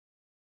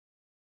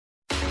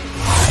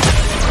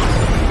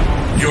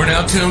You're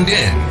now tuned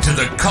in to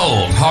the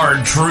Cold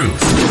Hard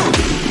Truth,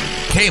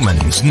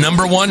 Cayman's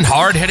 #1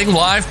 hard-hitting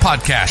live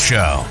podcast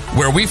show,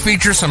 where we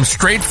feature some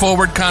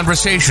straightforward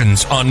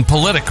conversations on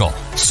political,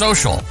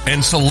 social,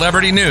 and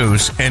celebrity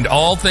news and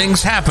all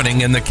things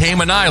happening in the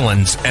Cayman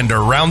Islands and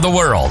around the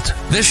world.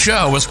 This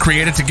show was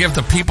created to give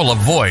the people a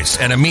voice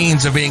and a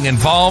means of being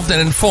involved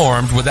and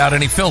informed without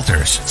any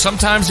filters.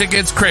 Sometimes it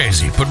gets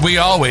crazy, but we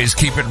always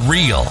keep it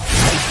real.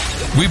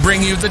 We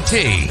bring you the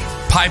tea,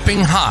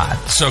 piping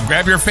hot, so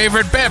grab your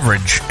favorite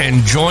beverage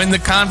and join the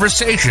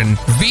conversation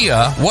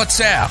via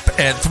WhatsApp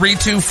at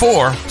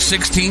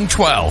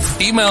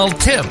 324-1612. Email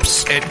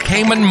tips at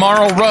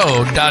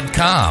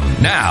CaymanMarlRoad.com.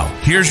 Now,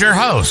 here's your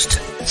host,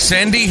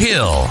 Sandy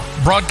Hill,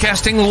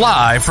 broadcasting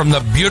live from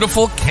the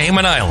beautiful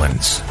Cayman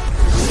Islands.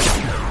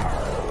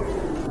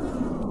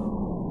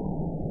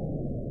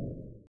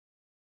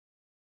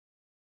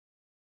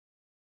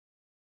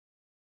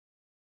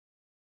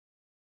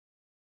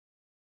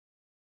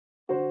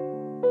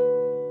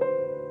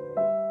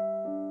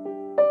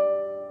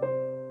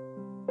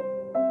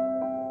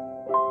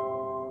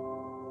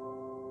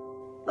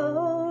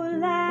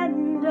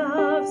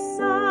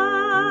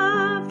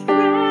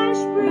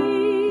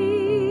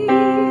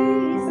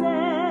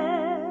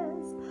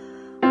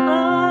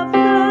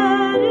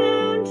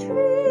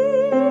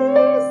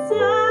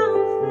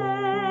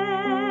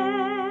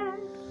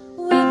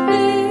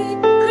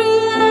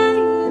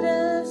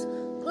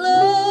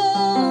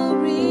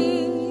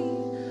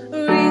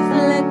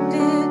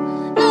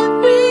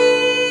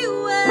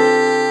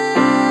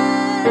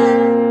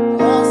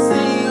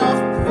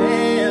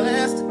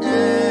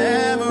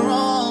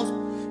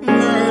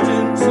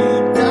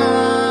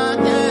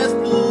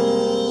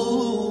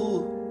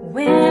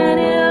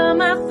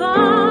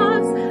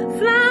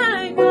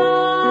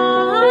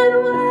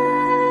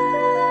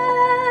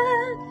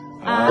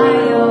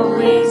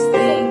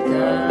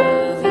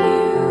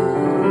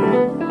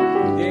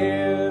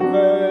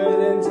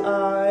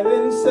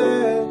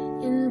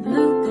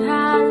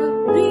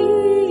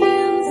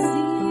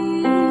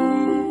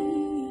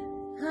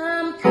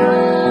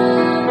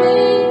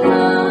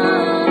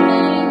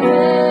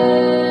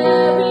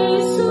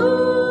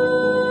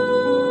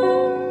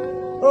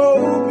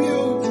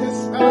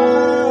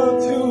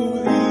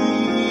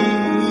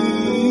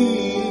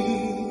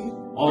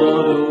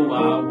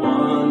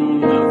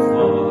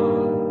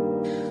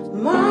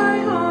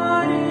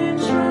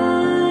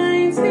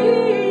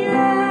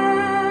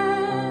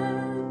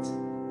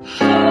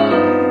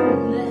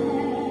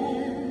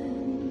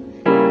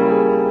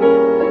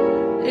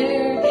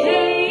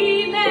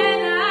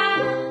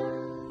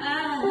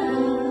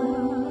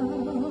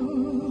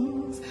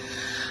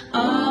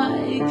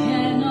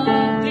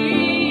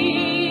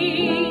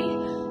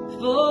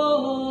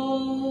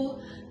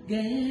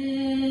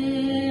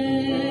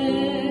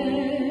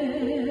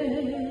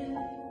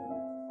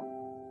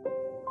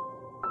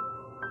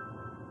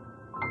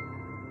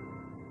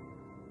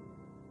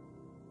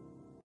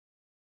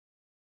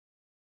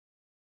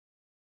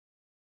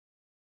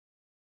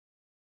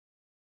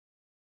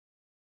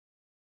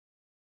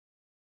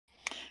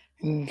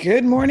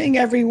 Good morning,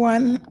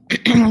 everyone.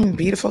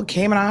 Beautiful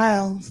Cayman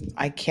Isles.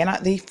 I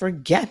cannot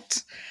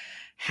forget.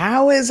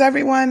 How is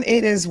everyone?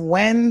 It is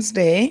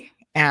Wednesday.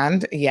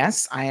 And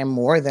yes, I am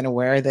more than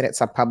aware that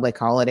it's a public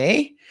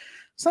holiday.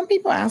 Some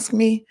people ask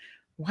me,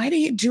 why do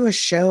you do a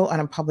show on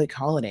a public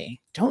holiday?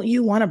 Don't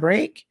you want a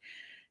break?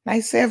 And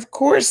I say, of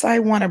course I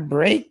want a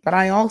break, but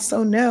I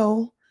also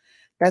know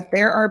that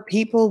there are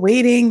people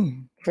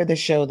waiting for the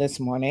show this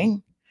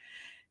morning.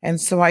 And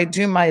so I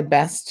do my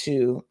best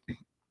to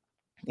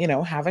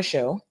have a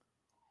show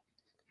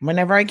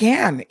whenever I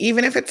can,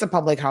 even if it's a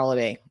public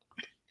holiday.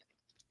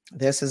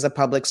 This is a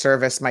public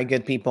service, my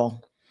good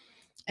people.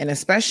 And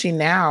especially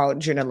now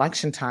during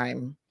election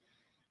time,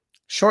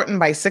 shortened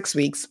by 6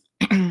 weeks,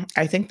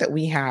 I think that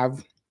we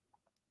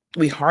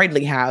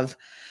hardly have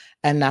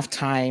enough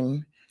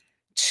time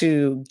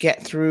to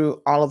get through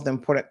all of the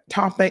important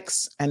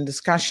topics and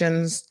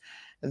discussions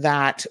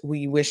that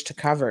we wish to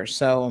cover.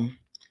 So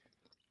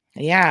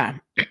yeah,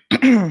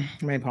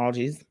 my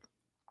apologies.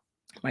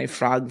 My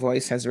frog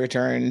voice has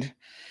returned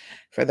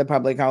for the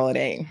public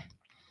holiday.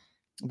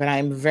 But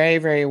I'm very,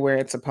 very aware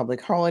it's a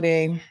public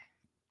holiday.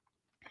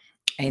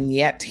 And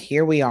yet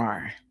here we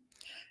are.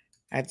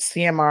 At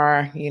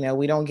CMR,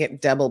 we don't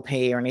get double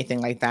pay or anything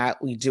like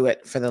that. We do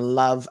it for the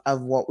love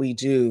of what we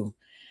do.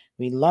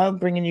 We love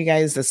bringing you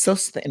guys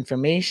the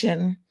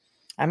information.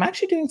 I'm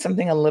actually doing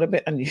something a little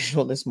bit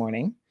unusual this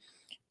morning,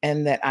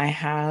 and that I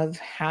have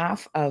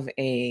half of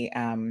a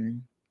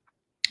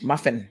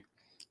muffin.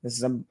 This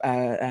is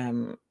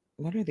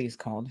what are these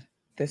called?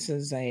 This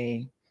is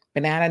a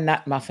banana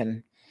nut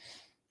muffin.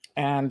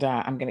 And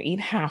I'm going to eat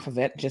half of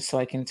it just so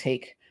I can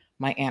take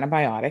my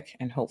antibiotic,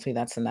 and hopefully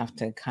that's enough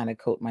to kind of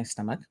coat my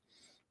stomach.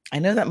 I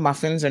know that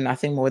muffins are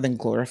nothing more than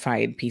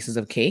glorified pieces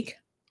of cake.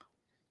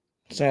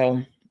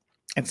 So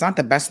it's not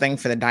the best thing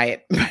for the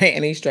diet by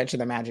any stretch of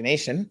the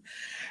imagination.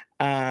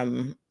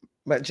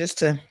 But just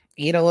to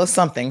eat a little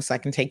something so I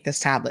can take this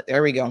tablet.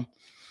 There we go.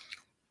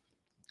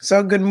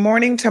 So, good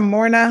morning to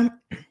Morna.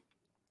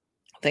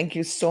 Thank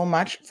you so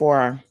much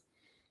for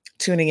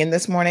tuning in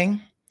this morning.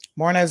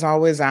 Morna is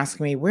always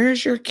asking me,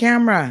 "Where's your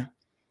camera?"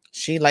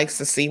 She likes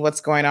to see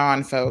what's going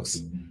on, folks.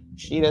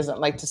 She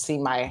doesn't like to see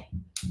my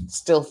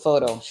still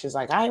photo. She's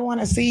like, "I want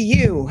to see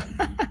you."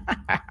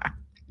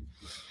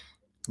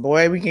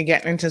 Boy, we can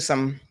get into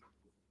some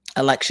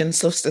election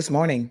stuff this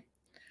morning.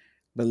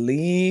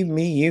 Believe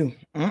me, you.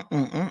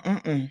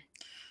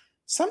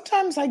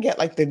 Sometimes I get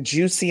like the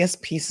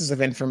juiciest pieces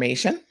of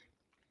information,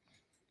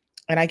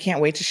 and I can't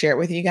wait to share it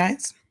with you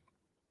guys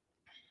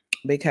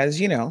because,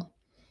 you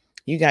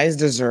guys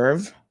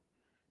deserve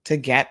to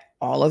get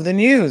all of the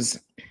news.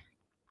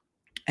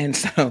 And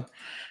so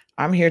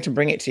I'm here to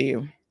bring it to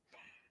you.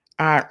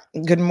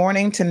 Good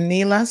morning to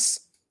Neelas.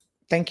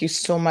 Thank you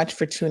so much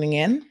for tuning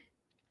in.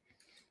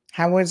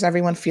 How is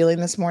everyone feeling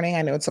this morning?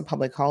 I know it's a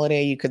public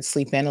holiday. You could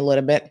sleep in a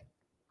little bit.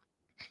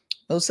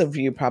 Most of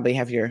you probably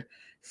have your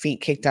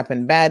feet kicked up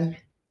in bed.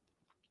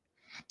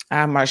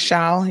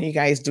 Marshall, you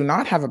guys do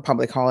not have a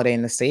public holiday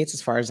in the States,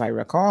 as far as I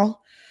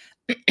recall.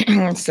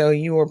 So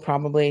you were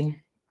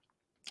probably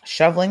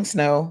shoveling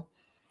snow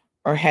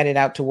or headed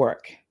out to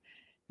work.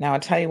 Now, I'll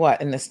tell you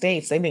what, in the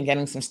States, they've been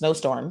getting some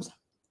snowstorms,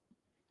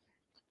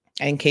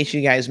 in case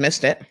you guys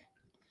missed it.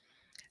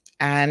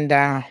 And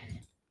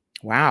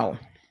wow,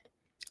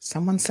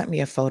 someone sent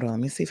me a photo.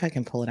 Let me see if I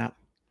can pull it up.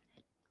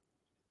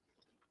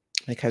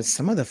 Because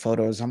some of the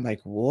photos, I'm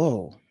like,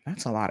 whoa,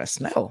 that's a lot of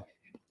snow.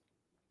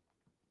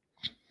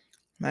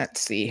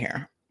 Let's see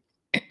here.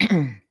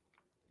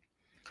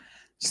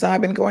 So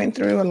I've been going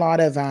through a lot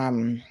of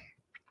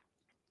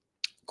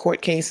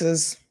court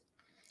cases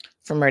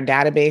from our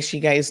database.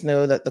 You guys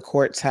know that the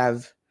courts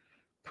have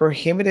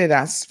prohibited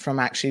us from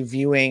actually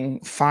viewing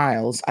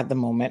files at the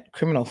moment,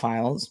 criminal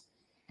files,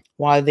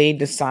 while they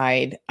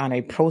decide on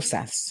a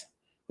process,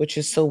 which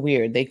is so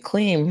weird. They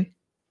claim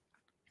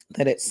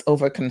that it's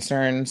over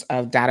concerns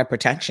of data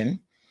protection,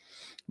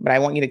 but I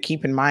want you to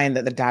keep in mind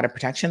that the data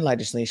protection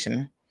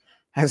legislation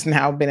has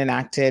now been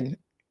enacted,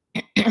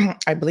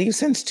 I believe,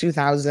 since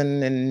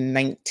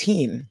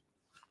 2019.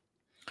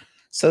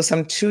 So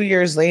some 2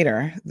 years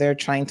later, they're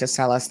trying to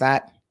sell us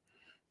that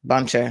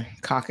bunch of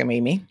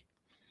cockamamie.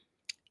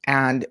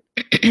 And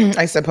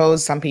I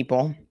suppose some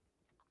people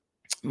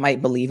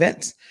might believe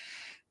it.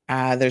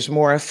 There's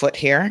more afoot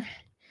here.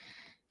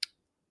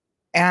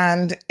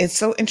 And it's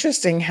so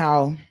interesting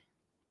how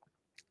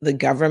the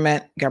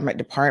government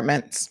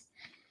departments,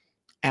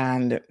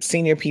 and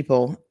senior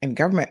people in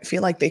government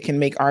feel like they can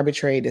make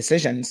arbitrary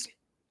decisions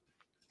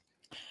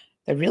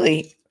that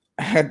really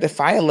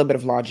defy a little bit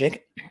of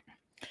logic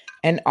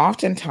and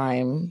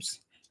oftentimes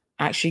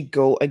actually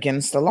go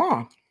against the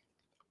law.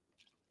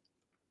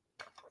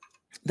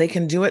 They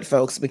can do it,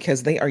 folks,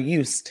 because they are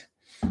used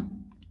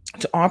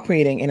to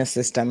operating in a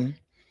system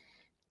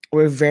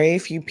where very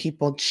few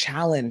people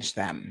challenge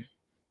them.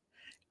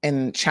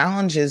 And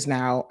challenges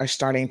now are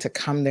starting to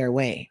come their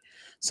way.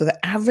 So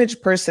the average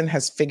person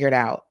has figured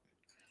out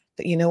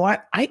that, you know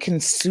what, I can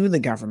sue the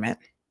government.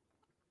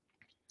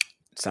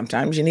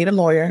 Sometimes you need a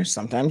lawyer,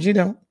 sometimes you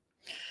don't.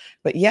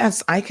 But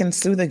yes, I can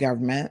sue the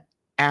government.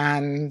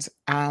 And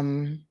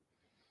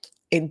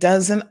it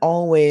doesn't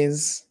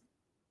always,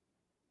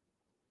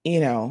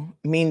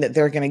 mean that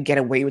they're going to get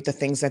away with the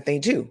things that they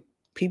do.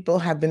 People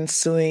have been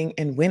suing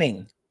and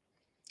winning.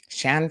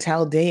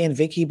 Chantal Day and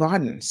Vicky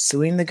Bodden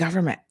suing the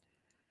government.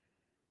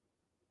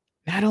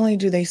 Not only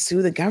do they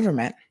sue the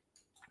government,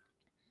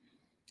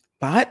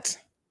 but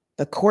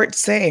the courts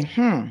say,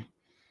 on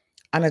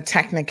a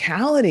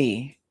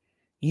technicality,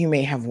 you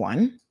may have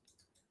won,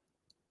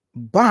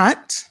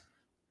 but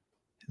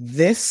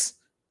this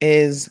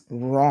is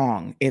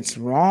wrong. It's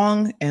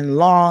wrong in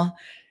law.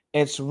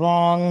 It's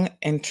wrong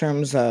in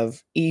terms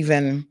of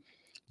even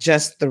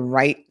just the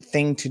right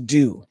thing to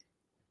do.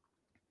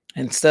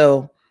 And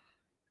so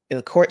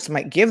the courts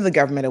might give the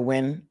government a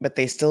win, but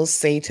they still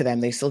say to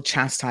them, they still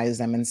chastise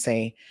them and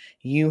say,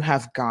 you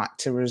have got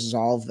to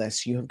resolve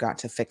this. You have got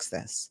to fix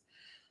this.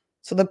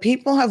 So the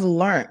people have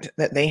learned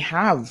that they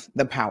have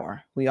the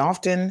power. We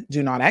often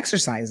do not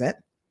exercise it,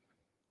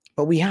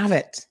 but we have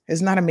it.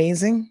 Isn't that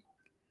amazing?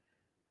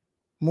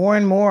 More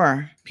and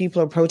more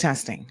people are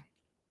protesting.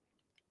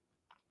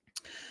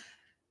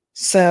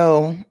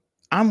 So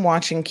I'm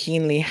watching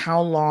keenly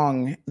how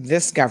long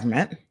this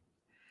government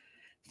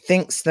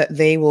thinks that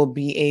they will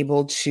be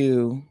able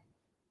to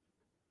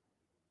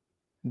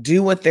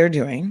do what they're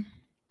doing,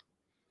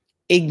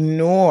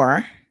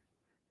 ignore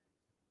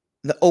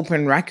the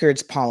open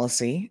records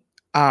policy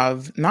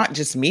of not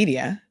just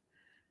media,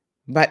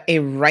 but a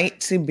right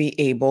to be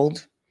able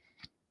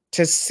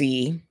to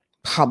see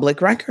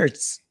public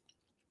records.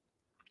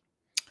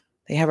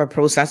 They have a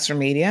process for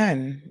media,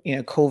 and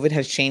COVID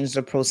has changed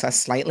the process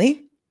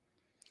slightly.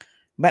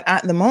 But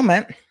at the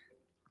moment,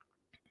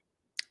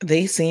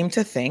 they seem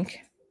to think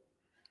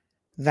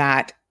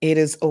that it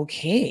is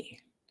okay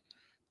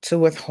to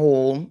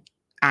withhold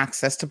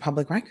access to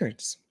public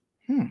records.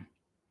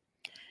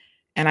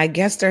 And I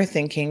guess they're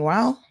thinking,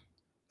 well,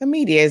 the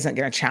media isn't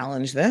going to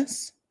challenge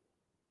this.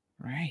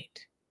 Right.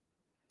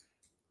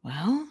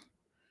 Well,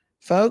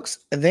 folks,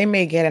 they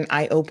may get an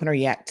eye opener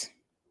yet.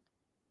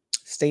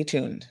 Stay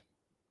tuned.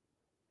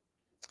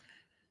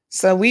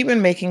 So we've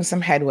been making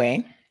some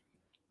headway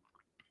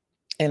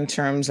in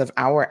terms of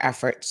our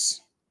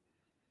efforts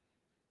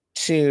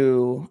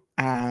to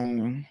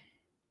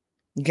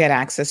get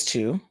access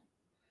to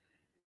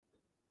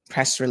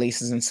press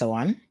releases and so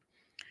on.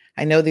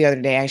 I know the other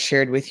day I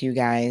shared with you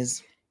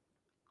guys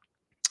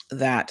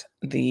that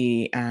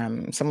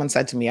someone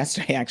said to me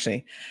yesterday,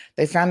 actually,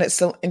 they found it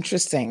so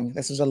interesting.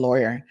 This was a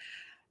lawyer.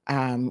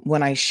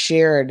 When I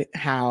shared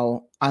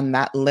how on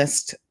that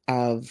list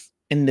of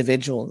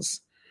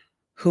individuals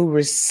who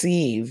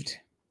received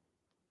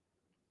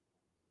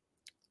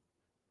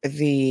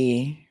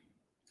the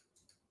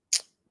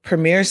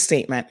premier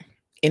statement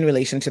in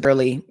relation to the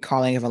early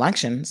calling of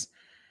elections,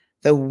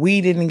 that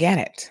we didn't get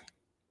it.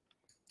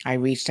 I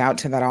reached out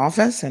to that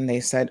office and they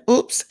said,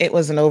 oops, it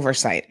was an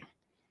oversight.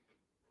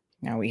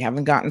 Now, we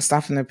haven't gotten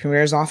stuff in the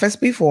premier's office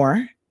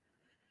before.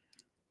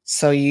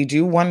 So you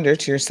do wonder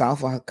to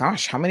yourself, well,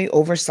 gosh, how many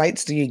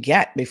oversights do you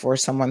get before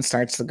someone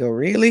starts to go,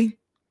 really?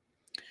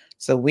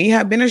 So we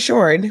have been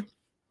assured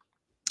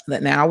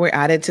that now we're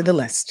added to the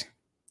list.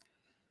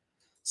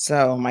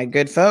 So my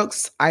good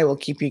folks, I will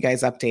keep you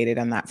guys updated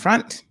on that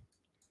front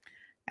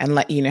and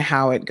let you know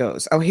how it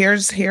goes. Oh,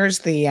 here's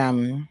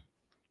the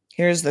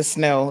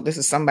snow. This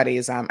is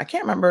somebody's, I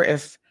can't remember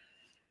if,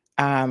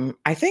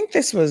 I think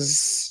this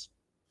was,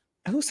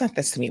 who sent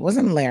this to me? It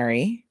wasn't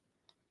Larry.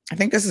 I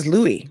think this is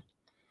Louis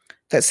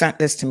that sent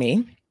this to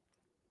me.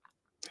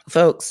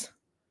 Folks,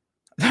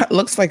 that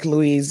looks like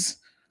Louis.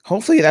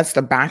 Hopefully that's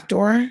the back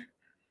door,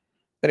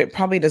 but it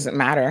probably doesn't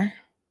matter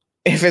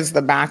if it's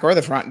the back or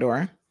the front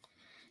door.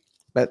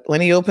 But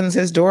when he opens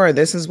his door,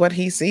 this is what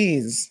he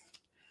sees.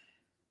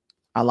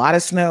 A lot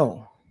of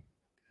snow.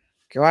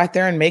 Go out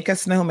there and make a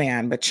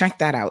snowman, but check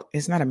that out.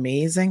 Isn't that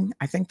amazing?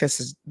 I think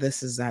this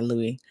is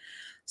Louis.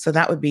 So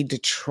that would be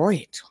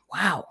Detroit.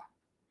 Wow.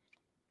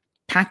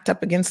 Packed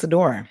up against the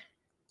door.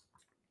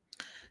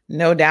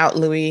 No doubt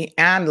Louis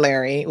and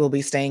Larry will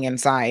be staying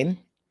inside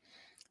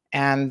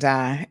and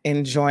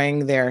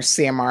enjoying their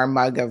CMR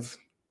mug of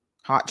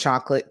hot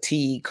chocolate,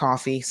 tea,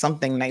 coffee,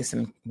 something nice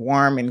and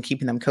warm and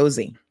keeping them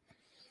cozy.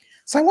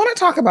 So I want to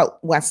talk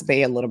about West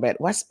Bay a little bit.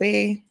 West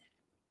Bay,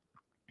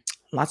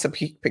 lots of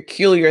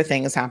peculiar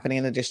things happening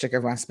in the District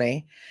of West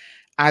Bay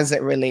as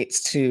it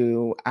relates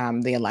to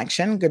the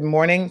election. Good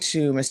morning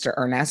to Mr.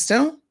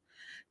 Ernesto.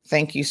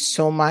 Thank you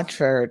so much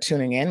for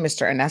tuning in.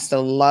 Mr.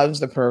 Ernesto loves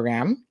the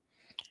program.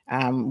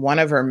 One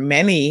of our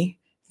many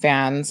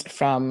fans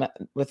from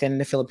within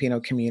the Filipino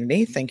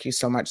community. Thank you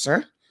so much,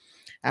 sir.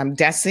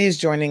 Desi is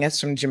joining us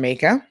from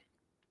Jamaica.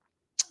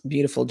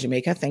 Beautiful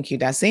Jamaica. Thank you,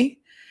 Desi.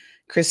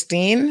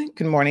 Christine,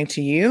 good morning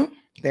to you.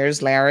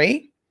 There's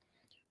Larry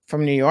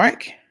from New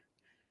York.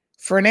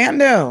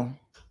 Fernando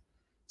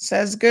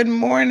says good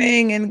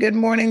morning and good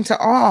morning to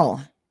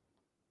all.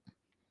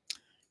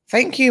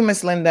 Thank you,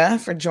 Miss Linda,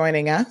 for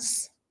joining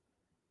us.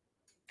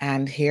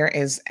 And here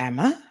is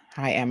Emma.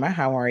 Hi, Emma.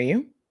 How are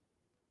you?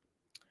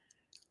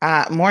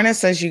 Morna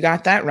says you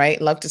got that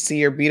right. Love to see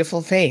your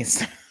beautiful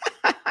face.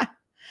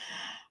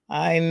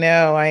 I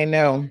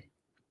know.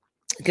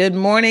 Good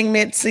morning,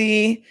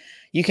 Mitzi.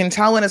 You can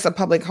tell when it's a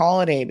public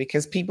holiday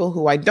because people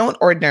who I don't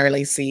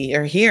ordinarily see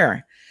are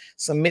here.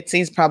 So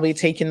Mitzi's probably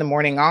taking the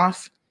morning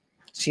off.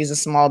 She's a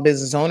small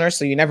business owner,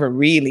 so you never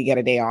really get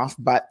a day off,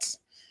 but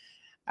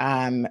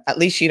at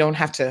least you don't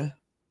have to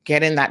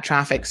get in that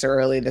traffic so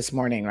early this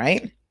morning,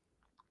 right?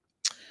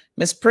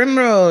 Miss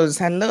Primrose,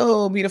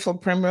 hello, beautiful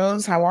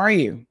Primrose. How are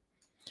you?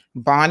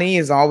 Bonnie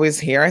is always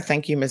here.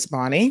 Thank you, Miss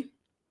Bonnie.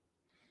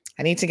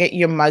 I need to get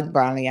you a mug,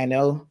 Bonnie. I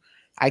know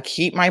I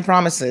keep my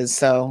promises,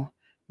 so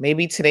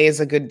maybe today is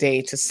a good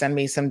day to send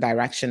me some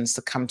directions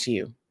to come to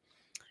you.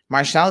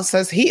 Marshall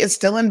says he is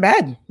still in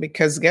bed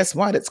because guess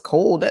what? It's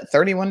cold at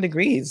 31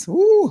 degrees.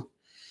 Ooh,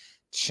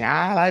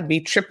 child, I'd be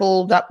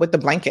tripled up with the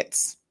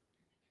blankets.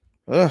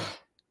 Ugh,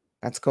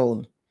 that's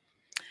cold.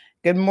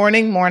 Good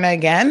morning, Morna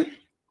again.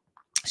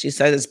 She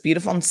said it's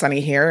beautiful and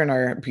sunny here in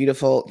our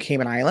beautiful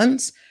Cayman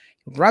Islands.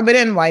 Rub it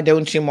in, why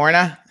don't you,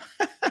 Morna?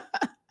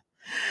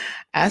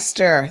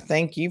 Esther,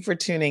 thank you for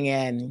tuning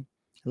in.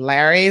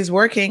 Larry is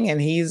working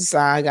and he's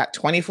got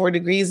 24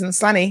 degrees and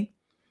sunny.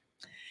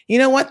 You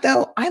know what,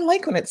 though? I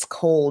like when it's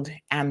cold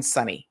and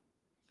sunny.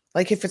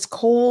 Like if it's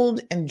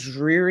cold and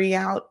dreary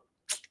out,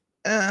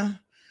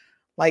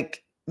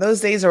 like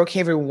those days are okay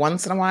every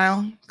once in a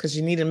while because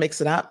you need to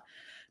mix it up.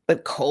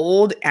 But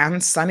cold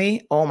and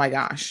sunny, oh my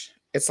gosh,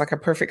 it's like a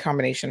perfect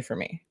combination for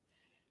me.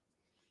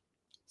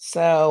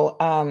 So,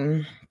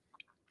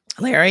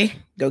 Larry,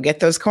 go get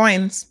those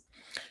coins.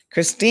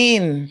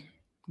 Christine,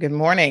 good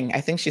morning.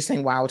 I think she's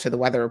saying wow to the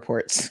weather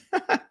reports.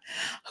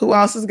 Who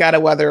else has got a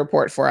weather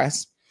report for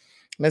us?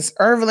 Miss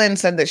Evelyn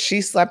said that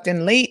she slept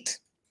in late.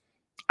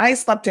 I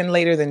slept in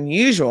later than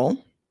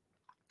usual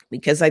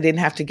because I didn't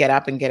have to get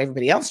up and get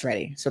everybody else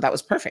ready. So that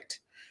was perfect.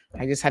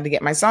 I just had to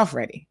get myself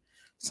ready.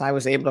 So I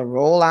was able to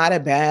roll out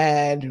of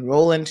bed,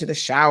 roll into the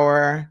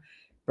shower,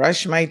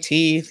 brush my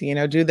teeth,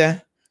 do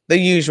the the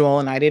usual,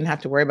 and I didn't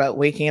have to worry about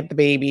waking up the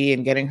baby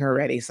and getting her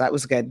ready. So that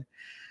was good.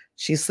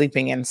 She's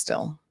sleeping in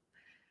still.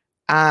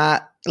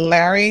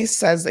 Larry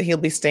says that he'll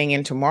be staying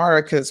in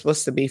tomorrow because it's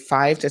supposed to be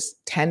 5 to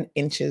 10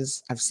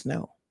 inches of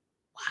snow.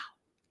 Wow.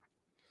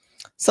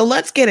 So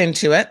let's get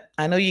into it.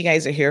 I know you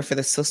guys are here for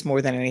the sus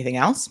more than anything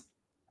else.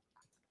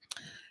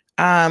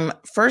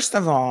 First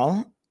of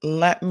all,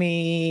 let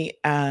me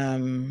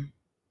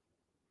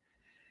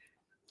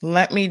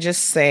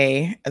just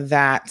say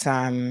that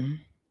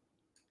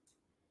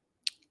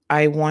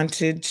I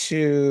wanted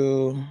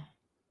to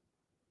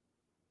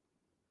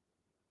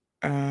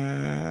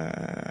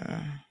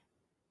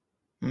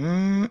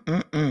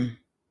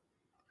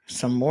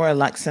some more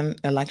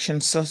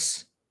election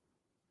sus.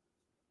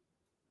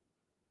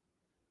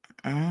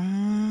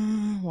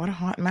 What a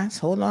hot mess.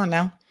 Hold on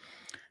now.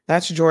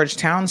 That's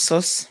Georgetown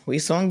sus. We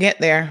soon get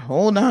there.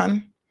 Hold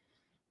on.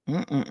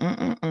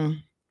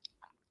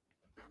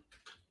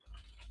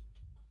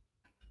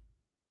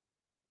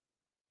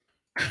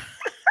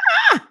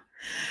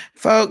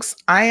 Folks,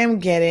 I am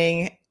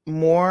getting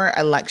more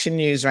election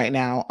news right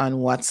now on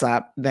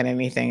WhatsApp than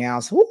anything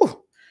else. Woo,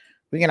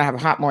 we're going to have a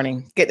hot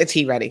morning. Get the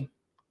tea ready.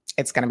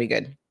 It's going to be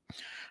good.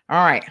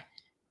 All right.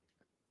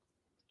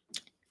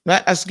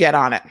 Let us get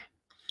on it.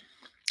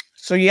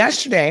 So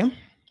yesterday,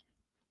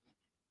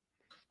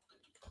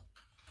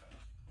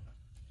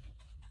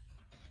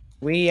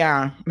 we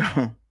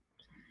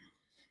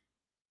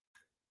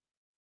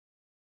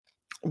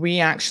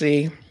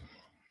actually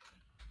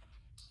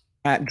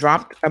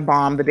dropped a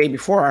bomb the day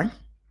before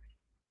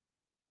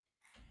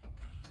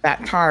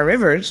that Tara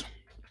Rivers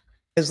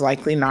is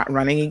likely not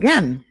running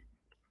again.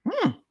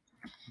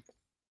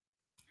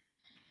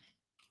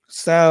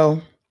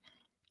 So,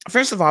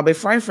 first of all,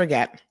 before I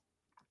forget,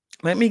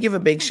 let me give a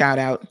big shout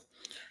out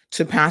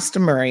to Pastor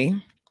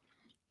Murray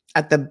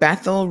at the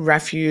Bethel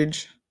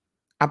Refuge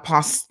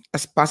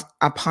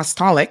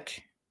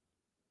Apostolic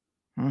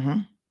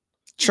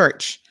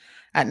Church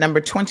at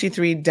number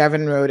 23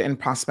 Devon Road in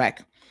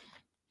Prospect.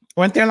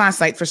 Went there last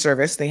night for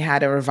service. They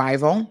had a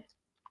revival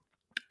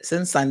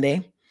since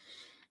Sunday.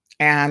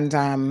 And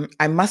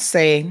I must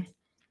say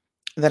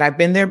that I've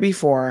been there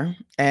before,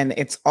 and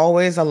it's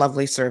always a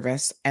lovely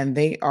service. And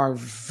they are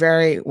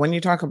when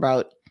you talk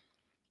about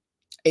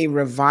a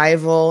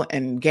revival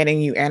and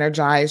getting you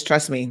energized,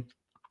 trust me,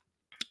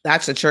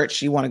 that's a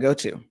church you want to go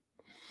to.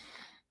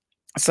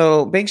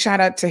 So big shout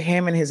out to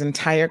him and his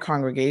entire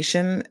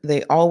congregation.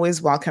 They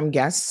always welcome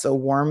guests so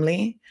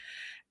warmly.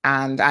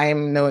 And I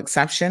am no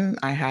exception.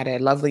 I had a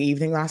lovely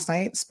evening last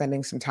night,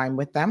 spending some time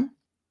with them.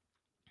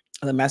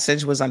 The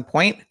message was on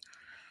point.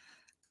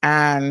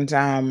 And,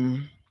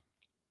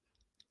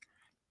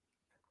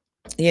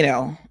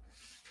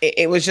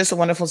 it was just a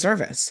wonderful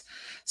service.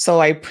 So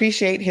I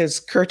appreciate his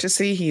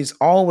courtesy. He's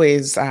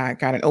always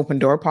got an open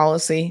door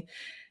policy.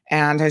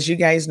 And as you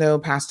guys know,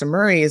 Pastor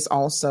Murray is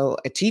also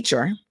a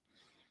teacher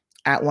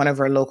at one of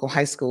our local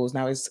high schools.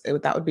 Now,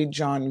 that would be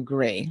John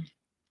Gray.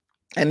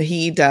 And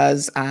he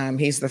does,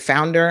 he's the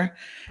founder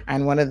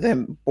and one of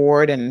the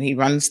board, and he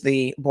runs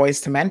the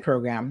Boys to Men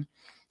program,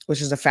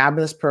 which is a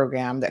fabulous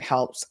program that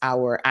helps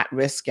our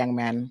at-risk young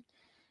men,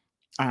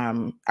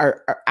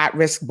 our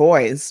at-risk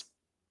boys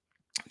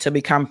to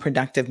become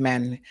productive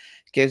men,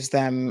 gives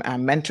them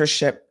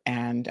mentorship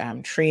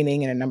and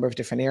training in a number of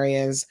different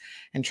areas,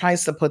 and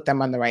tries to put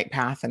them on the right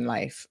path in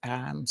life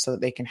so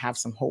that they can have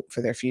some hope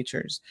for their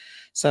futures.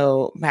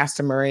 So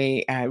Pastor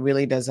Murray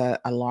really does a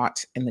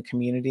lot in the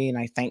community, and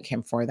I thank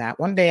him for that.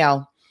 One day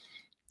I'll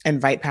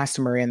invite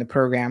Pastor Murray in the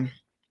program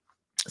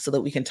so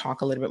that we can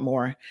talk a little bit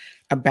more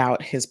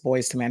about his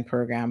Boys to Men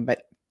program.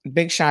 But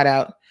big shout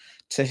out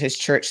to his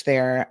church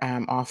there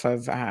off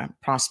of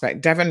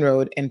Prospect, Devon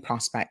Road in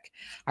Prospect.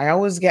 I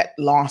always get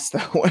lost though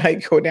when I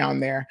go down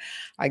there.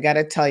 I got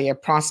to tell you,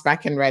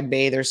 Prospect and Red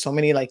Bay, there's so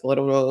many like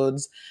little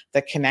roads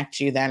that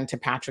connect you then to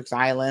Patrick's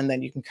Island.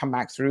 Then you can come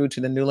back through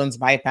to the Newlands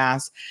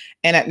bypass.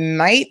 And at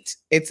night,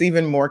 it's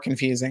even more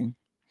confusing.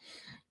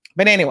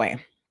 But anyway,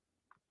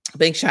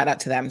 big shout out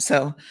to them.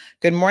 So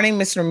good morning,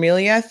 Mr.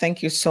 Amelia.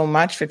 Thank you so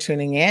much for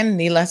tuning in.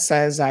 Neela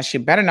says she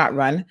better not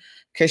run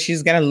because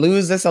she's going to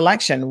lose this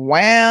election.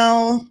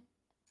 Well,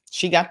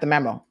 she got the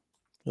memo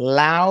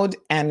loud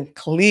and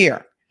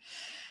clear.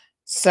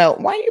 So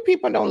why you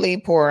people don't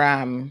leave poor,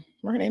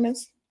 what her name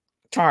is?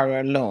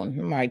 Tara alone.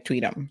 You might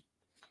tweet them.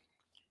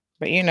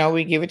 But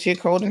we give it to you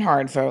cold and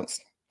hard, folks.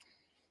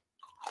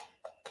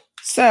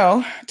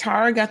 So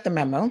Tara got the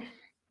memo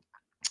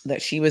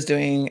that she was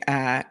doing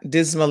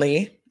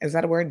dismally. Is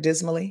that a word?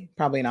 Dismally?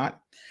 Probably not.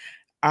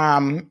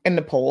 In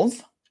the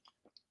polls.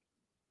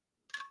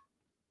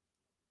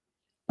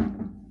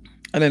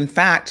 And in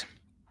fact,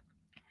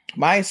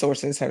 my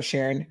sources have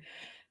shared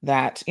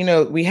that,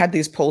 we had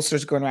these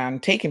pollsters going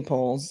around taking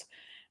polls,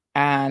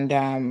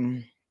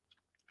 and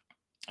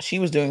she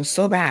was doing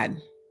so bad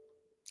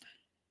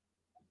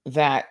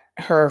that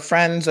her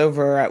friends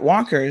over at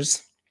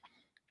Walker's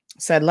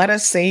said, let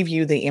us save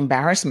you the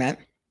embarrassment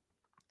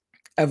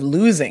of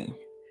losing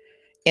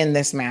in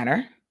this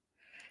manner.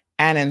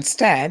 And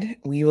instead,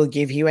 we will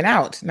give you an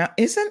out. Now,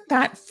 isn't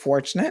that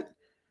fortunate?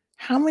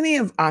 How many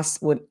of us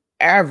would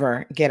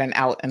ever get an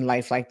out in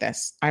life like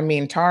this? I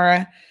mean,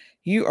 Tara,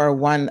 you are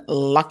one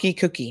lucky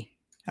cookie.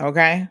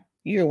 Okay.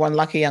 You're one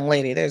lucky young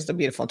lady. There's the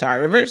beautiful Tara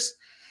Rivers.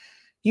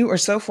 You are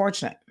so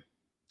fortunate.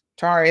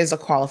 Tara is a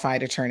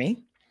qualified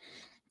attorney.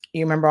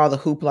 You remember all the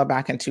hoopla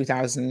back in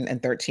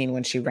 2013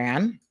 when she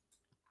ran?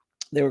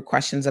 There were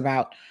questions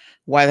about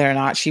whether or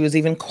not she was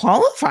even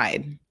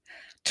qualified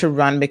to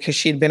run because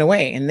she'd been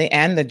away. In the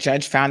end, the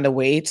judge found a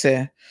way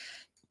to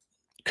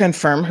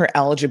confirm her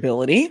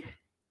eligibility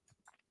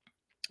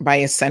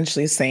by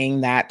essentially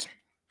saying that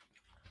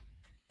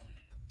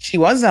she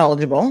was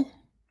eligible.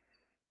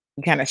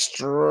 Kind of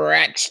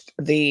stretched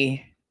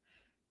the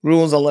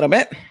rules a little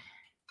bit,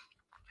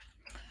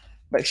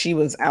 but she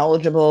was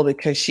eligible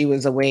because she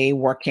was away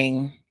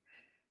working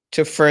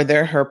to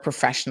further her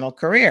professional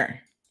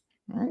career.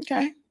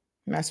 Okay,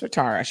 and that's with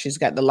Tara. She's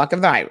got the luck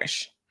of the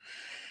Irish.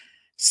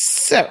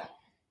 So,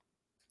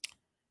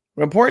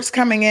 reports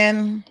coming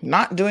in,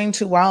 not doing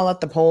too well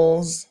at the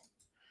polls.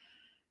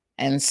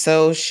 And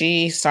so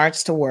she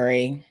starts to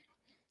worry.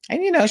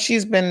 And,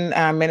 she's been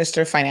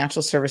Minister of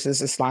Financial Services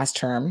this last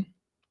term.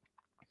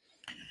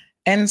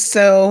 And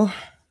so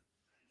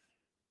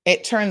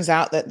it turns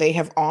out that they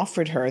have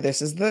offered her,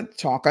 this is the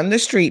talk on the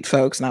street,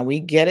 folks. Now we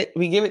get it.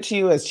 We give it to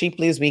you as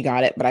cheaply as we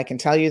got it. But I can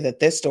tell you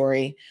that this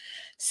story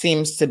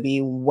seems to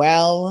be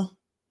well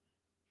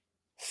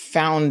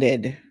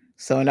founded.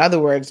 So in other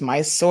words,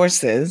 my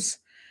sources,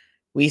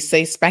 we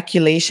say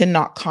speculation,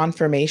 not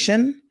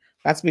confirmation.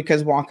 That's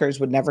because Walker's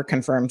would never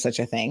confirm such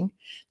a thing.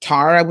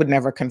 Tara would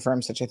never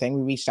confirm such a thing.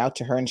 We reached out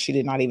to her and she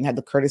did not even have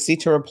the courtesy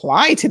to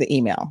reply to the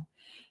email.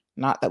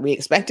 Not that we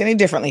expect any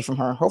differently from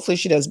her. Hopefully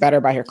she does better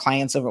by her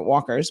clients over at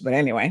Walker's. But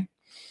anyway,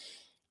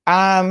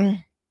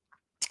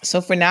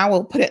 so for now,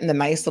 we'll put it in the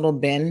nice little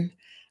bin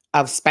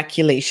of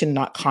speculation,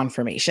 not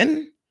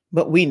confirmation.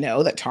 But we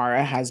know that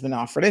Tara has been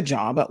offered a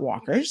job at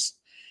Walker's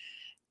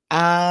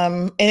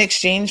in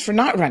exchange for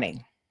not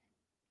running.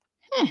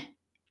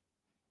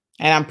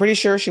 And I'm pretty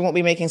sure she won't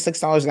be making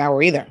 $6 an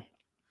hour either.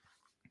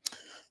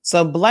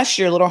 So bless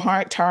your little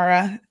heart,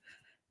 Tara.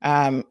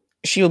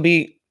 She will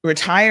be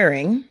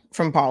retiring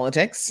from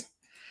politics.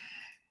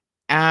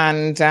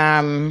 And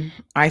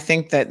I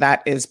think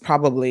that is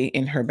probably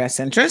in her best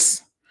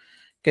interest.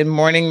 Good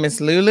morning,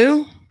 Miss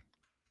Lulu.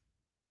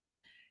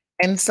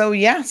 And so,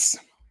 yes,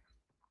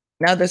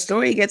 now the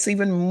story gets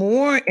even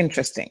more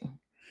interesting.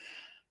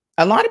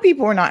 A lot of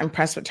people were not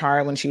impressed with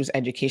Tara when she was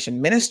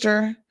education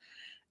minister.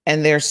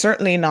 And they're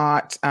certainly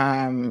not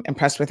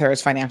impressed with her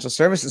as financial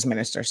services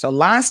minister. So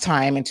last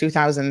time in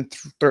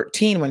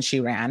 2013, when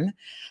she ran,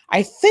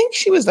 I think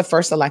she was the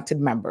first elected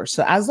member.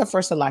 So as the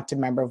first elected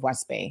member of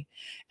West Bay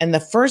and the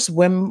first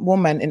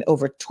woman in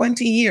over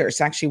 20 years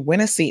to actually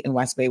win a seat in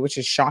West Bay, which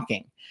is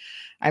shocking.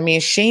 I mean,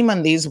 shame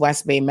on these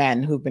West Bay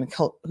men who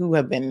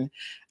have been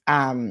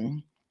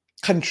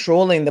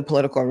controlling the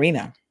political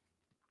arena,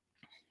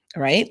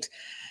 right?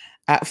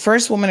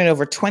 First woman in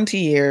over 20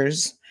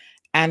 years.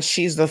 And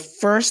she's the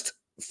first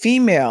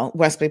female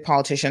West Bay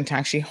politician to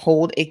actually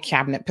hold a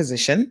cabinet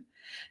position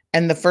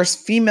and the first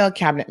female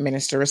cabinet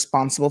minister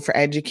responsible for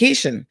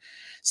education.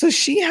 So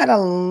she had a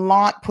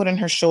lot put on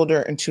her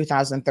shoulder in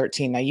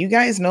 2013. Now, you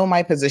guys know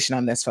my position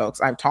on this, folks.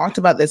 I've talked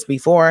about this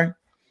before.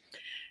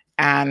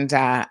 And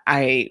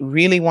I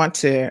really want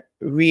to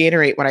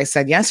reiterate what I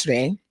said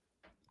yesterday,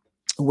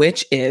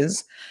 which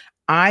is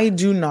I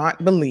do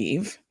not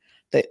believe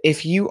that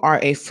if you are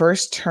a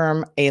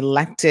first-term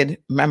elected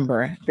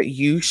member, that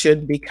you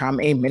should become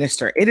a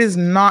minister. It is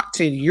not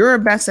to your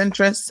best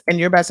interest and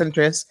your best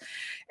interest,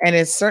 and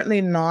it's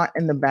certainly not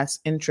in the best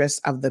interest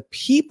of the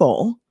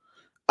people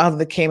of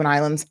the Cayman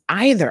Islands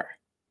either.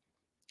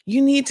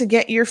 You need to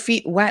get your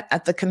feet wet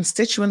at the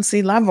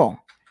constituency level,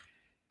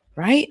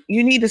 right?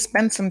 You need to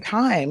spend some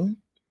time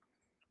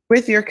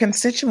with your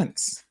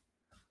constituents,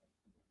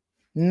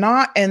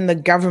 not in the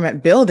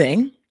government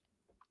building,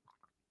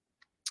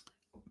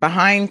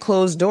 behind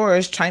closed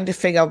doors, trying to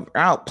figure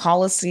out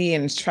policy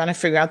and trying to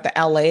figure out the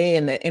LA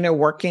and the inner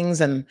workings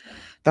and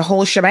the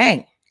whole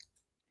shebang.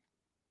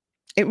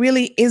 It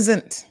really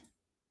isn't.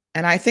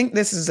 And I think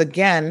this is,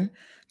 again,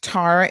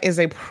 Tara is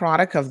a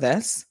product of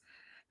this.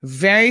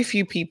 Very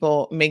few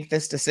people make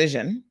this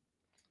decision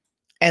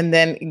and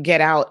then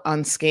get out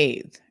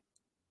unscathed.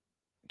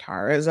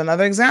 Tara is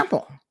another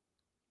example.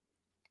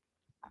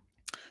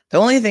 The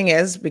only thing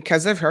is,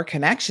 because of her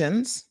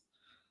connections,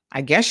 I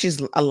guess she's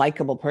a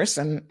likable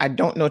person. I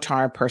don't know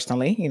Tara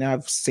personally.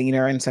 I've seen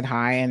her and said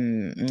hi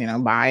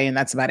and, bye, and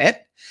that's about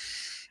it.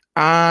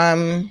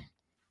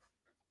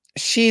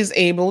 She's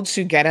able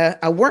to get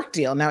a work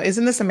deal. Now,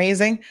 isn't this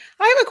amazing?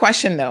 I have a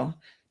question, though.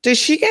 Does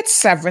she get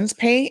severance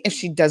pay if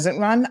she doesn't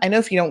run? I know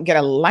if you don't get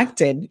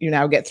elected, you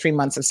now get 3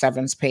 months of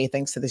severance pay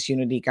thanks to this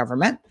unity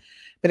government.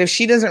 But if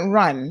she doesn't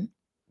run,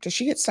 does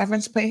she get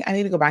severance pay? I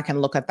need to go back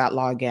and look at that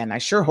law again. I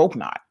sure hope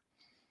not.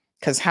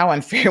 Because how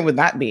unfair would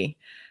that be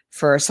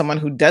for someone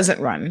who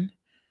doesn't run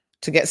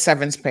to get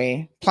severance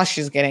pay? Plus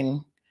she's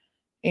getting,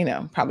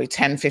 probably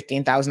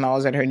 $10,000,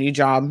 $15,000 at her new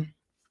job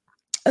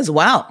as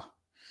well.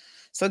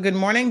 So good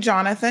morning,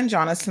 Jonathan.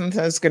 Jonathan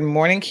says, good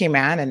morning,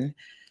 Keyman, and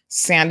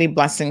Sandy,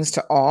 blessings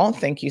to all.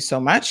 Thank you so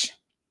much.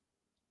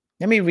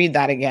 Let me read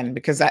that again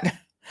because that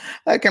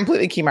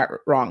completely came out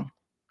wrong.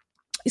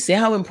 You see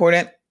how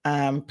important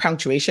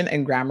punctuation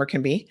and grammar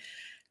can be?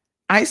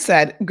 I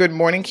said, good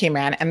morning,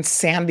 Keyman, and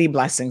Sandy,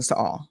 blessings to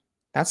all.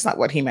 That's not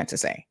what he meant to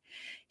say.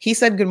 He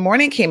said, good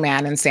morning,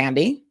 Keyman and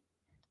Sandy,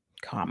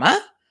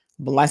 comma,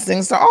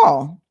 blessings to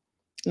all.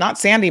 Not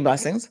Sandy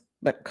blessings,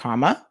 but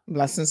comma,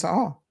 blessings to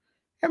all.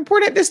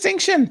 Important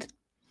distinction.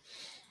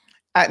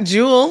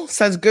 Jewel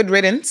says, good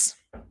riddance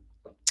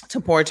to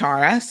poor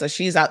Tara. So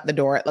she's out the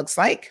door, it looks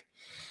like.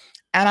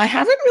 And I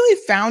haven't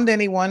really found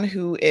anyone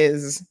who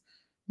is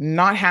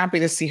not happy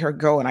to see her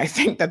go. And I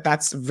think that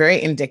that's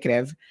very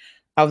indicative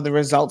of the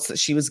results that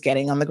she was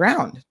getting on the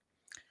ground.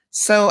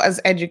 So as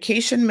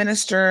education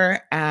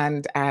minister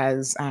and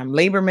as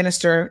labor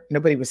minister,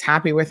 nobody was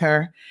happy with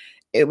her.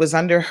 It was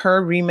under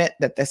her remit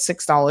that the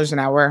 $6 an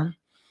hour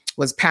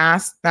was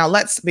passed. Now,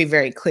 let's be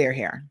very clear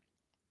here.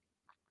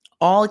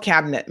 All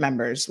cabinet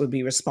members would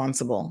be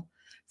responsible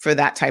for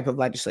that type of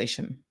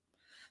legislation.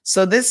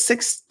 So this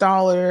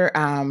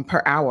 $6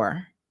 per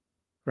hour,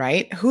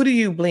 right? Who do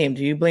you blame?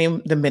 Do you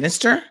blame the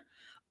minister,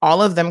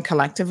 all of them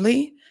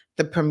collectively,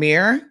 the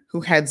premier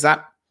who heads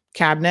up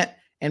cabinet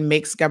and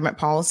makes government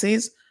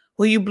policies?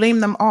 Will you blame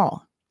them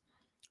all?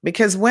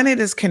 Because when it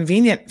is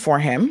convenient for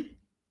him,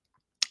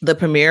 the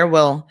premier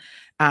will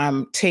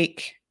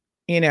take,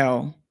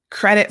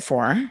 credit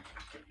for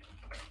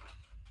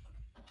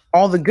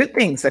all the good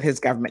things that his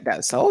government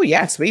does. So, oh,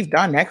 yes, we've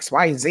done X,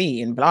 Y,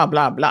 Z and blah,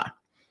 blah, blah.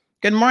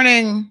 Good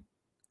morning,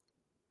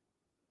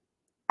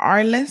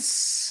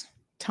 Arliss.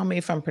 Tell me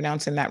if I'm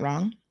pronouncing that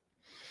wrong.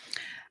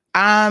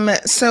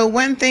 So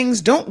when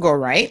things don't go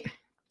right,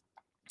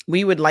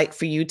 we would like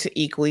for you to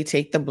equally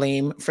take the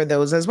blame for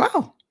those as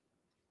well.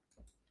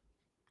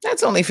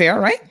 That's only fair,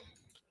 right?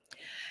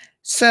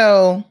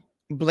 So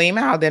blame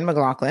Alden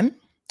McLaughlin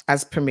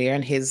as premier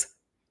and his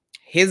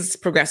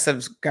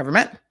progressive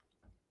government.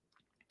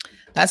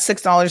 That's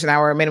 $6 an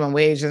hour minimum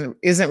wage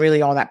isn't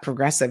really all that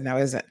progressive now,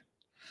 is it?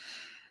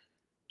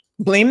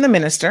 Blame the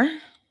minister,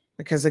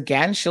 because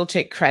again, she'll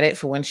take credit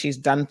for when she's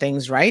done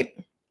things right.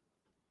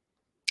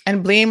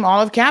 And blame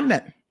all of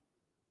cabinet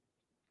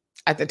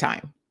at the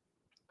time.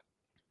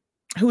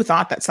 Who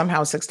thought that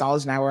somehow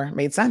 $6 an hour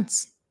made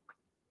sense?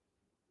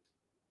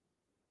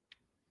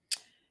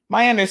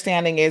 My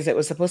understanding is it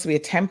was supposed to be a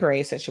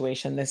temporary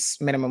situation,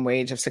 this minimum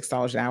wage of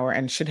 $6 an hour,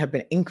 and should have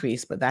been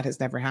increased, but that has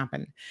never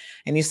happened.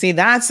 And you see,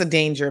 that's the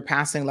danger of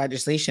passing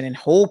legislation and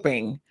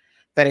hoping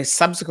that a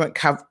subsequent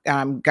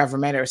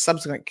government or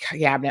subsequent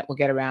cabinet will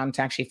get around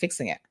to actually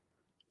fixing it.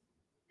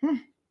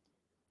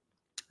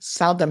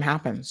 Seldom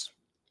happens.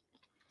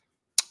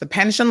 The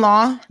pension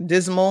law,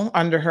 dismal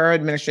under her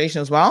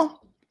administration as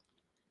well.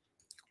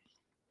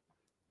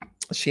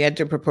 She had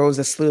to propose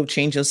a slew of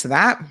changes to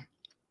that.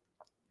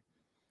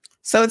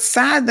 So it's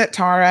sad that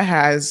Tara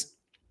has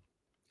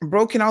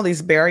broken all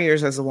these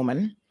barriers as a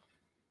woman.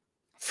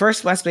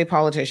 First West Bay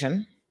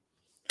politician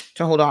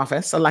to hold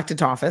office, elected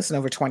to office in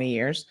over 20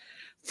 years.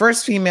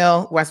 First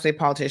female West Bay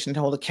politician to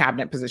hold a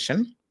cabinet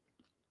position.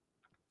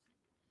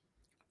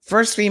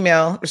 First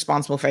female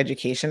responsible for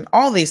education,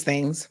 all these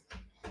things.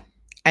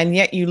 And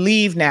yet you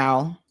leave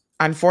now,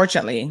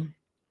 unfortunately,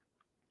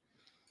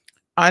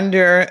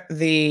 under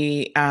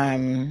the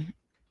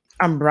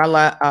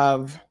umbrella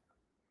of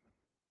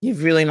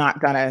you've really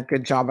not done a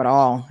good job at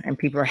all, and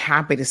people are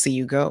happy to see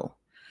you go.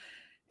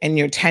 And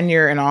your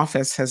tenure in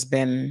office has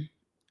been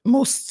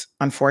most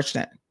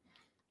unfortunate.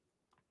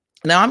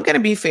 Now, I'm going to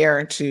be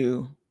fair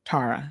to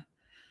Tara,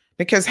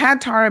 because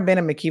had Tara been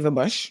a McKeeva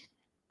Bush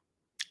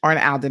or an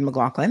Alden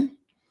McLaughlin,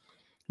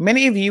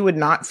 many of you would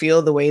not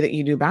feel the way that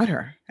you do about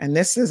her. And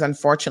this is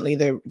unfortunately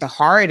the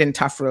hard and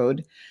tough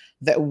road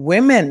that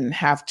women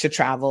have to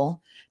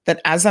travel, that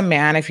as a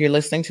man, if you're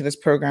listening to this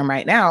program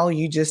right now,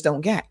 you just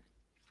don't get.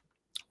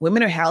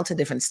 Women are held to a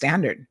different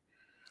standard,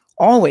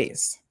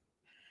 always.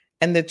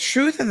 And the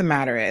truth of the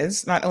matter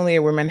is, not only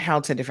are women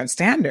held to a different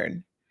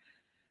standard,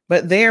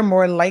 but they are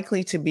more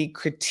likely to be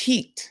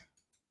critiqued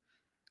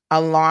a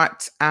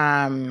lot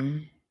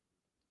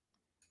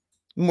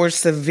more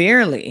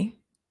severely.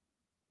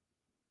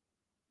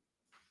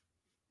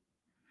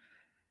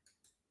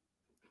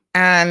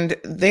 And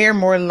they're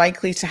more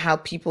likely to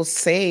have people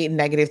say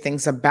negative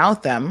things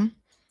about them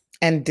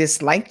and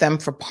dislike them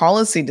for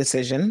policy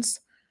decisions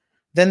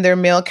than their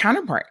male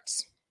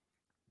counterparts.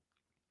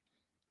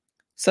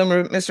 So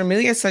Mr.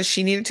 Amelia says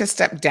she needed to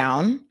step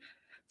down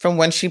from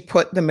when she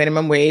put the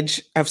minimum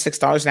wage of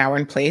 $6 an hour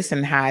in place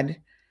and had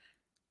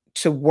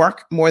to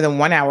work more than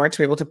 1 hour to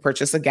be able to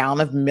purchase a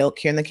gallon of milk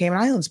here in the Cayman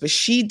Islands. But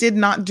she did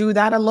not do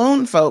that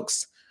alone,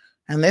 folks.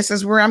 And this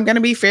is where I'm going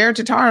to be fair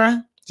to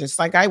Tara, just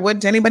like I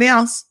would to anybody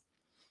else.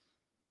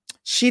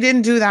 She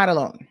didn't do that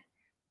alone.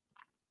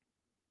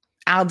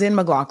 Alden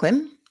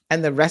McLaughlin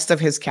and the rest of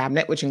his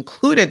cabinet, which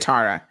included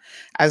Tara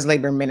as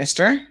labor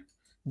minister,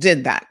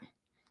 did that.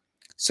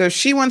 So if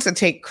she wants to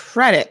take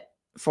credit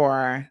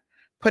for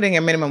putting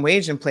a minimum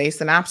wage in place,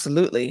 then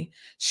absolutely.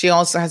 She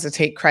also has to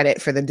take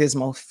credit for the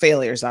dismal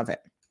failures of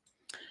it.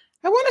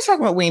 I want to talk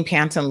about Wayne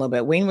Panton a little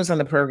bit. Wayne was on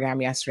the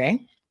program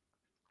yesterday.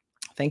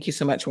 Thank you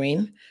so much,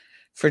 Wayne,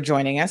 for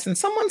joining us. And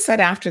someone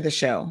said after the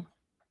show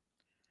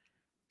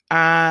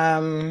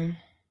that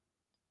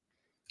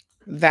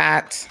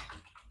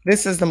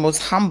this is the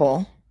most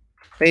humble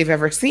they've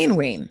ever seen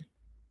Wayne.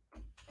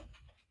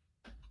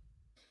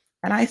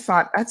 And I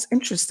thought, that's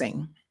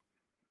interesting,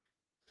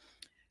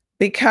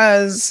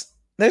 because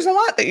there's a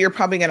lot that you're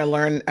probably going to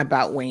learn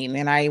about Wayne.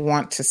 And I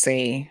want to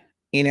say,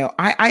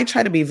 I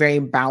try to be very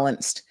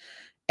balanced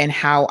in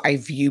how I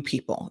view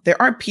people. There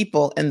are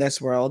people in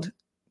this world,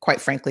 quite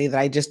frankly, that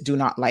I just do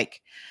not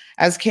like.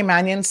 As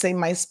Caymanians say,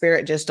 my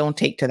spirit just don't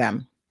take to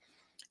them.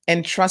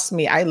 And trust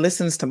me, I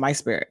listens to my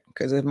spirit,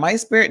 because if my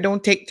spirit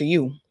don't take to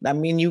you, that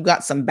mean you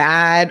got some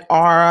bad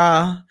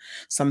aura,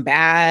 some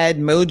bad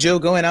mojo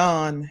going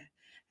on.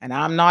 And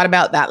I'm not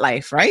about that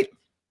life, right?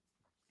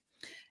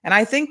 And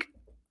I think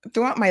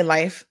throughout my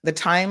life, the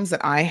times that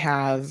I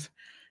have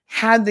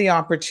had the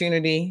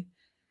opportunity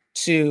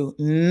to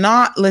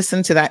not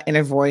listen to that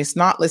inner voice,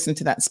 not listen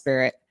to that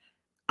spirit,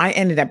 I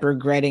ended up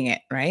regretting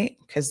it, right?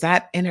 Because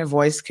that inner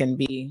voice can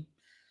be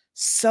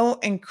so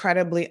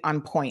incredibly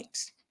on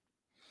point.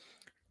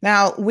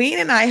 Now, Wayne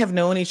and I have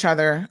known each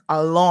other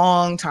a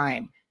long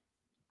time.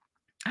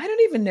 I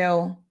don't even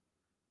know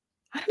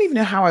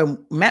how I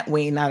met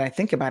Wayne now that I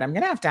think about it. I'm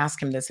going to have to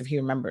ask him this if he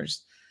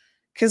remembers,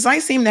 because I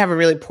seem to have a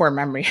really poor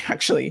memory,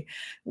 actually,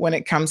 when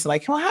it comes to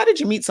like, well, how did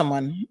you meet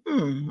someone?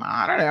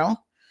 I don't know.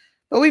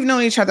 But we've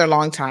known each other a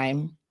long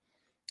time.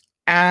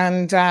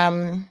 And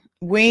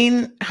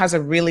Wayne has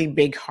a really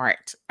big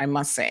heart, I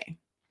must say.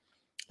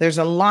 There's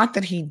a lot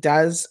that he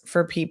does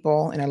for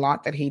people and a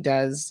lot that he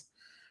does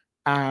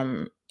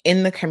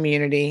in the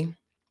community.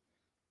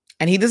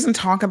 And he doesn't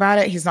talk about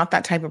it. He's not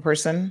that type of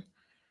person.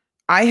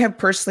 I have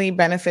personally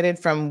benefited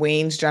from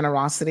Wayne's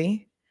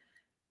generosity.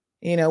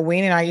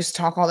 Wayne and I used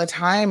to talk all the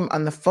time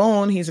on the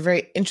phone. He's a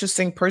very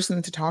interesting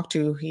person to talk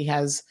to. He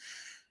has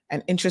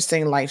an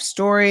interesting life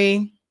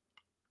story.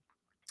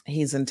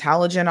 He's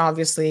intelligent,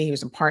 obviously. He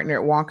was a partner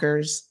at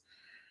Walker's.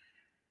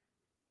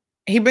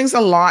 He brings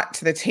a lot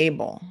to the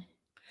table.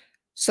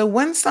 So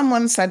when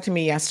someone said to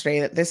me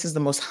yesterday that this is the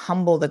most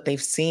humble that they've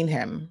seen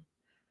him,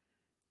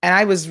 and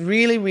I was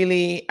really,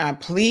 really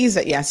pleased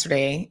that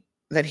yesterday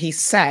that he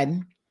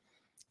said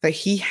that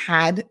he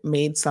had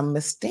made some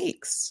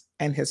mistakes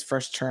in his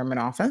first term in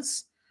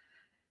office,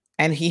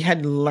 and he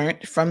had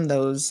learned from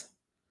those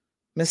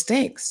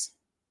mistakes.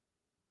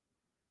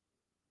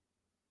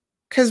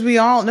 Because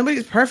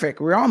nobody's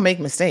perfect. We all make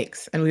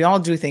mistakes and we all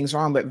do things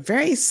wrong, but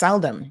very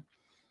seldom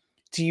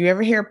do you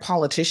ever hear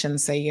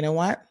politicians say, you know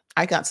what?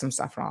 I got some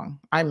stuff wrong.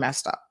 I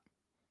messed up.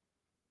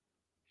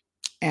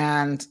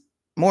 And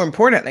more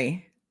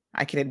importantly,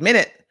 I can admit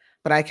it,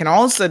 but I can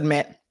also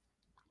admit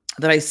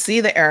that I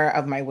see the error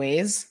of my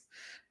ways.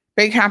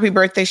 Big happy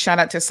birthday shout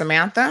out to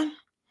Samantha.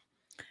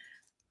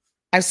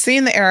 I've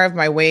seen the error of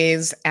my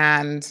ways,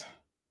 and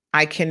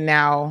I can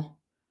now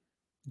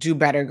do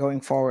better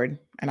going forward,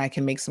 and I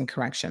can make some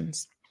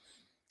corrections.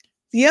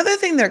 The other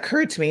thing that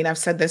occurred to me, and I've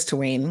said this to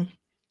Wayne,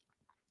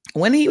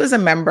 when he was a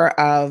member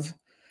of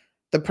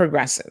the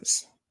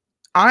Progressives,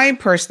 I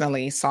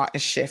personally saw a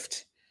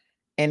shift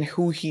in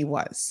who he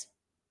was.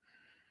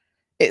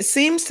 It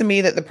seems to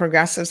me that the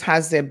Progressives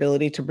has the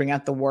ability to bring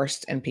out the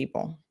worst in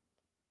people.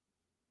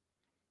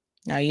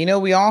 Now,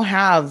 we all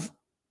have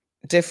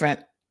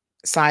different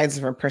sides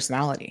of our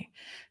personality.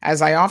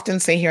 As I often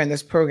say here in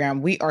this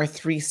program, we are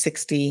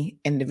 360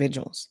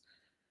 individuals.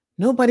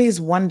 Nobody is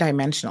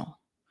one-dimensional.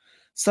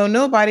 So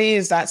nobody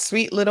is that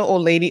sweet little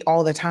old lady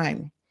all the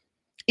time.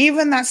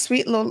 Even that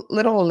sweet little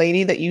old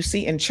lady that you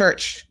see in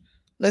church,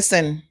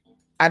 listen,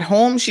 at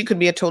home, she could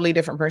be a totally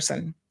different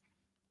person.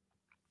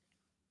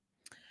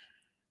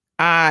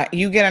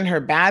 You get on her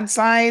bad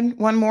side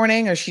one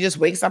morning, or she just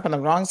wakes up on the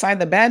wrong side of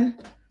the bed.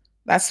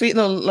 That sweet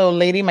little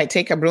lady might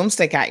take a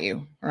broomstick at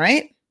you,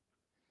 right?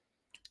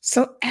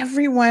 So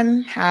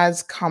everyone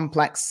has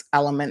complex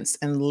elements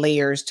and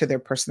layers to their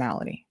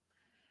personality.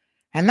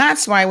 And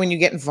that's why when you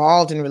get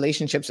involved in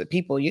relationships with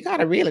people, you got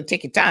to really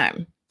take your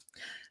time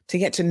to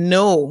get to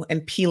know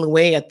and peel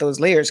away at those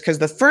layers. Because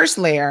the first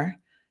layer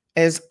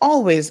is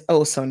always,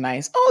 oh, so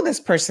nice. Oh, this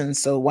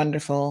person's so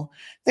wonderful.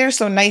 They're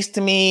so nice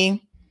to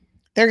me.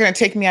 They're going to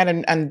take me out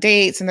on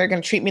dates, and they're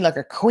going to treat me like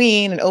a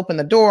queen and open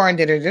the door and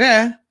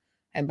da-da-da-da.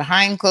 And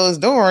behind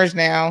closed doors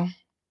now,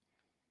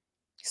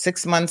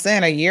 6 months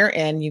in, a year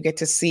in, you get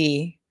to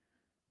see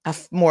a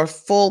more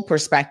full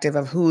perspective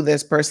of who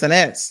this person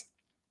is.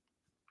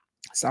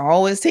 So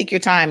always take your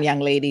time, young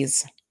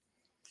ladies,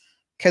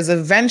 because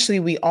eventually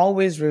we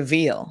always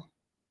reveal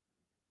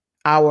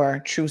our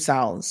true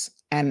selves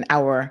and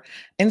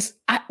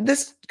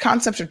this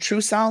concept of true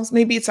selves,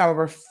 maybe it's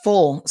our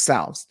full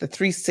selves, the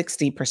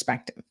 360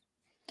 perspective.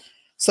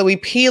 So we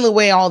peel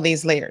away all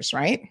these layers,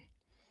 right?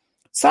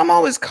 So I'm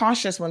always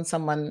cautious when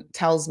someone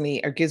tells me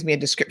or gives me a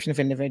description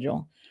of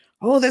individual.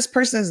 oh, this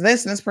person is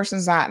this and this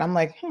person's that. And I'm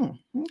like,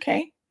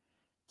 okay.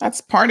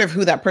 That's part of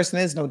who that person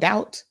is, no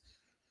doubt.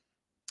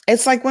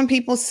 It's like when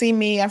people see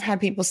me, I've had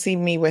people see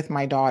me with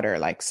my daughter,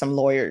 like some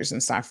lawyers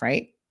and stuff,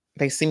 right?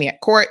 They see me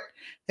at court.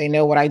 They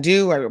know what I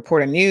do. I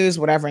report on news,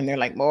 whatever. And they're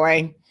like,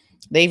 boy,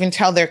 they even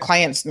tell their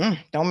clients,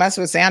 don't mess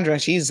with Sandra.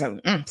 She's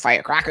a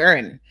firecracker.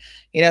 And,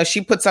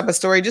 she puts up a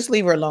story. Just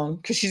leave her alone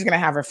because she's going to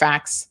have her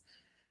facts.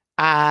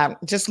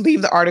 Just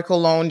leave the article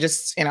alone.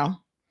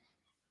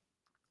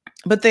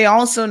 But they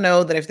also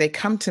know that if they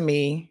come to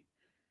me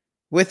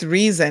with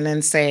reason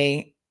and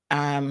say,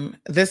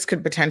 this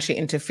could potentially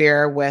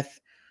interfere with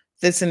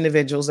this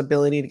individual's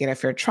ability to get a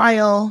fair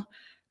trial,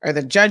 or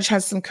the judge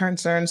has some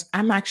concerns,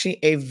 I'm actually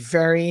a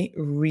very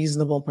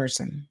reasonable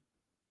person.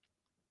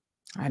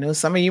 I know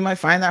some of you might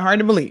find that hard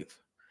to believe,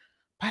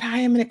 but I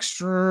am an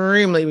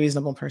extremely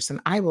reasonable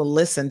person. I will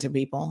listen to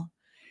people,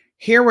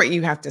 hear what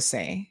you have to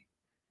say,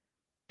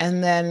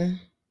 and then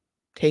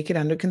take it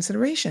under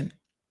consideration.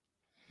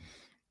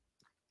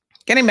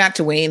 Getting back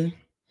to Wayne,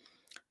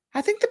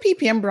 I think the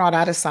PPM brought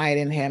out a side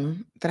in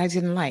him that I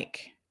didn't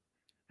like.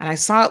 And I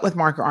saw it with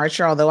Marco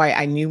Archer, although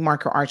I knew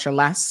Marco Archer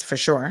less for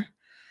sure.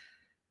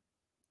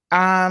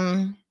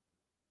 I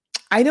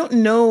don't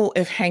know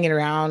if hanging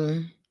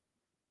around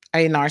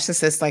a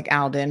narcissist like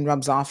Alden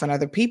rubs off on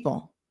other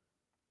people.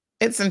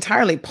 It's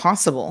entirely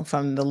possible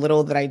from the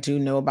little that I do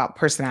know about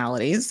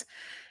personalities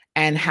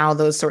and how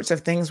those sorts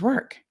of things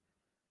work.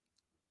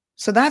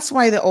 So that's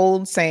why the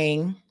old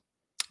saying,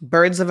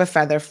 birds of a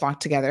feather flock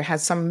together,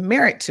 has some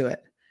merit to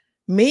it.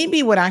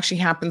 Maybe what actually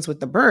happens with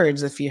the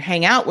birds, if you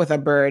hang out with a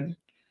bird,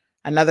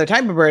 another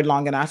type of bird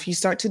long enough, you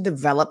start to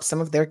develop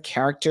some of their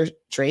character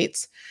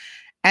traits.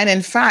 And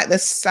in fact,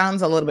 this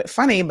sounds a little bit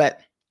funny,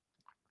 but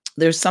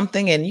there's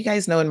something, and you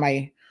guys know in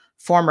my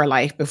former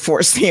life before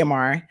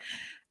CMR,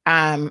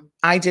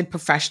 I did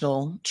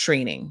professional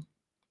training,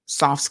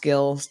 soft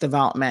skills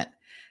development,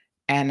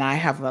 and I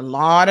have a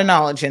lot of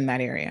knowledge in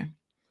that area.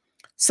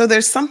 So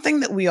there's something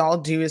that we all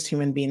do as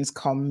human beings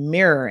called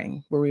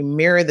mirroring, where we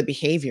mirror the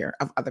behavior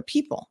of other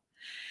people.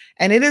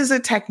 And it is a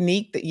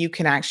technique that you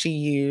can actually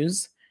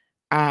use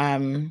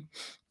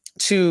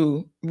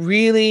to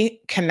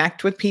really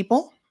connect with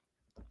people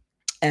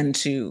and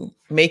to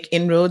make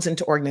inroads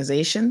into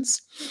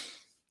organizations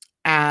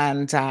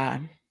and,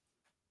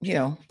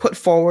 put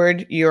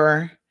forward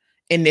your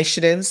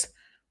initiatives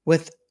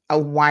with a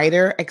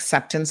wider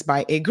acceptance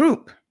by a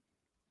group.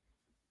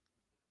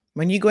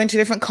 When you go into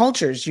different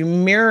cultures, you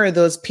mirror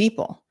those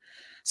people.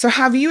 So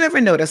have you ever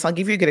noticed, I'll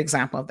give you a good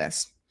example of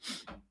this.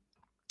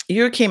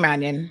 You're a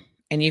Caymanian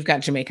and you've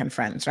got Jamaican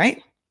friends,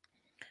 right?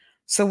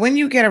 So when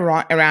you get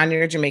around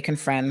your Jamaican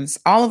friends,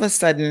 all of a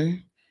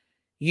sudden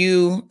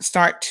you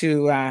start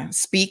to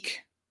speak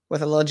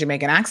with a little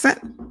Jamaican accent.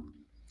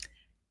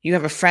 You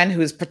have a friend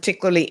who's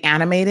particularly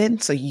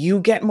animated, so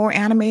you get more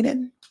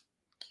animated.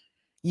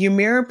 You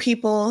mirror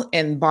people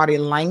in body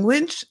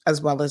language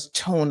as well as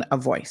tone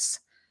of voice.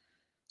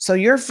 So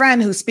your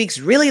friend who speaks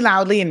really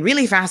loudly and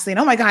really fastly, and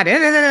oh my God,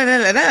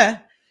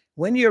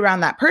 when you're around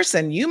that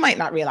person, you might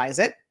not realize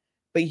it,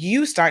 but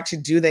you start to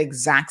do the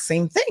exact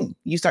same thing.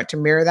 You start to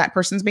mirror that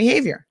person's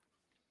behavior.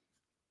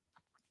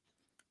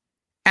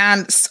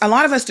 And a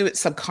lot of us do it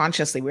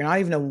subconsciously. We're not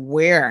even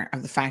aware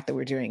of the fact that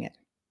we're doing it.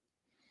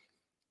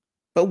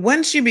 But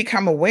once you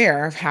become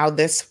aware of how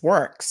this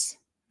works,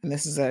 and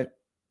this is a,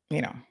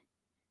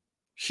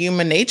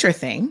 human nature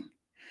thing,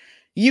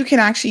 you can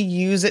actually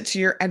use it to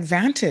your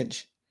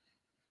advantage.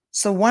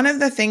 So one of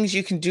the things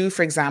you can do,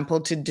 for example,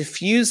 to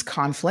diffuse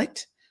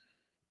conflict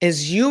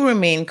is you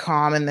remain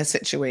calm in the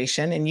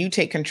situation and you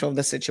take control of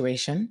the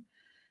situation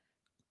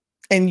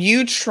and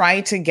you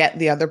try to get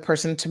the other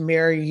person to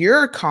mirror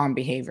your calm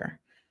behavior.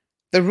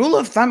 The rule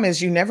of thumb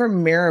is you never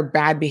mirror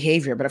bad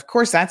behavior, but of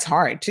course that's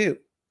hard too.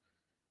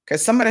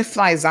 Because somebody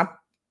flies up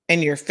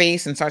in your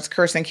face and starts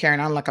cursing, carrying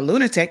on like a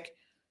lunatic,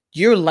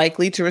 you're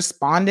likely to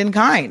respond in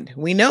kind.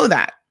 We know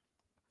that.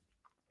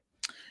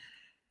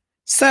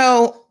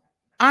 So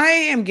I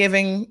am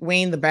giving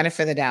Wayne the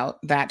benefit of the doubt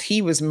that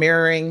he was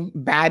mirroring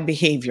bad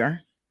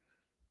behavior,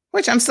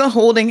 which I'm still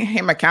holding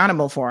him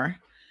accountable for,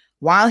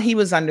 while he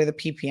was under the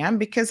PPM,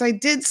 because I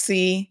did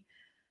see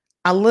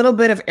a little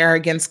bit of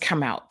arrogance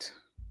come out.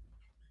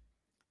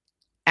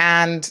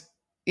 And,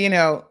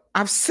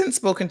 I've since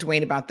spoken to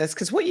Wayne about this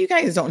because what you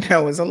guys don't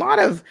know is a lot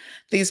of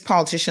these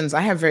politicians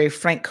I have very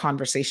frank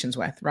conversations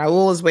with.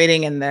 Raul is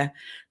waiting in the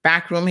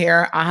back room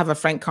here. I'll have a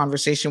frank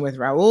conversation with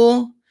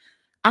Raul.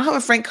 I'll have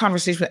a frank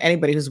conversation with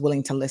anybody who's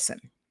willing to listen.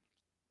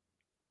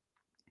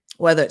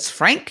 Whether it's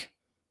Frank,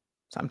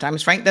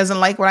 sometimes Frank doesn't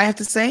like what I have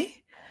to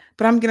say,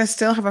 but I'm going to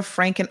still have a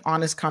frank and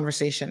honest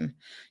conversation.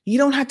 You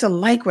don't have to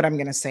like what I'm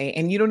going to say,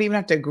 and you don't even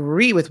have to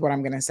agree with what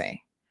I'm going to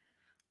say.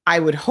 I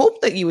would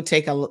hope that you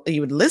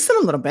would listen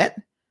a little bit,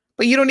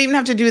 but you don't even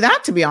have to do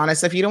that, to be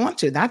honest, if you don't want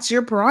to. That's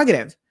your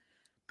prerogative.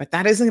 But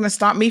that isn't going to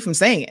stop me from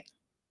saying it.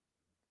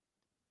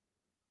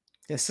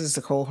 This is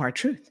the cold, hard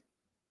truth.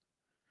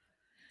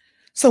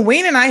 So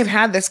Wayne and I have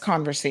had this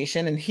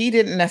conversation, and he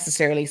didn't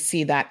necessarily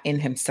see that in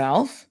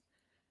himself.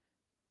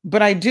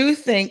 But I do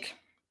think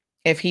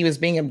if he was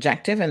being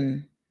objective,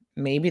 and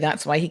maybe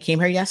that's why he came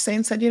here yesterday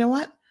and said, you know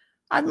what?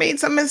 I've made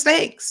some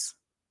mistakes.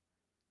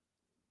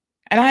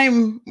 And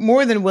I'm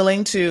more than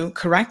willing to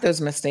correct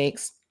those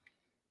mistakes.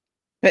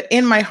 But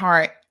in my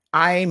heart,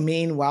 I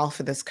mean well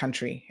for this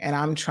country, and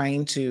I'm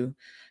trying to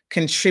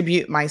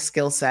contribute my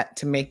skill set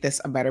to make this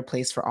a better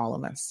place for all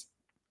of us.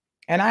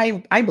 And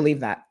I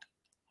believe that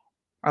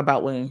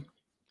about William.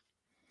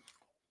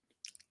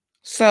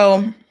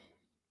 So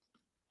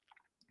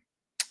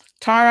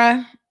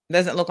Tara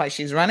doesn't look like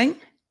she's running.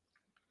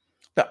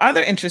 The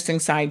other interesting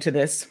side to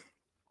this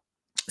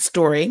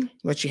story,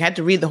 which you had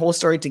to read the whole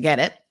story to get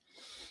it.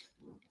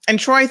 And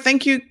Troy,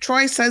 thank you.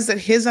 Troy says that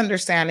his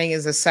understanding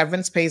is the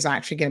severance pay is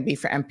actually going to be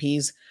for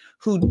MPs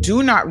who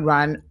do not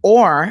run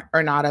or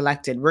are not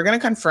elected. We're going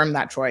to confirm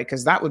that, Troy,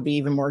 because that would be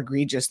even more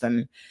egregious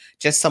than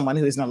just someone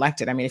who isn't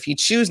elected. I mean, if you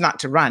choose not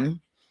to run,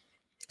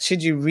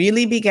 should you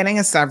really be getting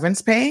a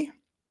severance pay?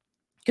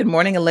 Good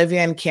morning,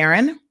 Olivia and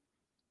Karen.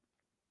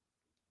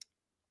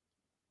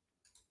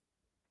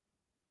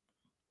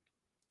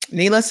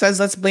 Neela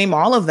says, let's blame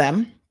all of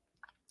them,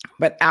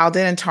 but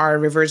Alden and Tara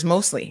Rivers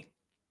mostly.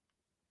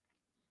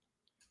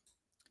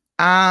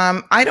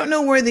 I don't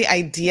know where the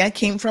idea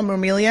came from,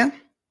 Romelia,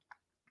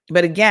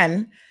 but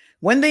again,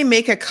 when they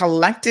make a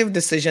collective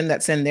decision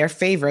that's in their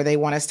favor, they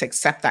want us to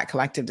accept that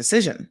collective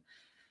decision.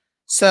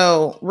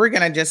 So we're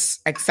going to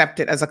just accept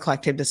it as a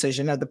collective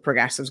decision of the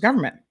Progressives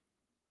government.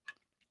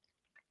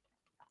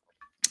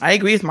 I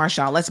agree with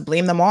Marshall. Let's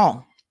blame them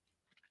all.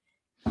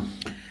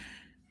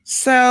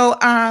 So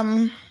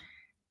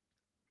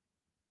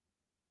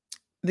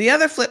the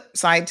other flip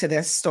side to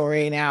this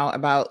story now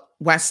about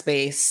West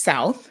Bay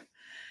South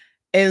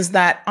is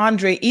that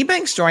Andre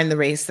Ebanks joined the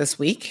race this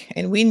week,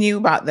 and we knew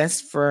about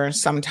this for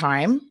some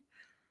time,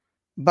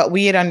 but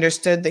we had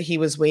understood that he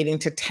was waiting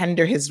to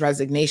tender his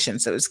resignation.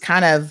 So it was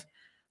kind of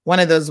one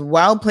of those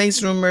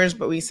well-placed rumors,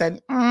 but we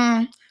said,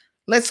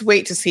 let's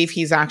wait to see if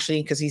he's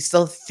actually, because he's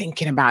still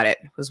thinking about it,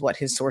 was what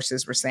his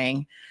sources were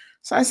saying.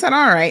 So I said,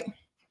 all right,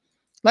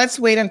 let's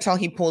wait until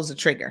he pulls the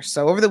trigger.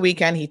 So over the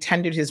weekend, he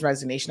tendered his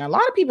resignation. A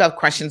lot of people have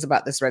questions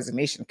about this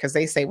resignation because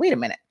they say, wait a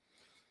minute,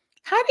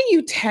 how do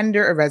you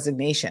tender a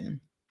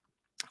resignation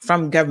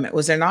from government?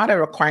 Was there not a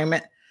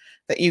requirement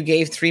that you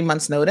gave 3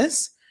 months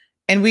notice?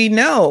 And we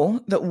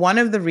know that one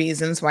of the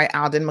reasons why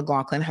Alden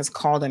McLaughlin has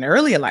called an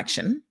early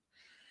election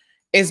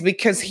is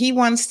because he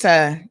wants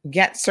to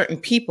get certain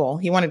people,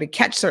 he wanted to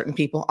catch certain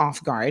people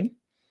off guard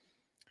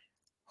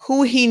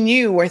who he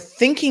knew were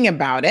thinking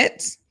about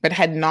it, but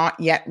had not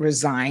yet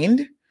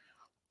resigned,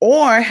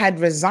 or had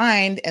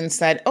resigned and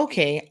said,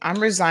 okay,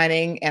 I'm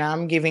resigning and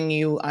I'm giving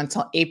you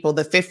until April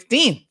the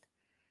 15th,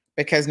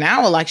 because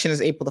now election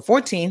is April the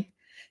 14th.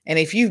 And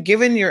if you've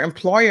given your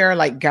employer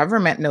like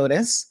government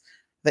notice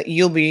that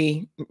you'll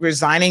be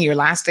resigning, your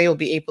last day will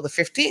be April the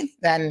 15th,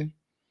 then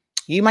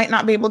you might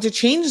not be able to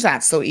change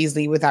that so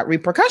easily without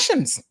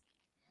repercussions.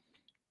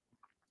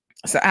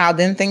 So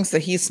Alden thinks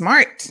that he's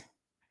smart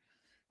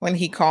when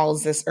he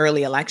calls this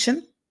early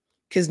election,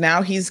 because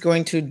now he's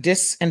going to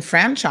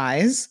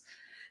disenfranchise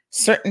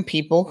certain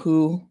people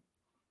who,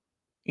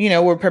 you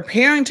know, were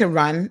preparing to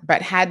run,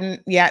 but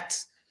hadn't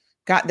yet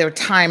got their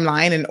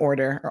timeline in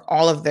order, or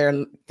all of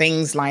their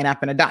things line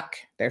up in a duck,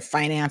 their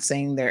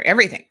financing, their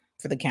everything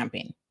for the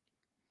campaign.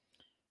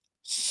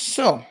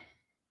 So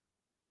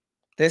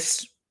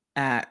this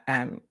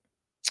Mr.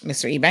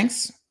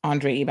 Ebanks,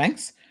 Andre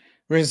Ebanks,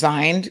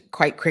 resigned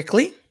quite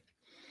quickly.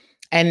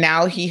 And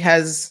now he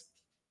has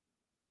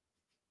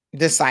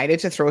decided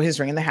to throw his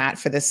ring in the hat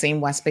for the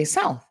same West Bay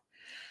South.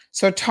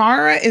 So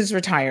Tara is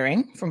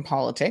retiring from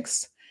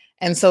politics.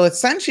 And so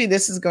essentially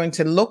this is going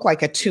to look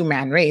like a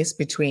two-man race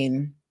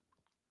between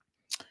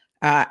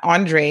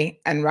Andre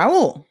and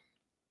Raul.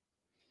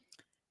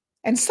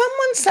 And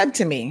someone said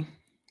to me,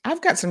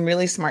 I've got some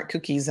really smart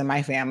cookies in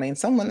my family. And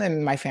someone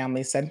in my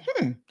family said,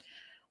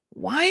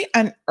 why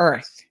on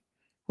earth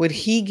would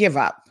he give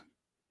up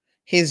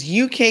his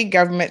UK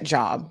government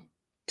job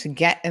to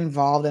get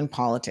involved in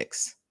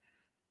politics?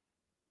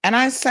 And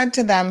I said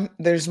to them,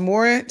 there's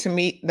more to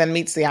meet than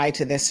meets the eye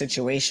to this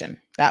situation.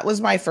 That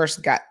was my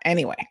first gut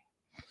anyway.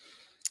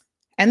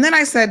 And then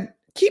I said,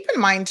 keep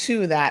in mind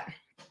too, that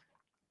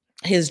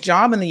his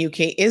job in the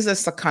UK is a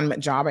secondment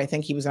job. I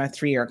think he was on a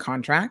 3-year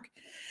contract.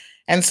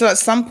 And so at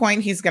some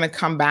point he's going to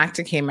come back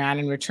to Cayman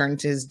and return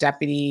to his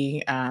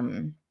deputy,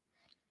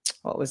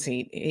 what was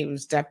he? He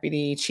was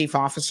deputy chief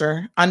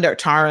officer under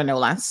Tara, no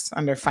less,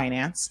 under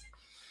finance.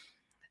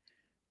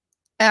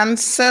 And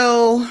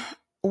so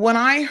when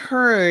I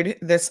heard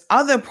this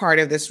other part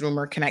of this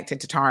rumor connected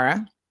to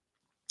Tara,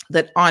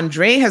 that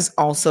Andre has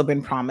also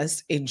been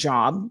promised a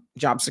job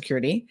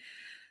security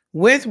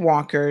with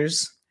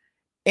Walker's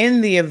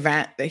in the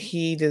event that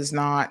he does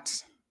not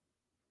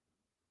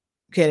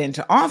get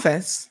into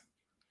office,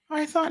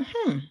 I thought,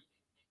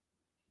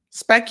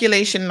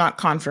 speculation, not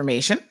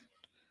confirmation,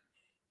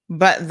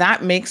 but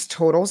that makes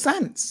total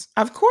sense.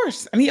 Of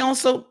course. And he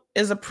also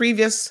is a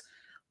previous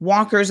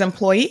Walker's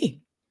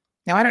employee.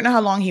 Now, I don't know how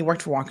long he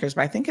worked for Walker's,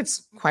 but I think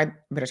it's quite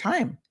a bit of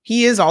time.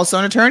 He is also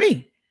an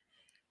attorney.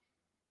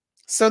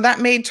 So that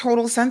made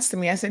total sense to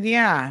me. I said,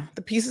 yeah,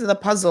 the pieces of the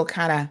puzzle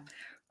kind of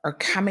are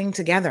coming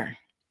together.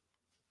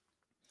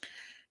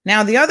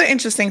 Now, the other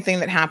interesting thing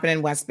that happened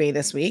in West Bay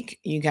this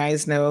week, you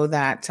guys know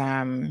that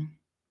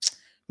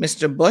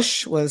Mr.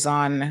 Bush was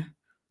on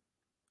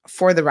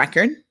For the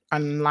Record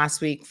on last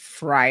week,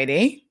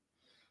 Friday,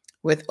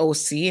 with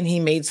OC, and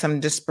he made some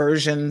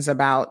dispersions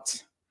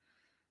about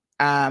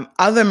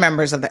other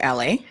members of the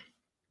LA,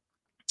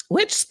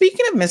 which,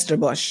 speaking of Mr.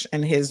 Bush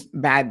and his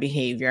bad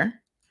behavior,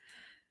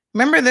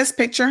 remember this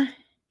picture?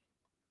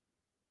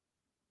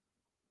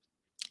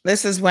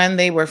 This is when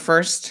they were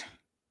first,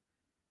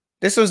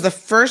 this was the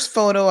first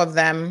photo of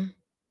them,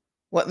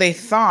 what they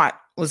thought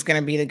was going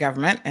to be the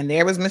government. And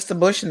there was Mr.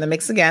 Bush in the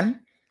mix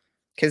again,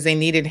 because they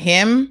needed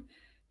him,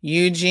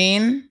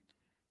 Eugene,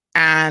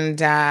 and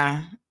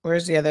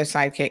where's the other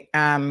sidekick?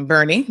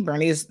 Bernie.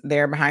 Bernie is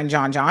there behind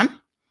John.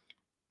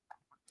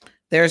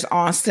 There's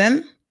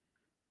Austin,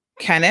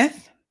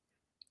 Kenneth,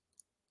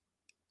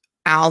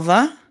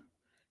 Alva,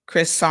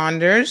 Chris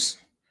Saunders,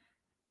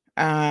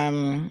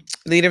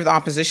 leader of the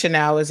opposition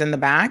now is in the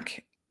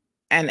back,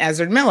 and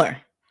Ezra Miller.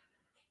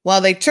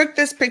 Well, they took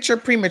this picture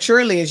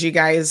prematurely, as you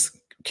guys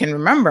can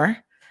remember,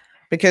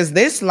 because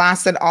this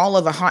lasted all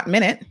of a hot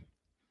minute.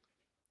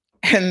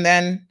 And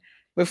then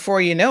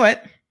before you know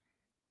it,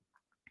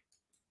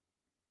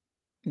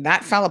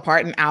 that fell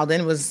apart, and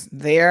Alden was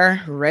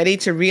there ready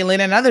to reel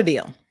in another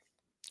deal.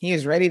 He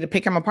was ready to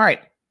pick him apart.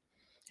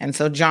 And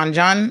so John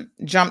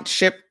jumped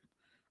ship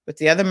with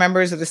the other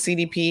members of the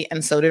CDP,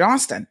 and so did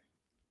Austin.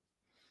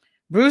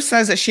 Bruce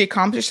says that she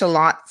accomplished a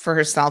lot for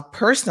herself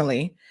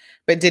personally,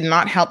 but did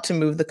not help to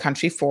move the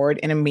country forward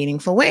in a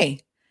meaningful way.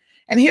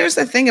 And here's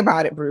the thing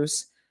about it,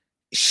 Bruce.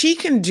 She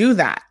can do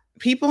that.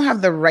 People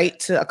have the right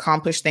to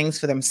accomplish things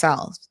for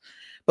themselves.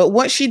 But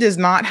what she does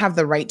not have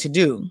the right to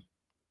do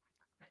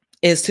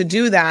is to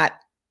do that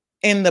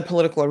in the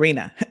political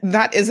arena.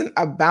 That isn't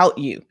about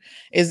you.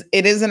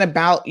 It isn't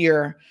about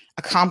your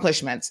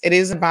accomplishments. It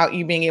is about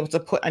you being able to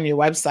put on your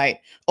website,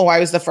 oh, I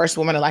was the first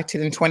woman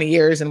elected in 20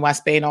 years in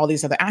West Bay and all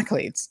these other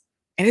accolades.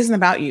 It isn't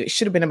about you. It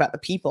should have been about the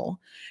people,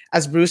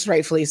 as Bruce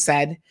rightfully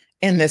said,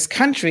 in this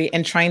country,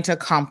 and trying to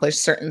accomplish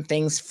certain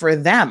things for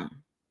them.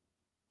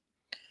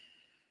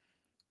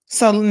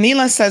 So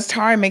Neela says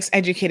Tara makes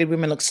educated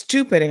women look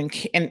stupid and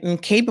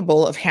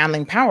incapable of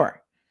handling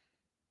power.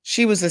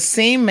 She was the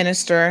same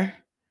minister,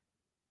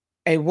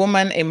 a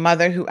woman, a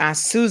mother who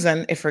asked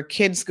Susan if her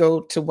kids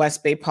go to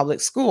West Bay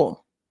Public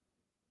School.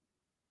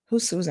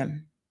 Who's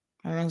Susan?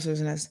 I don't know who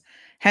Susan is.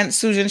 Hence,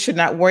 Susan should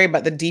not worry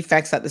about the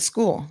defects at the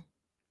school.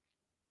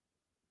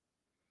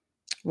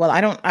 Well,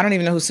 I don't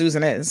even know who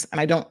Susan is, and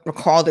I don't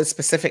recall this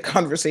specific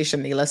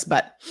conversation, Neelis,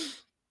 but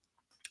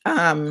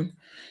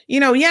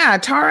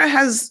Tara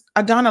has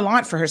done a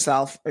lot for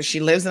herself. She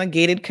lives in a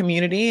gated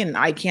community, and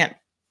I can't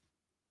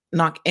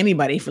knock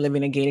anybody for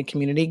living in a gated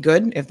community.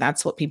 Good, if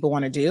that's what people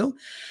want to do.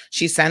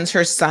 She sends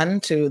her son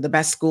to the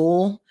best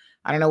school.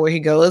 I don't know where he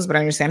goes, but I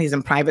understand he's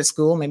in private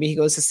school. Maybe he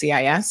goes to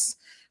CIS,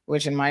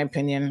 which in my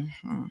opinion,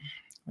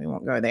 we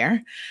won't go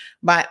there.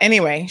 But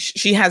anyway,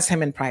 she has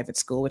him in private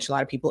school, which a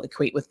lot of people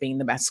equate with being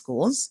the best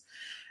schools.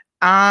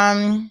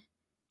 I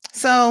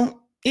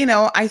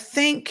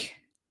think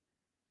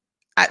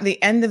at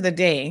the end of the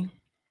day,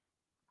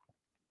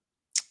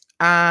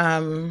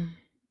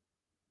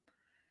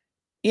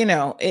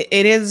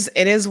 it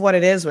is what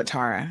it is with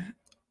Tara.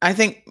 I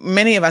think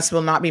many of us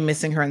will not be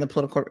missing her in the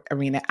political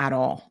arena at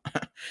all.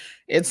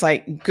 It's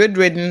like good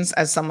riddance,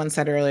 as someone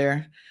said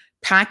earlier.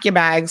 Pack your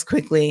bags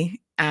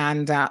quickly,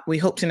 and we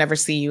hope to never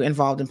see you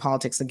involved in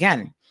politics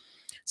again.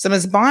 So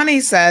Ms.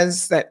 Bonnie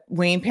says that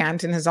Wayne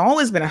Panton has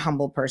always been a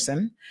humble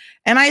person.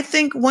 And I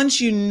think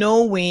once you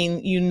know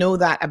Wayne, you know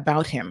that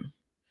about him.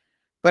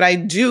 But I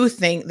do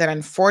think that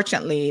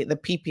unfortunately, the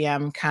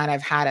PPM kind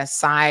of had a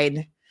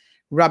side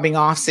rubbing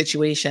off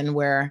situation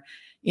where,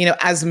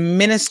 as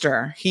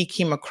minister, he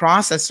came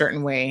across a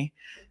certain way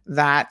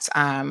that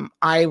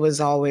I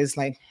was always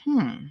like,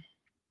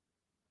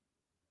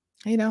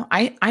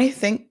 I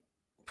think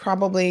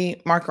probably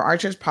Marco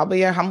Archer is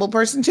probably a humble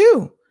person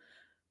too.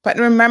 But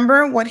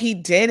remember what he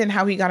did and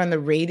how he got on the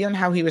radio and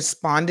how he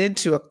responded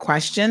to a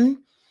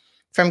question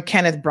from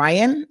Kenneth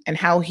Bryan and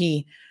how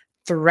he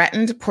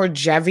threatened poor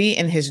Jevy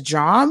in his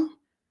job.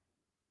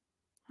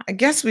 I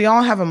guess we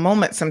all have a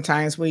moment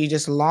sometimes where you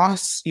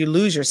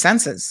lose your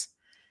senses.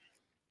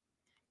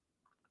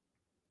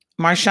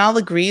 Marshall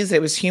agrees that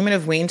it was human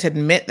of Wayne to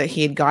admit that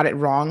he had got it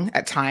wrong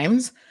at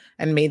times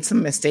and made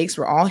some mistakes.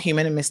 We're all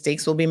human and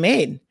mistakes will be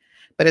made.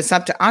 But it's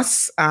up to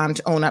us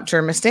to own up to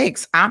our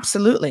mistakes.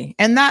 Absolutely.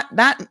 And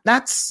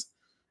that's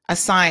a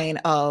sign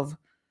of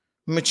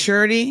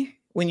maturity,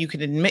 when you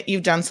can admit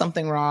you've done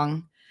something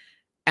wrong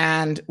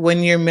and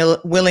when you're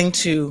willing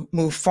to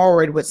move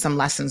forward with some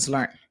lessons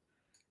learned.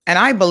 And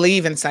I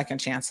believe in second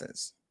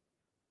chances.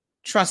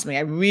 Trust me,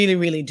 I really,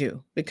 really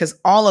do. Because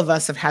all of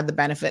us have had the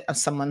benefit of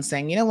someone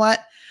saying, you know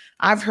what?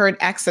 I've heard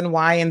X and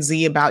Y and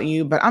Z about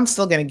you, but I'm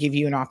still going to give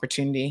you an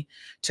opportunity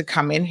to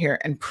come in here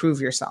and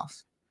prove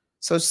yourself.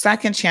 So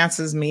second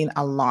chances mean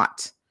a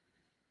lot.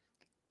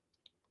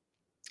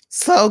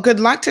 So good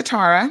luck to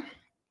Tara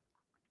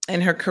in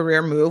her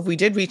career move. We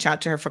did reach out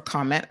to her for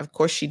comment. Of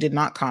course, she did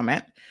not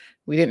comment.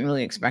 We didn't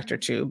really expect her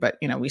to, but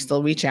we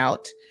still reach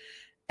out.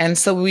 And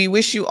so we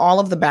wish you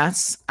all of the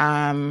best.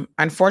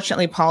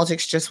 Unfortunately,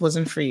 politics just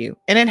wasn't for you.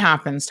 And it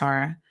happens,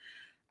 Tara.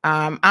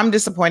 I'm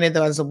disappointed,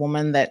 though, as a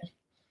woman, that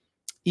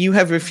you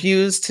have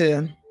refused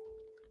to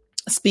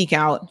speak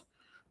out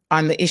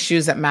on the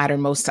issues that matter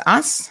most to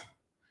us,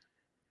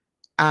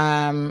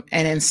 and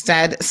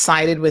instead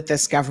sided with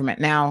this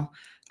government. Now,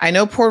 I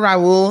know poor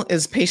Raul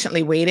is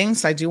patiently waiting,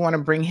 so I do want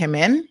to bring him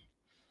in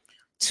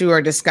to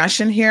our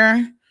discussion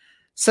here.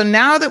 So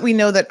now that we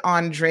know that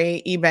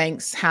Andre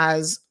Ebanks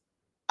has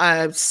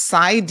a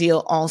side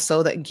deal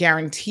also that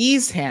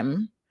guarantees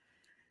him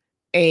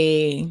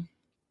a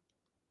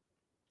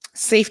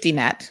safety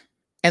net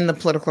in the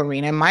political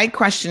arena, my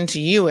question to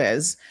you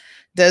is,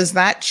 does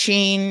that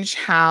change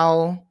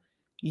how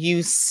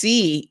you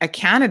see a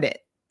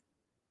candidate?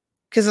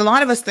 Because a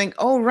lot of us think,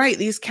 oh, right,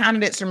 these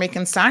candidates are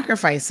making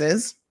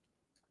sacrifices.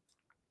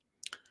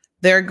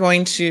 They're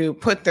going to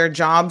put their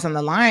jobs on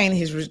the line.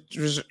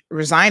 He's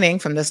resigning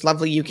from this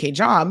lovely UK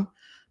job.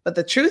 But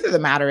the truth of the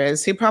matter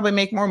is he'd probably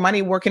make more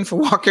money working for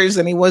Walkers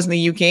than he was in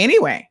the UK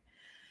anyway.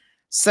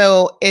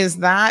 So is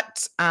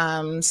that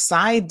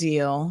side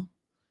deal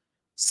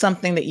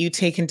something that you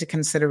take into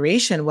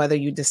consideration whether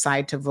you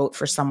decide to vote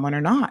for someone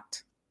or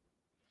not?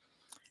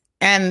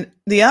 And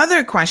the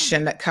other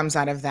question that comes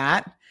out of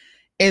that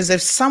is,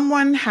 if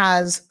someone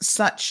has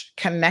such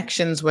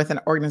connections with an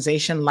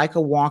organization like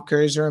a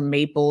Walkers or a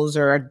Maples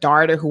or a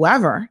DART or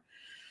whoever,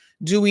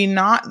 do we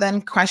not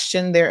then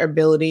question their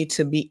ability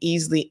to be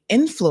easily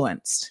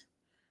influenced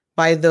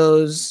by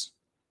those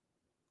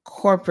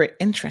corporate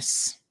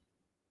interests?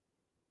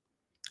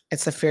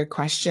 It's a fair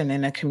question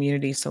in a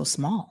community so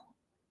small.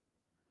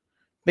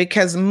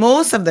 Because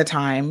most of the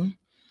time,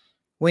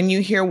 when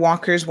you hear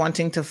Walkers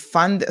wanting to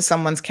fund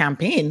someone's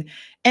campaign,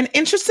 and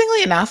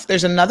interestingly enough,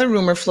 there's another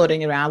rumor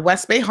floating around.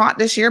 West Bay hot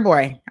this year,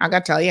 boy. I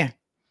got to tell you.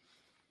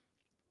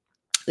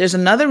 There's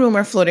another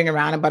rumor floating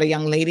around about a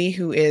young lady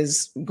who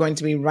is going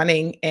to be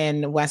running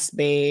in West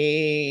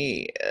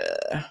Bay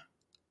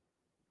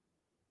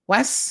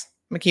West,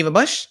 Makeva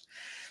Bush.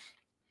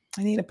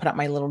 I need to put up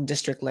my little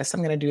district list.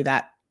 I'm going to do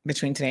that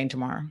between today and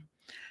tomorrow.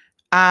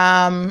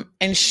 And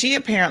she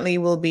apparently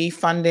will be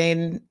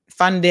funded,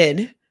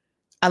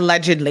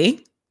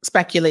 allegedly,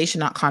 speculation,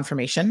 not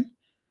confirmation,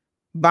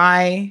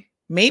 by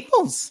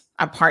Maples.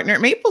 A partner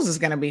at Maples is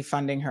going to be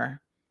funding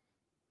her.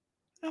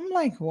 I'm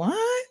like,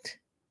 what?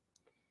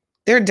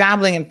 They're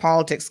dabbling in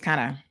politics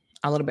kind of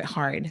a little bit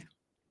hard.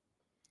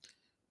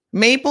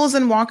 Maples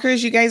and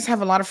Walkers, you guys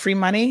have a lot of free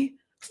money.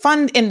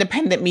 Fund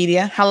independent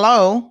media.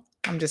 Hello.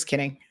 I'm just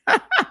kidding.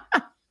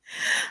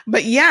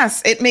 But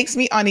yes, it makes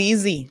me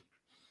uneasy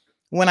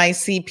when I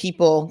see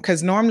people,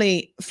 because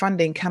normally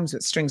funding comes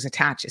with strings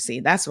attached, you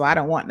see. That's why I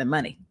don't want the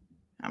money.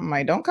 I'm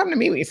like, don't come to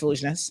me with your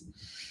foolishness.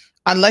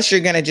 Unless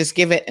you're going to just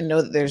give it and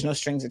know that there's no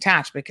strings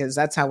attached, because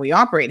that's how we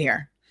operate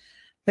here.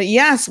 But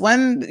yes,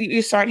 when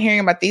you start hearing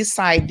about these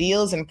side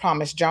deals and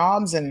promised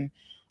jobs and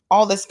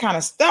all this kind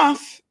of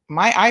stuff,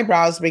 my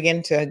eyebrows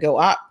begin to go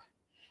up.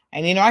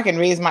 And I can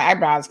raise my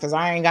eyebrows because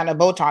I ain't got no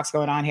Botox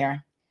going on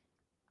here.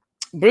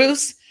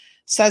 Bruce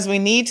says we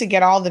need to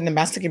get all the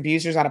domestic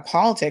abusers out of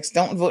politics.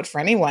 Don't vote for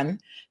anyone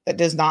that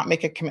does not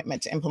make a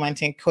commitment to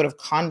implementing a code of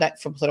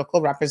conduct for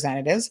political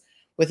representatives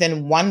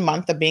within 1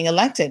 month of being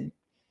elected.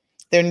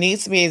 There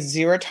needs to be a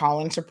zero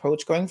tolerance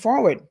approach going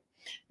forward.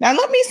 Now,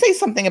 let me say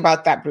something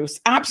about that,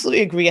 Bruce.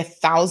 Absolutely agree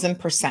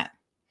 1,000%.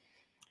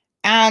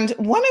 And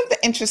one of the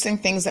interesting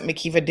things that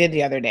Makeva did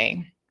the other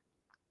day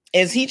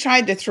is he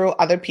tried to throw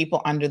other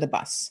people under the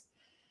bus.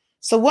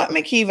 So what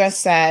Makeva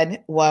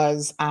said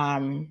was,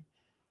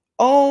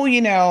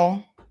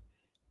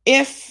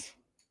 if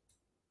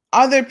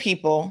other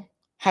people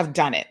have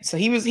done it. So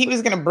he was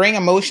going to bring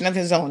a motion of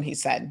his own, he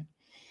said,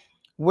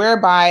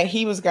 whereby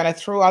he was going to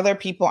throw other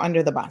people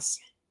under the bus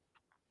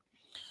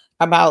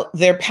about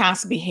their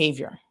past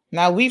behavior.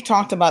 Now, we've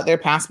talked about their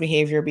past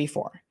behavior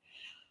before.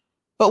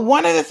 But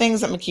one of the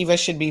things that Makeva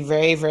should be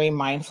very, very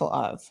mindful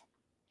of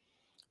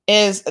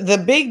is the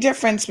big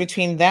difference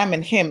between them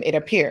and him, it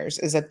appears,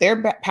 is that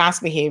their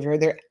past behavior,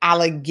 their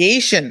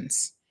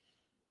allegations,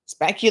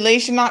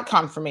 speculation, not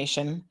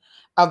confirmation,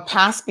 of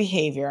past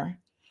behavior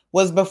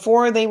was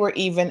before they were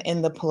even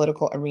in the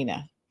political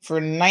arena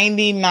for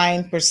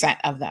 99%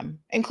 of them,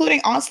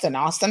 including Austin.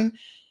 Austin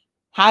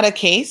had a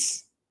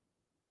case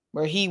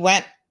where he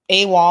went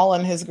AWOL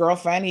on his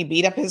girlfriend. He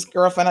beat up his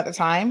girlfriend at the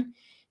time,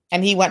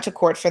 and he went to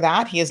court for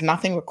that. He has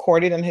nothing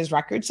recorded in his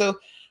record. So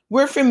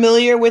we're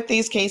familiar with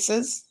these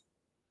cases.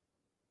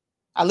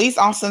 At least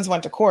Austin's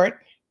went to court.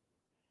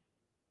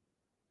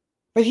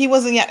 But he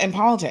wasn't yet in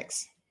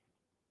politics.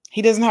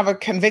 He doesn't have a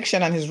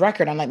conviction on his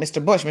record, unlike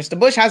Mr. Bush. Mr.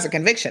 Bush has a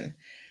conviction.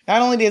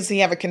 Not only does he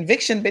have a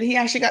conviction, but he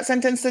actually got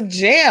sentenced to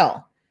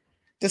jail,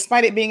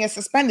 despite it being a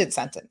suspended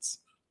sentence.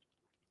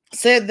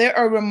 So there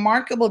are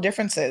remarkable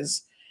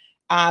differences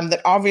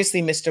that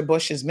obviously Mr.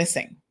 Bush is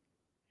missing.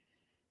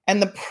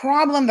 And the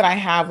problem that I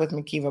have with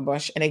Makeva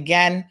Bush, and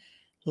again,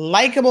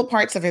 Likeable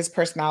parts of his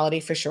personality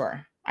for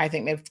sure. I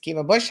think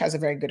Mekhiva Bush has a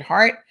very good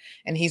heart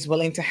and he's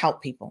willing to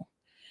help people.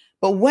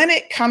 But when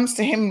it comes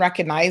to him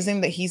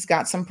recognizing that he's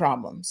got some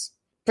problems,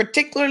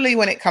 particularly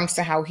when it comes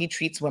to how he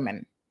treats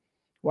women,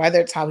 whether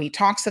it's how he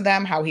talks to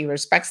them, how he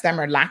respects them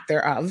or lack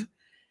thereof,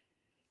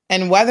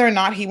 and whether or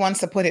not he wants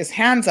to put his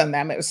hands on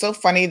them. It was so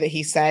funny that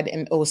he said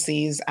in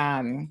OC's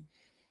on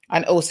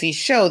OC's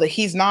show that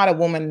he's not a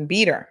woman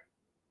beater.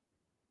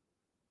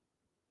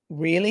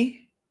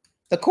 Really?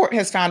 The court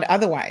has found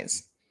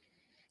otherwise.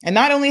 And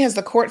not only has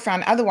the court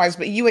found otherwise,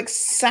 but you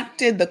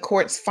accepted the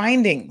court's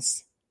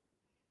findings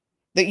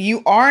that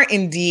you are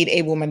indeed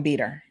a woman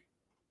beater.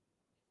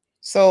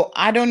 So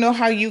I don't know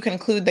how you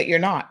conclude that you're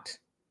not.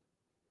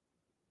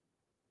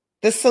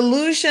 The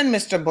solution,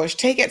 Mr. Bush,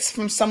 take it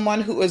from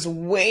someone who is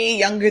way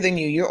younger than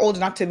you. You're old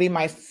enough to be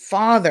my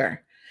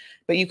father,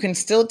 but you can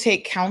still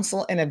take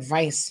counsel and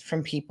advice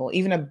from people.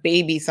 Even a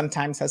baby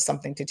sometimes has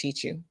something to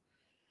teach you.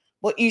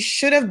 What you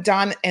should have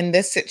done in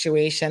this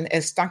situation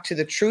is stuck to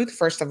the truth,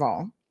 first of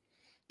all.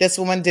 This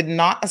woman did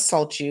not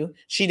assault you.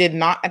 She did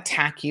not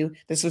attack you.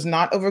 This was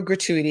not over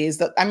gratuities.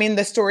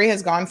 The story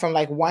has gone from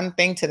like one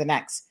thing to the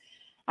next.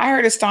 I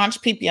heard a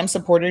staunch PPM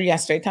supporter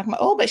yesterday talking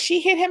about, but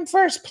she hit him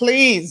first.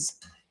 Please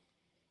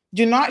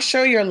do not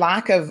show your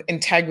lack of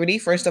integrity,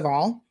 first of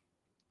all,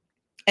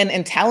 and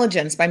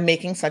intelligence by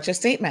making such a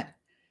statement.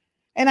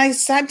 And I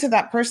said to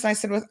that person, I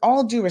said, with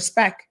all due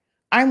respect,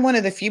 I'm one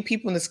of the few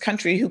people in this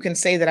country who can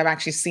say that I've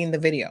actually seen the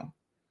video.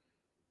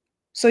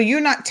 So you're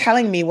not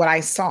telling me what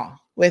I saw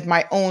with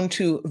my own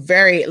two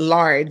very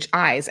large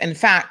eyes. In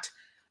fact,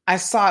 I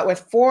saw it with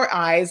 4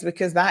 eyes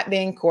because that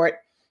day in court,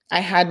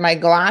 I had my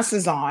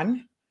glasses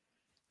on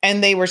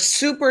and they were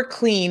super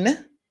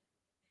clean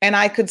and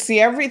I could see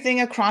everything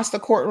across the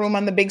courtroom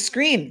on the big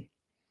screen.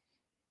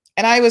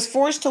 And I was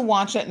forced to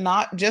watch it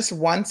not just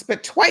once,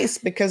 but twice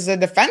because the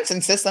defense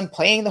insists on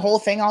playing the whole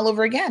thing all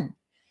over again.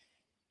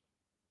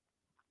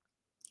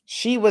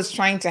 She was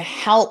trying to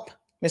help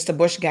Mr.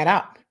 Bush get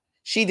up.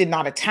 She did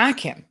not attack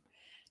him.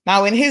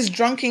 Now, in his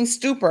drunken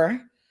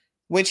stupor,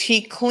 which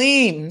he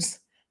claims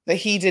that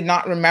he did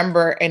not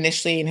remember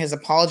initially in his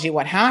apology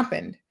what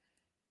happened,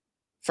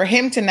 for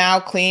him to now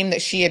claim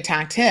that she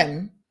attacked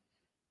him,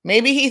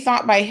 maybe he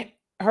thought by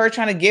her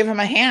trying to give him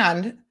a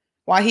hand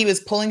while he was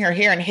pulling her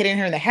hair and hitting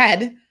her in the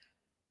head,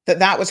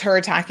 that was her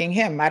attacking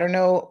him. I don't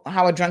know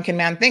how a drunken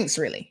man thinks,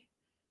 really.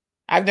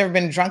 I've never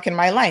been drunk in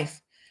my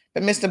life.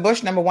 But Mr.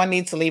 Bush, number one,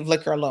 needs to leave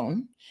liquor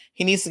alone.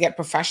 He needs to get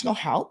professional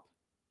help.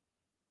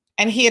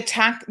 And he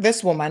attacked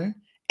this woman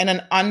in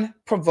an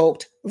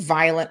unprovoked,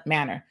 violent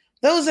manner.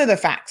 Those are the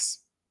facts.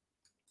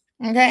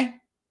 Okay?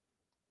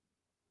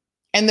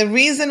 And the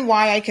reason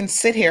why I can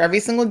sit here every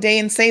single day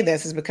and say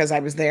this is because I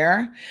was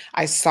there.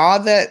 I saw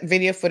the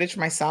video footage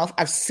myself.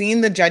 I've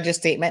seen the judge's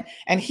statement,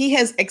 and he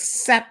has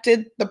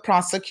accepted the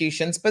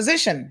prosecution's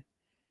position.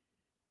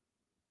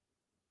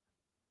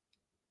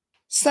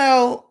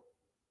 So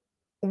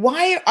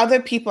why are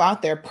other people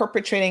out there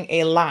perpetrating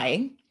a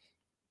lie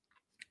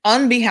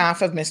on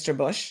behalf of Mr.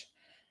 Bush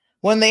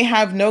when they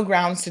have no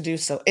grounds to do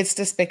so? It's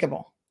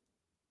despicable.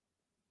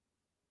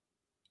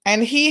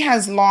 And he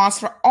has lost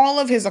for all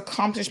of his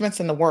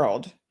accomplishments in the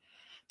world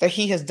that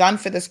he has done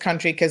for this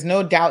country, because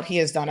no doubt he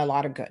has done a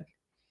lot of good.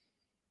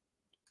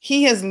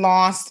 He has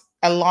lost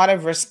a lot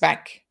of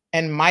respect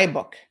in my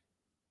book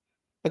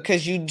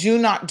because you do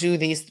not do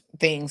these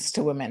things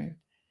to women.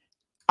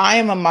 I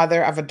am a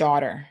mother of a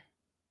daughter,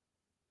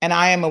 and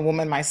I am a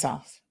woman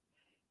myself.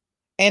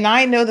 And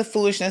I know the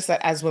foolishness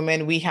that as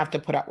women we have to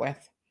put up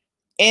with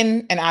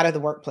in and out of the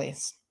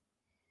workplace.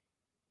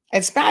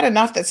 It's bad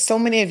enough that so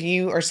many of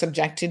you are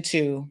subjected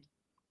to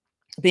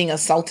being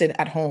assaulted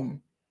at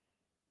home.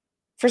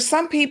 For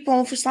some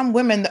people, for some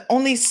women, the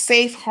only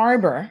safe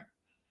harbor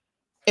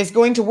is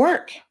going to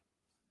work.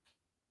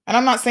 And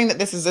I'm not saying that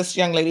this is this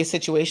young lady's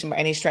situation by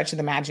any stretch of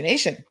the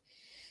imagination.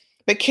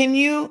 But can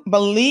you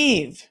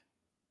believe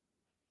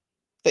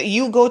that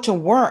you go to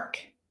work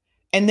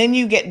and then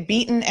you get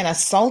beaten and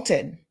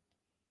assaulted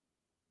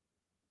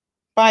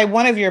by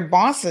one of your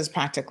bosses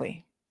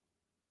practically?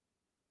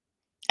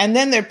 And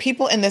then there are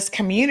people in this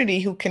community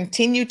who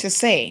continue to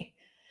say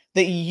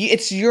that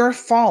it's your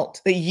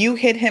fault, that you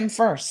hit him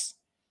first.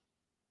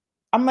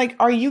 I'm like,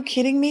 are you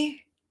kidding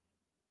me?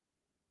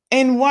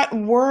 In what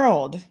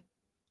world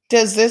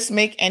does this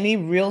make any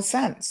real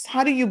sense?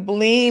 How do you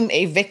blame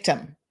a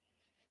victim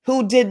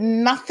who did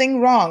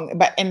nothing wrong,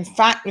 but in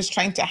fact was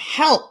trying to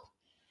help?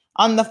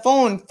 On the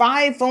phone,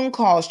 5 phone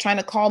calls trying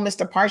to call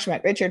Mr.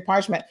 Parchment, Richard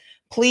Parchment,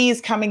 please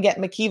come and get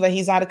Mekhiva.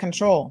 He's out of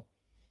control.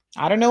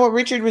 I don't know what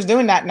Richard was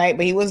doing that night,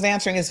 but he was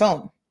answering his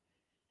phone.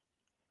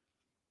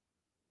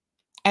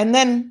 And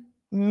then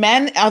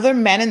other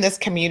men in this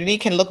community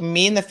can look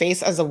me in the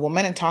face as a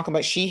woman and talk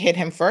about she hit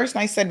him first.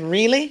 And I said,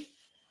 really?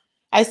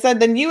 I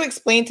said, then you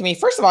explain to me,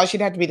 first of all,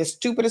 she'd have to be the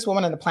stupidest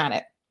woman on the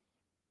planet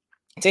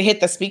to hit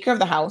the Speaker of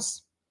the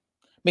House,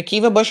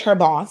 Mekhiva Bush, her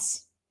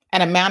boss,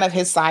 and a man of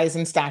his size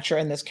and stature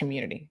in this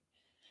community.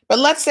 But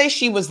let's say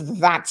she was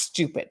that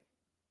stupid.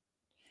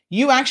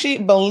 You actually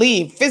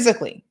believe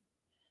physically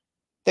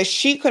that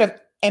she could have,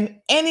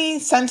 in any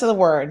sense of the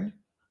word,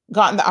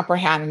 gotten the upper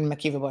hand in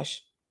McKeever Bush.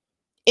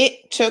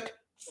 It took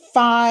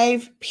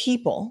 5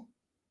 people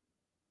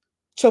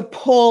to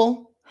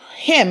pull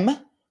him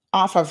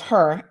off of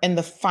her in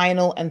the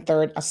final and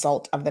third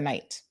assault of the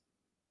night.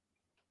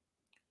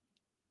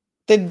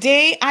 The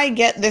day I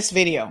get this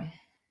video,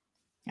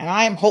 and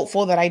I am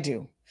hopeful that I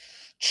do,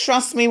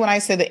 trust me when I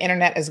say the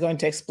internet is going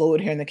to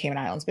explode here in the Cayman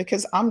Islands,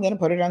 because I'm going to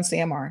put it on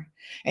CMR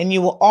and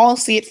you will all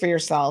see it for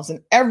yourselves.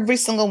 And every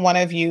single one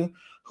of you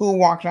who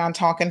walked around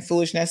talking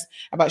foolishness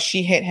about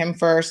she hit him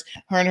first,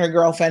 her and her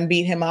girlfriend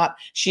beat him up,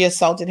 she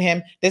assaulted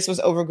him, this was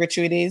over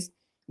gratuities,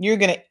 you're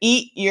going to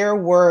eat your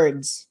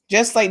words.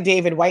 Just like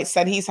David White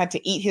said, he's had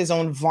to eat his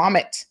own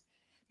vomit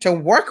to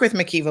work with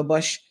McKeever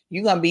Bush.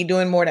 You're going to be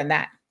doing more than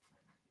that.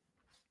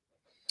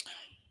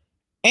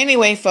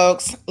 Anyway,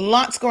 folks,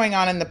 lots going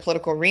on in the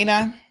political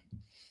arena.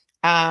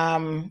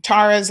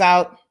 Tara's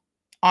out.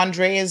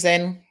 Andre is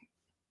in,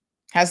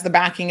 has the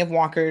backing of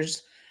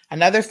walkers.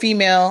 Another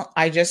female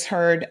I just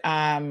heard,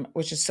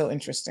 which is so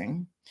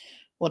interesting.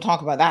 We'll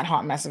talk about that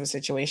hot mess of a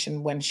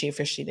situation when she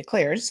officially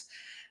declares.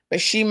 But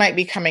she might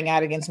be coming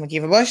out against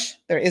McKeever Bush.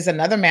 There is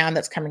another man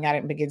that's coming out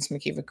against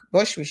McKeever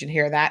Bush. We should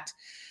hear that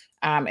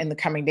in the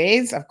coming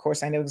days. Of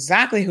course, I know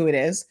exactly who it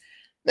is.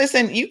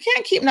 Listen, you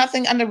can't keep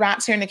nothing under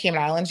wraps here in the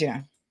Cayman Islands, you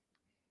know.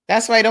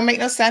 That's why it don't make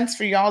no sense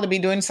for y'all to be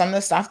doing some of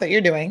the stuff that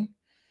you're doing.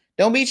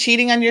 Don't be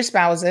cheating on your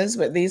spouses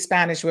with these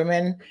Spanish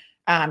women,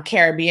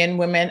 Caribbean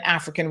women,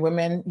 African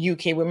women,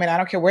 UK women. I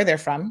don't care where they're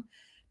from,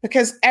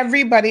 because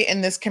everybody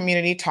in this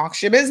community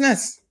talks your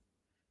business.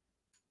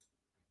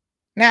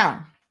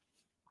 Now,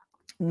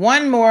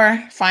 one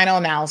more final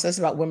analysis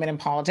about women in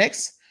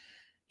politics.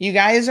 You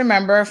guys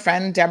remember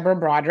friend Deborah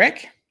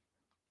Broderick,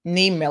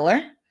 Nee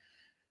Miller.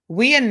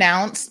 We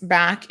announced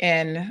back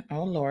in,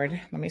 oh Lord,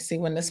 let me see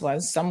when this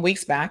was, some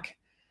weeks back,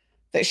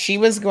 that she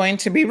was going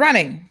to be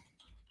running.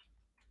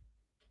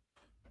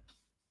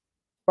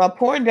 Well,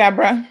 poor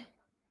Deborah,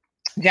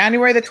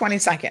 January the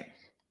 22nd.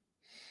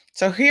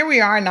 So here we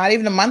are, not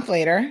even a month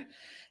later,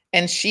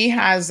 and she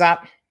has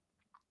up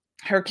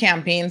her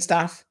campaign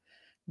stuff.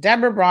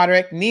 Deborah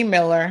Broderick, Nee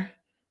Miller,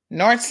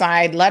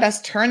 Northside, let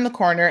us turn the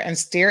corner and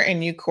steer a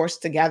new course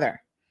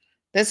together.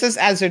 This is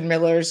Ezra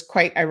Miller's,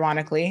 quite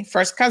ironically,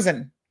 first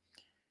cousin.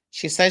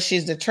 She says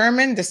she's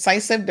determined,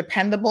 decisive,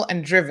 dependable,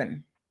 and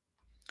driven.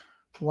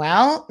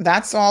 Well,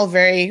 that's all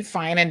very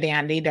fine and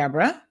dandy,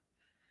 Deborah.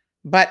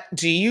 But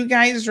do you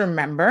guys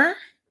remember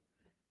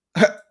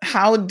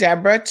how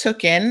Deborah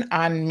took in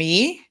on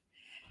me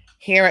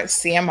here at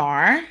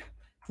CMR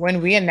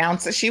when we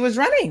announced that she was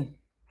running?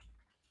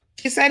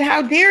 She said,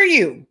 how dare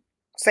you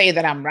say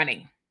that I'm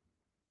running?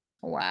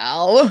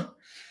 Well,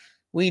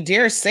 we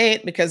dare say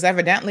it because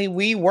evidently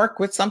we work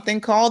with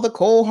something called the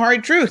cold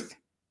hard truth.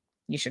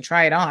 You should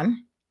try it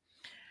on.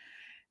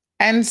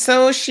 And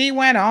so she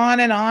went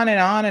on and on and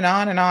on and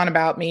on and on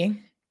about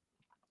me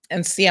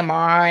and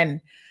CMR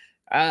and,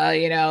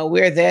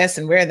 we're this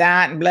and we're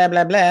that and blah,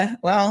 blah, blah.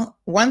 Well,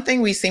 one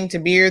thing we seem to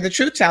be are the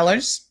truth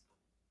tellers,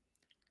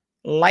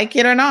 like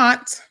it or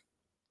not.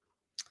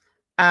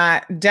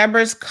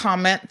 Deborah's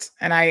comment,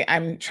 and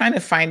I'm trying to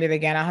find it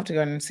again. I'll have to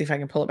go and see if I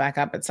can pull it back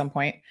up at some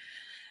point.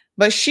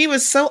 But she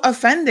was so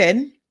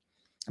offended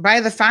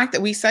by the fact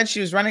that we said she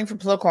was running for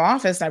political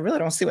office. I really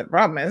don't see what the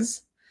problem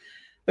is.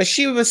 But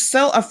she was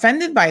so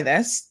offended by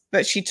this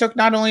that she took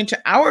not only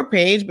to our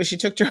page, but she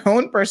took to her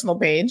own personal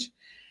page,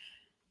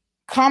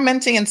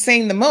 commenting and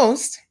saying the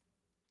most,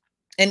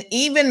 and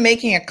even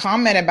making a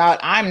comment about,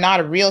 I'm not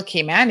a real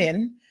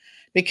Caymanian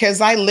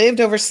because I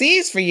lived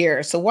overseas for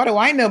years. So what do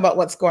I know about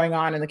what's going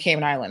on in the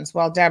Cayman Islands?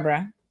 Well,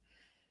 Deborah,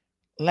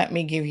 let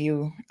me give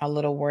you a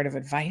little word of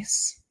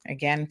advice.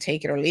 Again,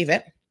 take it or leave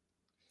it.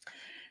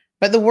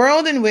 But the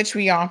world in which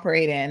we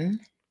operate in,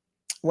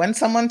 when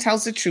someone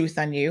tells the truth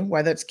on you,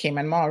 whether it's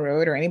Cayman Mall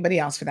Road or anybody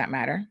else for that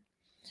matter,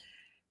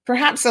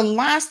 perhaps the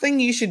last thing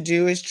you should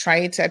do is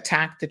try to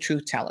attack the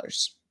truth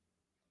tellers,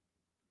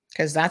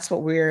 because that's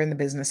what we're in the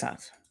business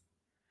of.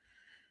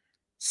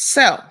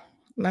 So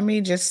let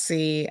me just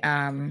see.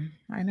 I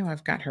know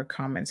I've got her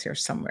comments here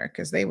somewhere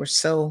because they were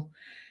so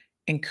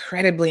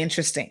incredibly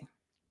interesting.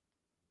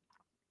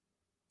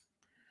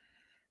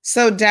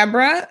 So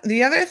Deborah,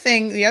 the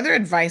other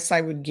advice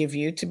I would give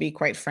you, to be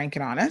quite frank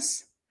and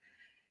honest,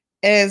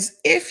 is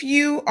if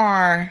you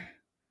are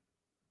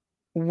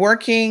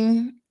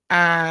working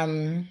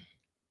to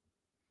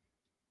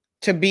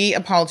be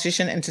a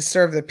politician and to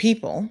serve the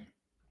people,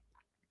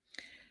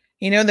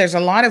 there's a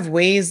lot of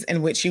ways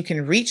in which you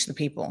can reach the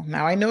people.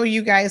 Now, I know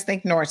you guys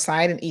think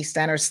Northside and East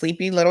End are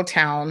sleepy little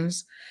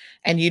towns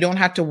and you don't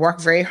have to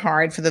work very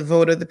hard for the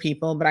vote of the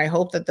people, but I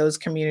hope that those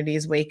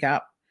communities wake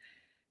up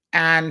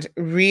and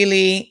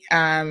really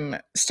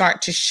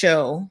start to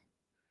show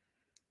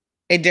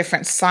a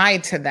different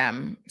side to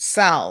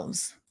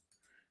themselves,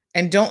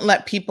 and don't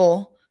let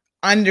people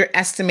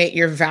underestimate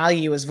your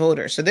value as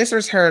voters. So this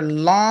was her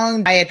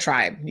long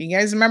diatribe. You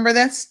guys remember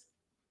this?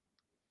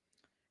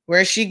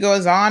 Where she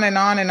goes on and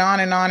on and on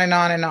and on and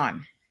on and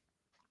on.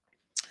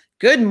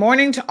 Good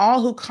morning to all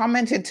who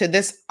commented to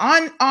this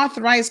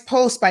unauthorized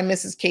post by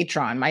Mrs.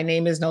 Catron. My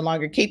name is no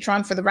longer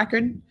Catron, for the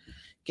record.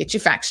 Get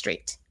your facts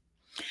straight.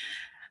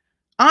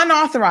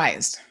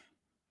 Unauthorized.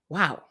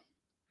 Wow.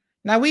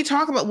 Now, we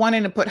talk about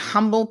wanting to put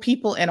humble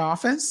people in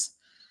office.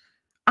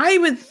 I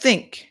would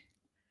think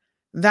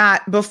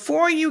that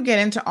before you get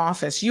into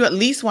office, you at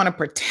least want to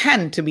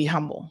pretend to be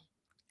humble.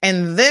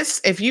 And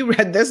this, if you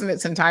read this in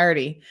its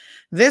entirety,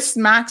 this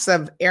smacks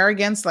of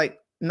arrogance like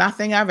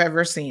nothing I've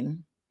ever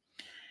seen.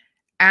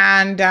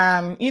 And,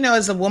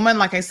 as a woman,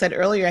 like I said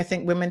earlier, I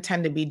think women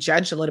tend to be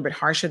judged a little bit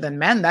harsher than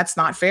men. That's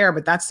not fair,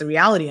 but that's the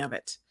reality of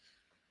it.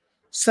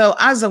 So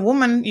as a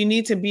woman, you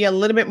need to be a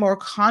little bit more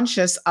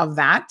conscious of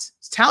that.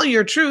 Tell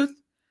your truth,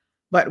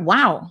 but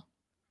wow.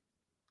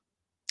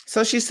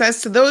 So she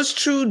says, to those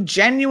true,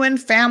 genuine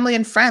family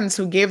and friends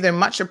who gave their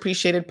much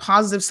appreciated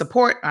positive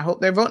support, I hope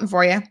they're voting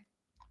for you.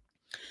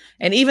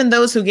 And even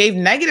those who gave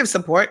negative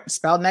support,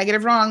 spelled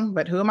negative wrong,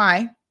 but who am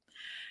I?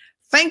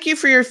 Thank you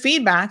for your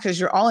feedback, because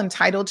you're all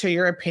entitled to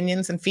your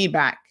opinions and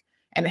feedback,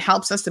 and it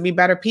helps us to be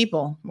better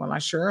people. Well, I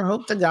sure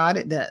hope to God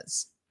it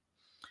does.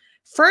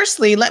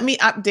 Firstly, let me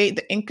update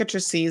the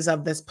intricacies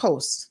of this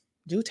post.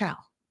 Do tell.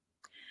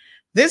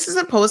 This is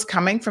a post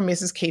coming from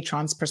Mrs.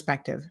 Catron's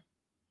perspective.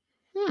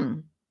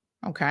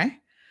 Okay.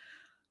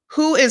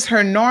 Who is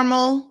her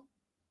normal?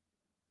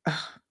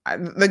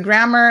 The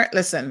grammar,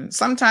 listen,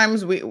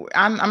 sometimes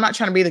I'm not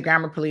trying to be the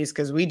grammar police,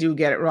 because we do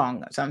get it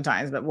wrong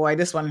sometimes, but boy,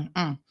 this one,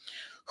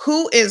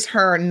 Who is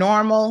her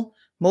normal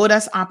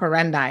modus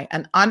operandi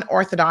and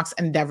unorthodox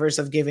endeavors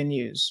of giving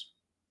news?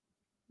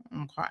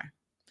 Okay.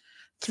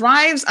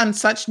 Thrives on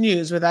such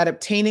news without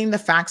obtaining the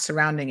facts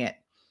surrounding it.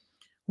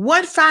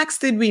 What facts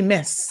did we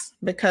miss?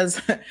 Because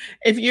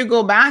if you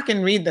go back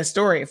and read the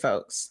story,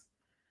 folks,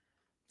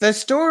 the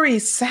story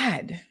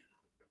said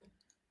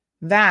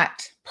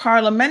that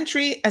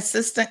parliamentary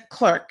assistant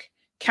clerk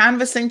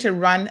canvassing to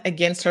run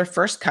against her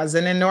first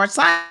cousin in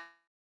Northside.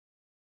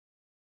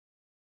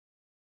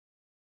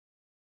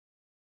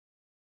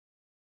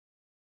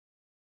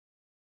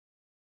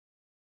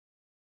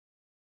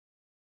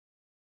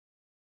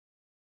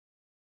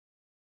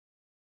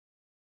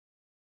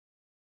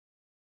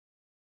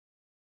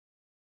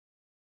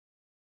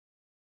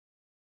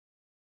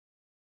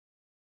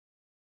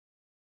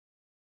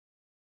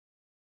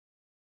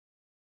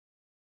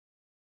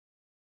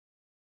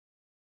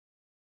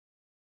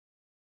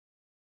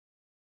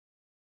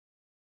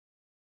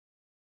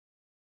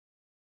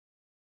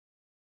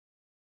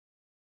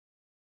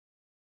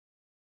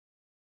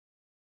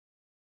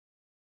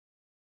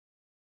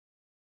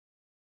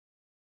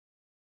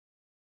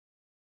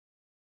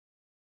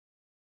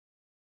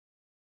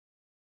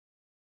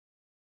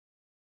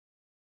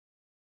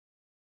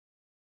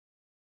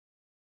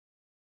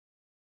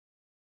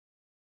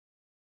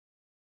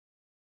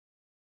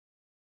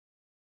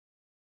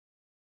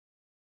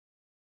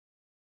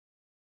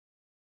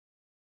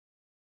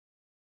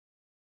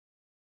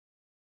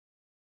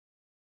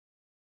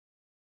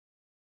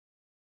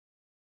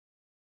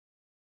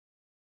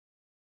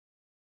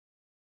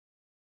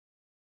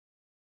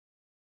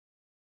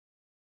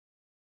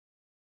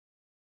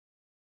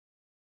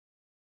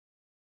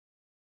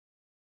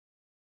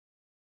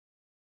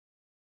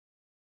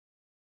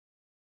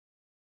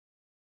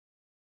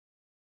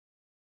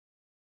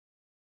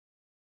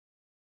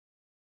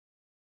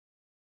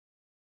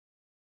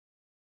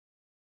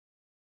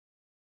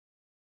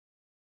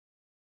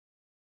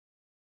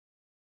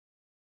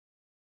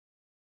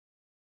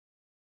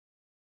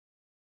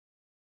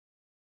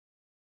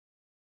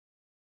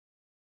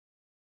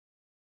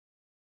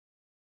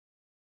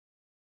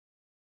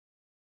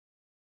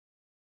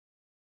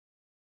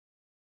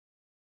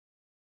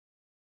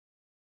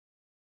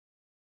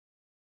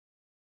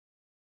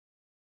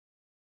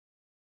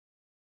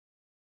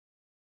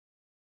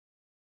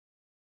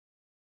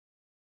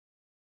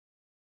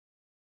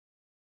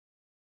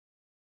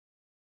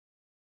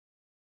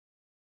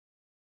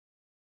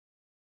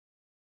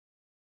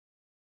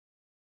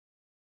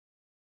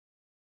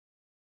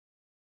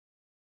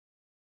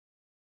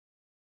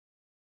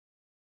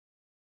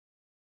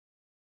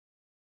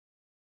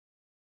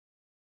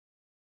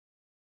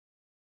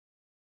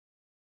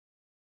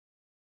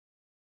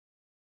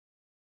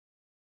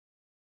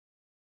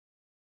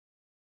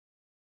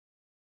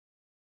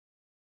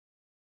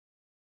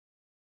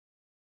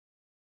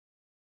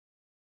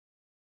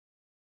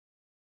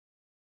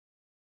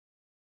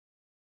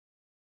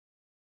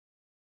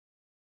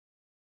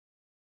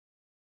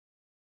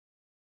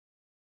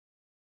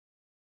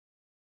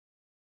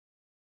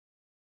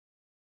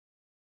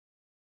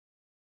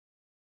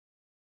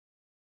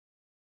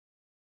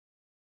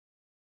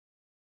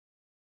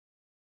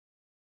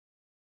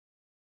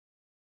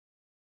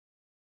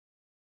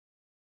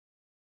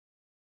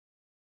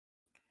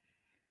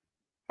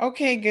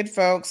 Okay, good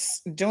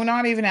folks. Do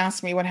not even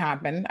ask me what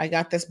happened. I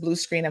got this blue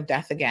screen of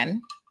death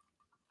again.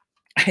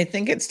 I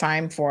think it's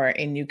time for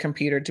a new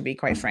computer, to be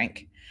quite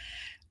frank.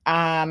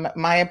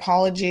 My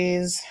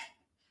apologies.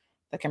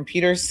 The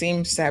computer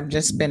seems to have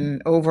just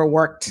been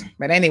overworked.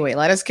 But anyway,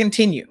 let us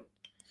continue.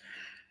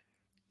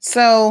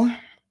 So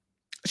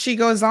she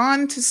goes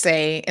on to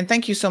say, and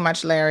thank you so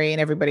much, Larry, and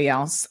everybody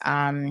else.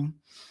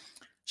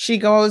 She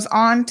goes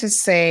on to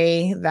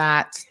say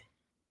that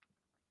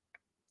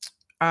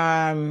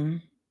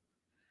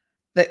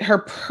that her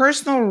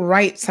personal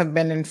rights have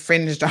been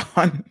infringed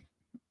on.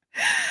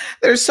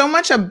 There's so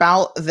much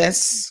about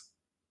this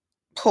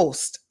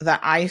post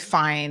that I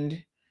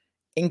find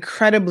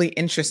incredibly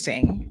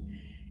interesting,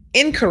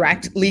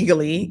 incorrect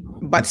legally,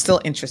 but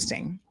still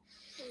interesting.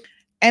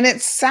 And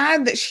it's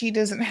sad that she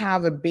doesn't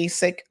have a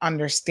basic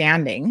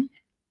understanding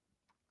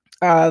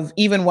of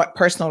even what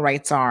personal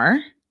rights are.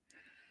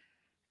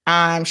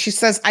 She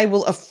says, I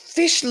will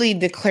officially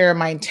declare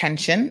my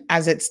intention,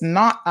 as it's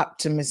not up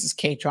to Mrs.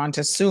 Catron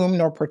to assume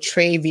nor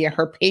portray via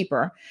her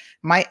paper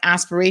my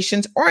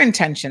aspirations or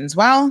intentions.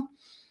 Well,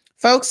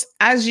 folks,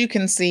 as you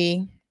can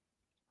see,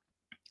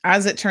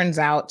 as it turns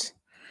out,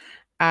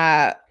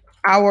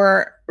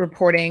 our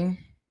reporting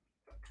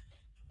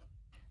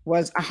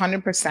was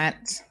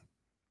 100%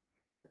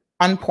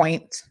 on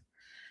point.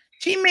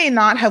 She may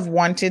not have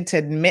wanted to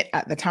admit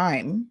at the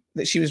time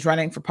that she was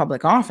running for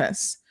public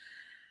office,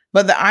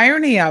 but the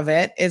irony of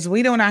it is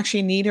we don't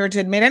actually need her to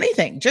admit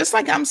anything. Just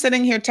like I'm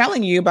sitting here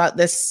telling you about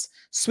this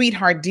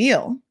sweetheart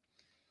deal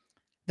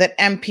that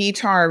MP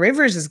Tara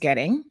Rivers is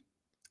getting,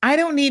 I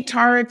don't need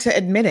Tara to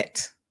admit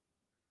it.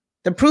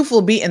 The proof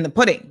will be in the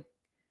pudding.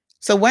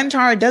 So when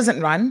Tara doesn't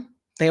run,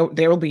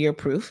 there will be your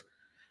proof.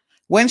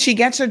 When she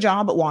gets her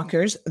job at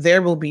Walker's,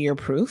 there will be your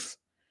proof.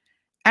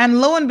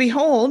 And lo and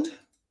behold,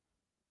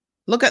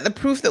 look at the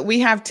proof that we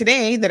have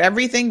today that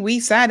everything we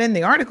said in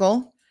the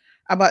article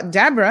about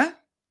Deborah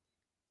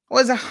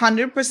was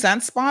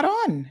 100% spot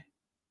on.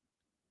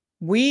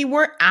 We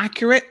were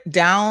accurate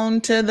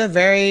down to the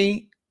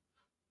very,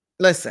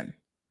 listen.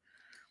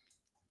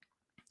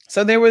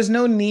 So there was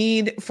no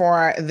need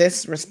for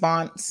this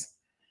response.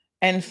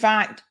 In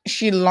fact,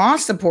 she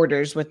lost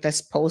supporters with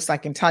this post, I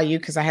can tell you,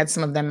 because I had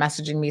some of them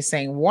messaging me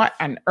saying, what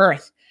on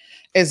earth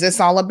is this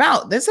all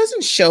about? This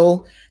doesn't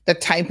show the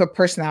type of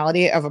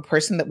personality of a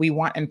person that we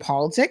want in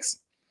politics.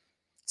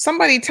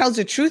 Somebody tells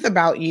the truth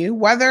about you,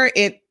 whether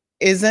it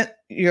isn't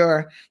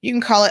you can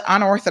call it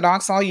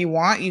unorthodox all you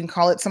want. You can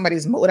call it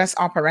somebody's modus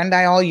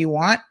operandi all you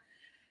want.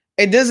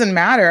 It doesn't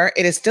matter.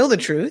 It is still the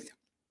truth.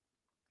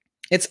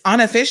 It's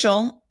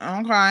unofficial.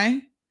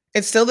 Okay.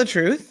 It's still the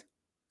truth.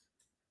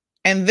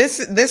 And this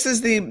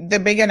is the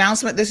big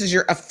announcement. This is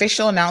your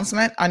official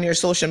announcement on your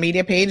social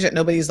media page that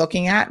nobody's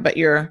looking at, but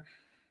your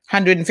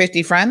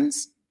 150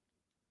 friends.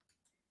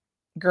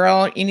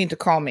 Girl, you need to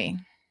call me.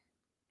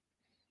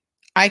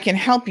 I can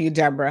help you,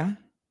 Deborah,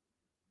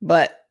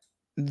 but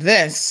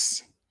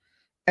this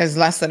is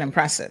less than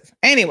impressive.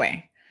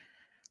 Anyway,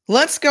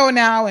 let's go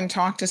now and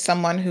talk to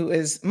someone who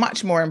is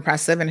much more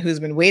impressive and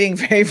who's been waiting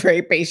very,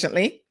 very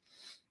patiently.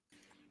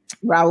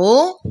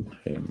 Raul.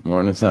 Hey,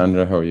 morning,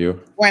 Sandra. How are you?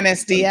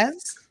 Buenos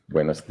dias.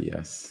 Buenos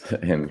dias.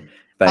 And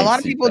a lot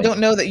of people don't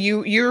know that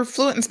you're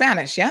fluent in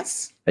Spanish,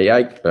 yes?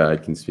 I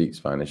can speak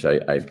Spanish.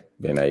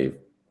 When I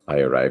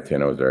arrived here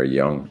and I was very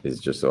young,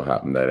 it just so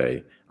happened that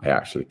I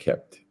actually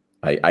kept.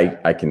 I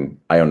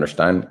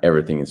understand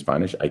everything in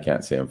Spanish. I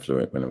can't say I'm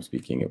fluent when I'm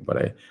speaking it,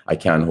 but I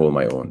can hold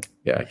my own.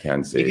 Yeah, I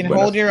can say. You can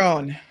hold your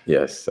own.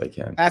 Yes, I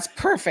can. That's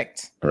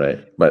perfect.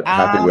 Right. But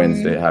happy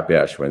Wednesday. Happy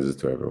Ash Wednesday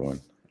to everyone.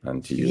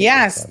 And to you.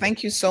 Yes,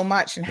 thank you so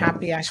much. And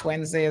happy Ash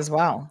Wednesday as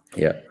well.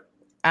 Yeah.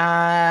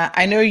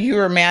 I know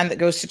you're a man that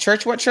goes to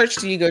church. What church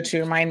do you go to?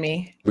 Remind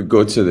me. We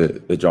go to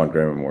the John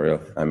Gray Memorial.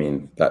 I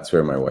mean, that's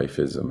where my wife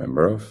is a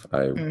member of.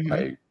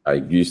 I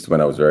used to,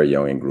 when I was very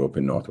young and grew up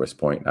in Northwest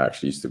Point, I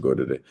actually used to go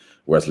to the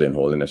Wesleyan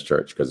Holiness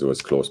Church because it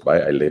was close by.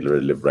 I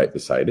literally lived right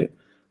beside it.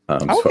 So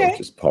I would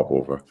just pop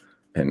over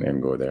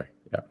and go there.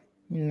 Yeah.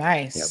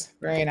 Nice. Yep.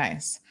 Very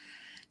nice.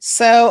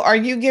 So are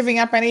you giving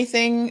up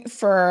anything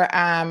for,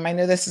 I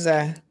know this is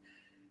a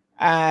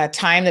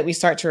time that we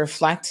start to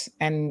reflect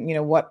and, you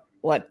know, what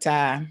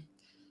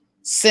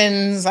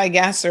sins, I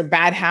guess, or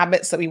bad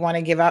habits that we want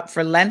to give up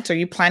for Lent. Are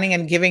you planning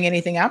on giving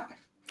anything up?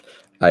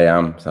 I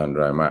am,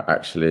 Sandra. I'm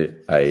actually,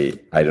 I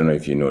don't know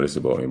if you notice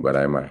about me, but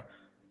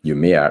you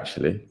may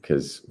actually,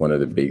 because one of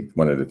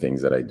the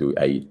things that I do,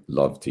 I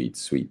love to eat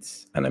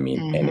sweets. And I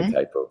mean, any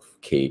type of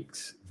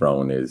cakes,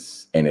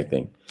 brownies,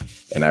 anything.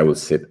 And I will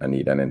sit and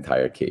eat an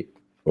entire cake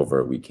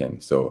over a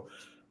weekend. So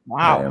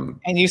wow.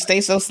 And you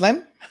stay so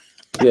slim?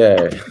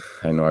 Yeah,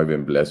 I know I've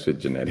been blessed with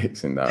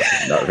genetics in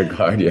that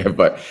regard. Yeah,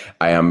 but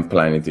I am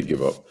planning to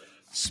give up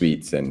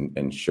sweets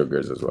and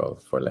sugars as well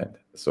for Lent.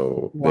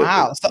 So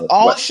wow, so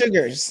all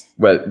sugars.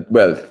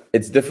 Well,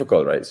 it's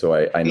difficult, right? So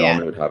I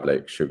normally would have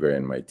like sugar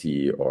in my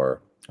tea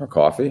or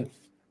coffee.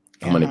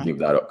 I'm gonna give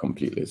that up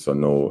completely. So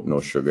no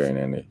sugar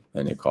in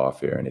any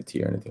coffee or any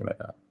tea or anything like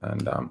that.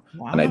 And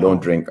and I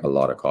don't drink a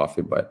lot of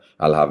coffee, but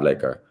I'll have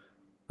like a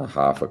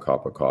half a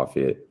cup of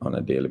coffee on a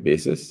daily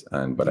basis.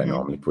 But I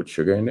normally put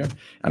sugar in there.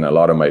 And a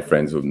lot of my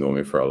friends who've known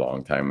me for a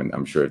long time, and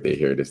I'm sure if they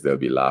hear this, they'll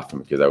be laughing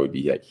because I would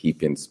be like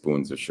heaping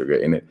spoons of sugar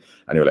in it.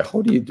 And they're like,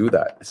 how do you do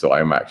that? So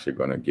I'm actually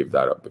going to give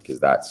that up because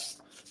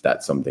that's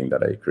that's something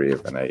that I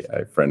crave. And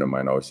a friend of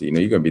mine always say,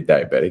 you're going to be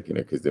diabetic,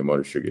 because the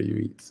amount of sugar you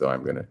eat. So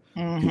I'm going to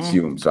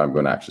consume. So I'm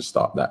going to actually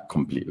stop that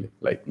completely.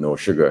 Like no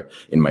sugar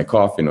in my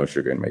coffee, no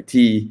sugar in my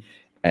tea.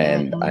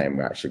 And I'm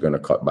actually going to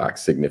cut back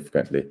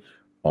significantly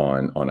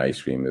on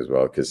ice cream as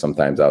well. Because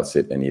sometimes I'll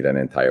sit and eat an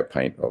entire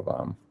pint of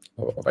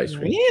ice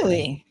cream.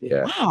 Really?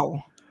 Yeah.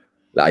 Wow.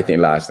 I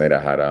think last night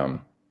I had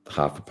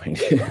half a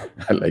pint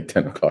at like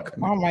 10 o'clock.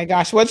 Oh my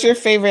gosh. What's your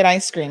favorite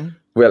ice cream?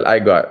 Well, I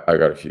got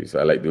a few. So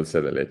I like dulce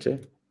de leche.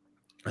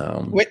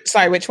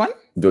 Which one?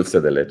 Dulce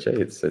de leche.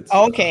 It's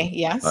okay.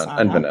 Yes.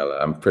 And vanilla.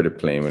 I'm pretty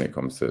plain when it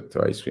comes to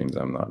ice creams.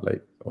 I'm not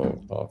like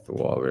off the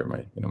wall where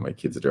my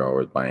kids are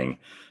always buying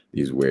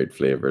these weird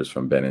flavors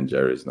from Ben and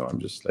Jerry's. No, I'm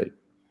just like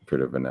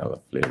pretty vanilla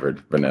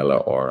flavored, vanilla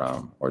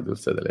or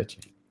dulce de leche.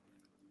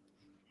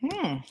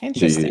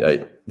 Interesting.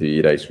 Do you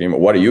eat ice cream?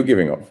 What are you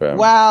giving up for?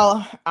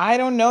 Well, I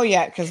don't know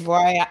yet because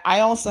I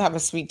also have a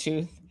sweet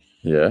tooth.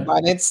 Yeah,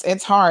 but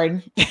it's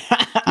hard.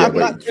 I'm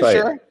not for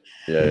sure.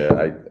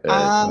 Yeah.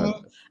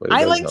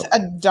 I like to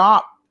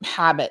adopt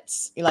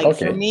habits. Like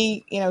for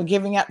me,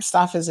 giving up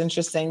stuff is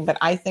interesting, but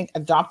I think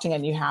adopting a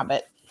new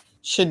habit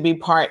should be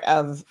part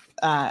of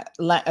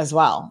Lent as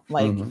well.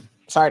 Like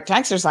start to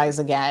exercise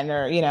again,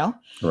 or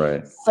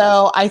Right.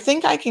 So I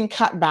think I can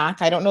cut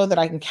back. I don't know that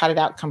I can cut it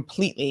out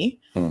completely,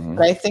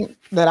 but I think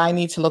that I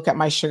need to look at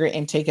my sugar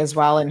intake as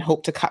well and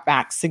hope to cut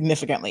back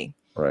significantly.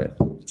 Right.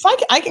 So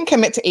I can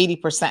commit to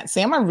 80%.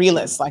 See, I'm a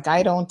realist. Like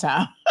I don't.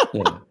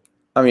 Yeah.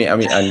 I mean,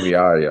 and we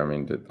are. I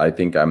mean, I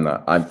think I'm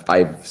not.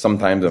 I've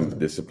sometimes I'm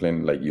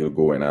disciplined. Like you'll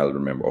go and I'll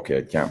remember. Okay,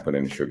 I can't put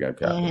any sugar. I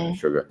can't put any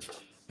sugar.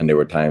 And there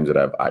were times that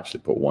I've actually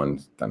put one.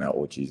 Then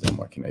geez,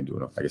 what can I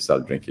do? I guess I'll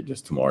drink it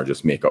just tomorrow.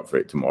 Just make up for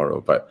it tomorrow.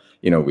 But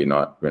we're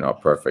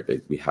not perfect.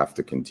 We have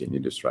to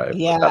continue to strive.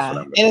 Yeah,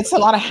 and it's a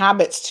lot of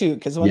habits too.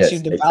 Because once you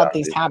develop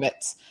these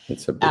habits,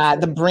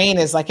 the brain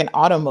is like an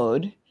auto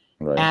mode.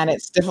 Right. And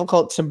it's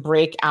difficult to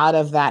break out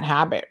of that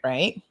habit,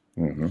 right?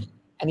 And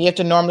you have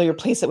to normally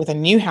replace it with a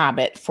new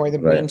habit for the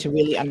brain to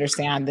really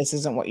understand this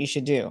isn't what you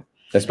should do.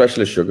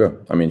 Especially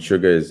sugar. I mean,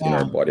 sugar is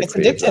our body. It's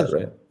addictive,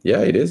 right? Yeah,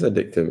 it is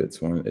addictive. It's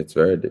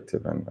very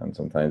addictive, and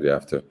sometimes we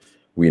have to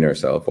wean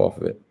ourselves off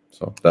of it.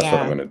 So that's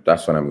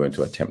what I'm going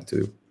to attempt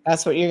to do.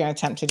 That's what you're going to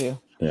attempt to do.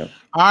 Yeah.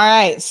 All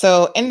right.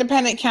 So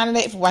independent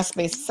candidate for West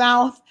Bay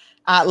South.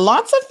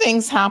 Lots of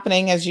things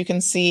happening, as you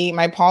can see.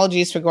 My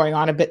apologies for going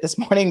on a bit this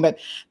morning, but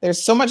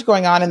there's so much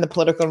going on in the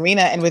political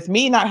arena. And with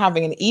me not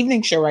having an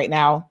evening show right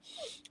now,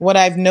 what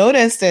I've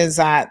noticed is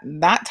that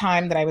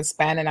time that I would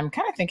spend, and I'm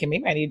kind of thinking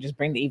maybe I need to just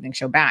bring the evening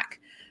show back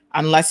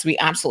unless we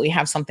absolutely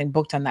have something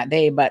booked on that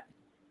day. But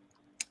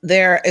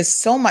there is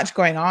so much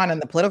going on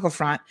the political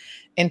front,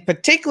 in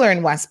particular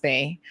in West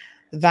Bay,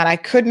 that I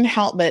couldn't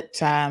help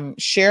but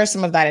share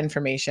some of that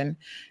information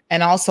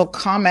and also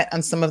comment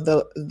on some of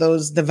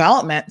those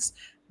developments,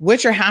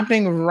 which are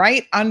happening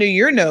right under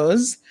your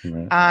nose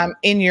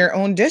in your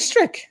own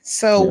district.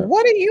 So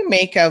what do you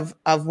make of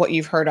what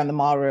you've heard on the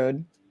Mall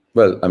Road?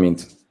 Well, I mean,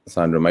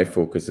 Sandra, my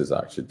focus is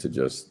actually to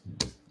just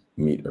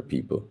meet our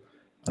people.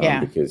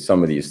 Because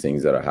some of these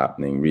things that are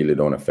happening really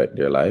don't affect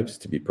their lives,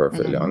 to be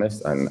perfectly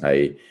honest. And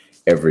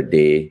every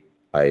day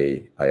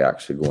I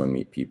actually go and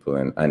meet people,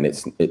 and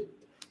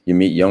you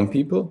meet young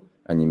people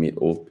and you meet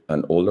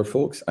older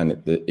folks, and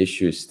the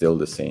issue is still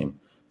the same.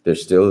 They're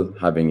still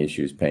having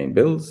issues paying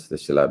bills. They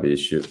still have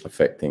issues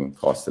affecting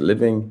cost of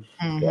living.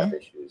 They have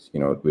issues,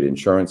 with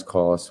insurance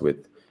costs,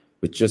 with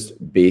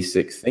just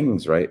basic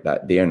things, right?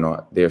 That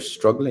they're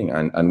struggling.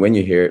 And when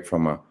you hear it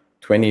from a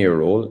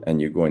 20-year-old and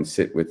you go and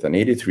sit with an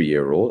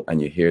 83-year-old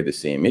and you hear the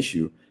same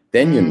issue,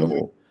 then you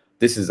know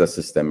this is a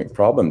systemic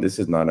problem. This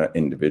is not an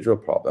individual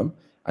problem.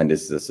 And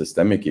this is a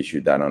systemic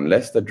issue that,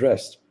 unless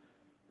addressed,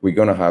 we're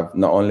going to have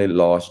not only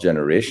lost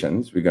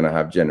generations, we're going to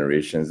have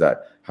generations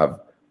that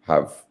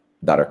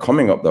that are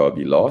coming up that will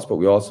be lost, but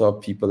we also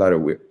have people that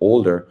are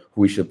older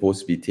who we're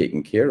supposed to be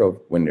taking care of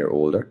when they're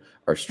older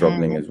are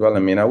struggling as well. I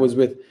mean, I was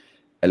with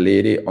a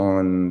lady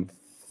on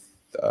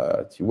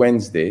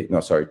Tuesday, the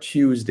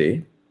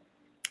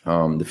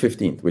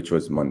 15th, which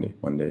was Monday.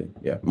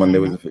 Monday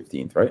was the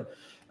 15th, right?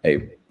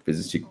 I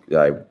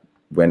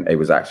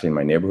was actually in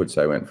my neighborhood,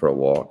 so I went for a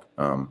walk.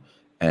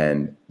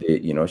 And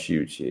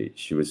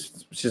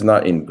she's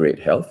not in great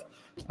health,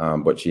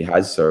 but she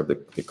has served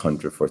the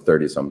country for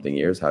 30-something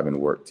years, having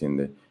worked in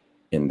the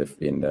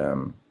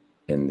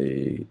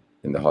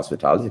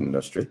hospitality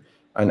industry,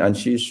 and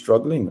she's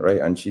struggling, right?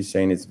 And she's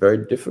saying it's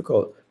very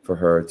difficult for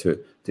her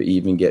to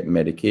even get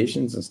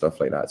medications and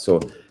stuff like that. So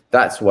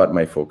that's what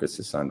my focus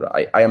is, Sandra.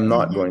 I am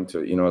not going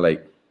to,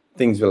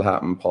 things will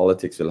happen,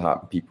 politics will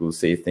happen, people will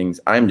say things.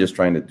 I'm just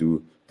trying to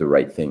do the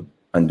right thing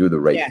and do the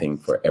right thing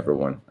for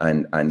everyone.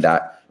 And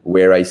that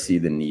where I see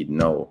the need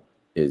now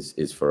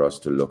is for us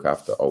to look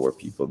after our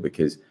people,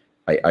 because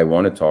I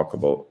want to talk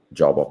about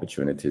job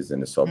opportunities in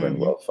the Sovereign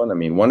Wealth Fund. I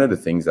mean, one of the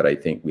things that I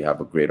think we have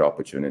a great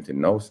opportunity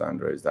now,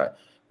 Sandra, is that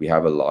we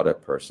have a lot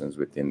of persons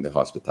within the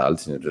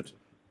hospitality industry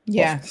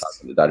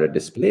that are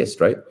displaced,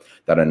 right?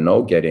 That are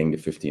now getting the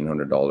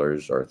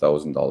 $1,500 or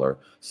 $1,000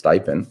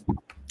 stipend,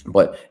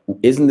 But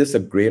isn't this a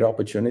great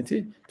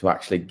opportunity to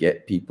actually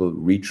get people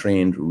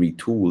retrained,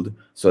 retooled,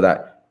 so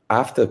that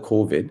after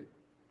COVID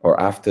or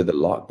after the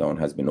lockdown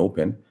has been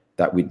open,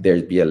 that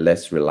there'd be a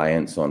less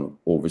reliance on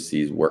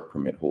overseas work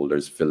permit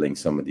holders filling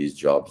some of these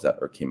jobs that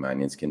our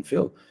Caymanians can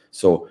fill.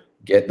 So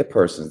get the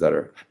persons that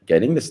are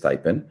getting the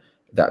stipend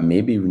that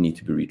maybe we need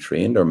to be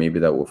retrained, or maybe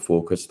that were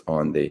focused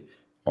on the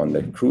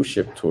cruise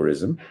ship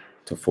tourism,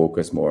 to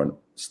focus more on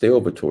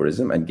stayover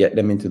tourism, and get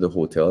them into the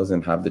hotels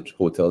and have the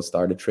hotels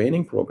start a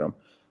training program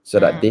so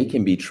that they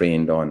can be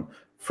trained on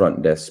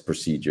front desk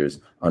procedures,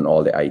 on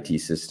all the IT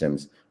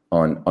systems,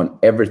 on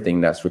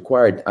everything that's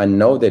required. And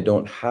now they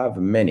don't have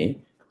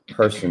many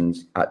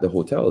persons at the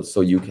hotels,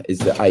 so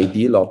it's the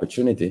ideal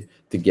opportunity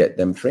to get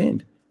them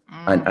trained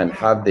and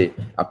have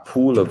a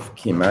pool of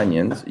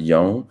Caymanians,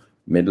 young,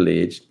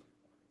 middle-aged,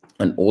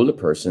 and older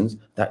persons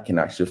that can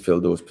actually fill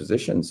those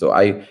positions. So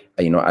I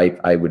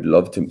would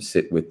love to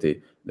sit with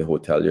the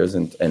hoteliers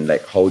and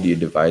like, how do you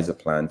devise a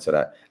plan so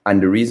that,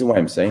 and the reason why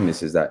I'm saying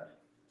this is that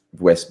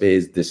West Bay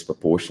is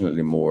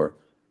disproportionately more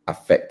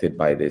affected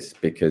by this,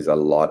 because a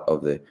lot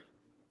of the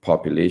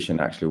population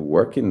actually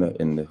work in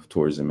the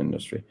tourism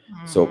industry.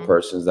 So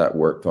persons that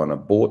worked on a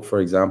boat,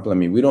 for example, I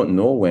mean, we don't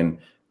know when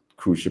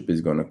cruise ship is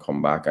going to come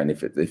back, and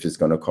if it's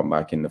going to come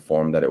back in the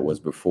form that it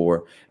was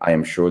before. I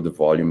am sure the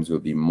volumes will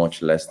be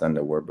much less than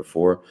they were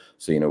before.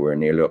 So we're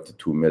nearly up to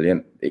 2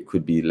 million. It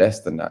could be less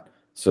than that.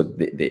 So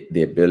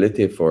the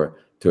ability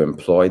to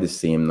employ the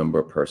same number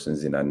of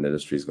persons in that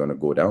industry is going to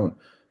go down.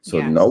 So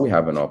now we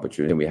have an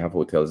opportunity. We have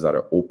hotels that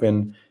are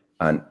open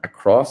and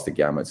across the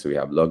gamut. So we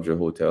have luxury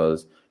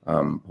hotels,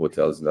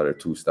 hotels that are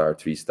 2-star,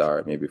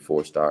 3-star, maybe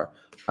 4-star,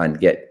 and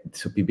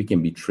so people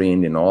can be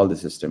trained in all the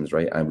systems,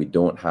 right? And we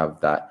don't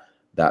have that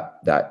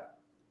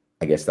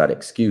I guess that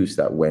excuse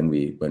that when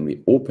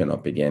we open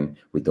up again,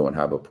 we don't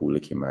have a pool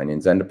of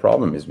Caymanians. And the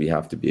problem is we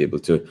have to be able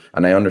to,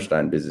 and I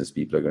understand business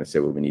people are going to say,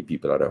 well, we need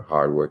people that are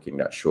hardworking,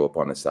 that show up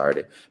on a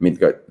Saturday. I mean,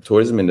 the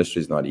tourism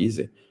industry is not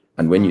easy.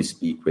 And when you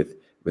speak with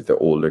the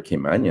older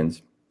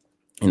Caymanians,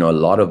 a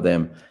lot of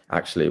them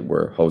actually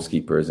were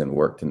housekeepers and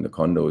worked in the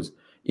condos.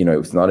 It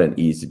was not an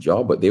easy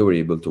job, but they were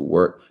able to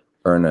work,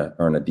 earn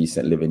a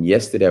decent living.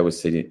 Yesterday,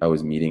 I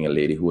was meeting a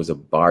lady who was a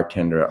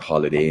bartender at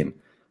Holiday Inn.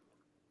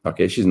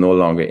 Okay, she's no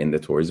longer in the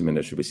tourism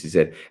industry, but she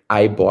said,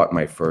 I bought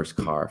my first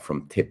car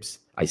from tips.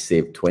 I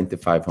saved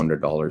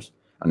 $2,500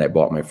 and I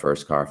bought my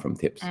first car from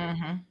tips.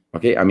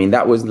 Okay, I mean,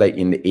 that was like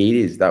in the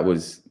 80s. That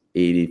was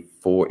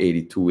 84,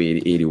 82,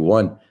 80,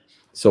 81.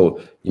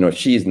 So,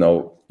 she's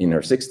now in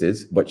her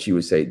 60s, but she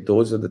would say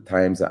those are the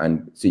times,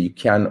 and so you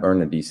can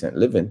earn a decent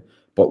living,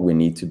 but we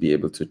need to be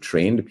able to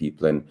train the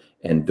people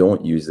and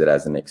don't use it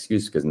as an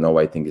excuse, because now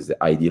I think is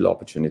the ideal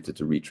opportunity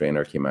to retrain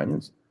our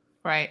Caymanians.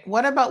 Right.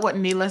 What about what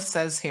Neela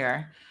says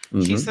here?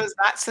 She says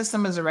that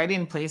system is already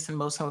in place in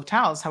most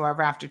hotels.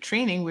 However, after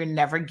training, we're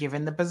never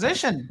given the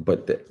position.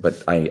 But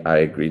I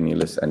agree,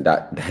 Neelis, and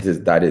that is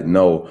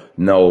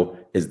no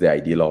is the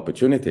ideal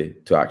opportunity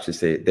to actually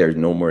say there's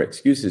no more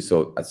excuses.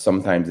 So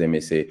sometimes they may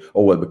say,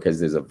 oh well,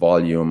 because there's a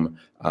volume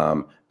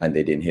and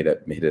they didn't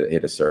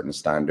hit a certain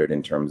standard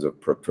in terms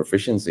of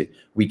proficiency.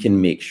 We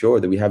can make sure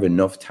that we have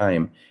enough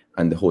time,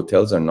 and the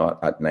hotels are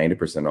not at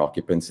 90%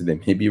 occupancy.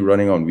 They may be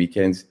running on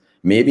weekends,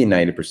 maybe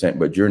 90%,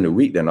 but during the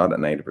week they're not at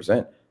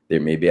 90%. They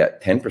may be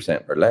at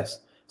 10% or less.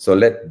 So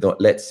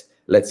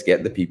let's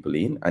get the people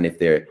in, and if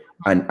they're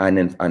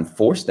and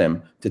force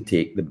them to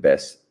take the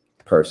best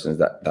persons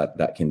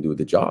that can do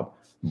the job.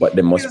 But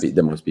they must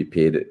be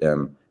paid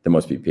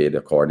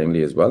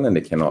accordingly as well, and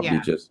they cannot be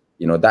just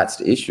that's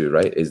the issue,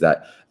 right? Is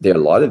that there are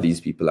a lot of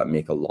these people that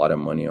make a lot of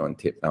money on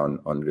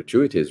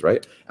gratuities,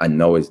 right? And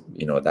now is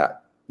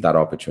that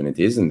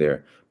opportunity isn't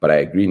there. But I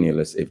agree,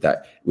 Neelis,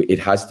 it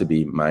has to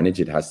be managed,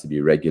 it has to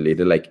be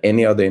regulated like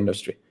any other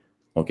industry.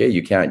 Okay,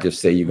 you can't just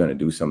say you're going to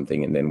do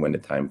something and then when the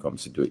time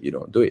comes to do it, you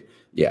don't do it.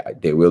 Yeah,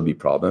 there will be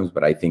problems,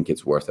 but I think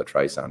it's worth a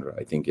try, Sandra.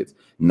 I think it's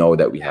now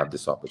that we have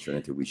this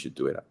opportunity, we should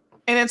do it.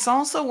 And it's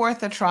also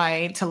worth a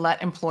try to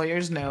let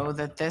employers know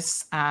that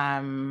this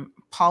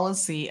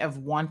policy of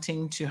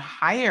wanting to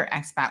hire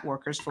expat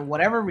workers for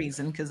whatever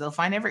reason, because they'll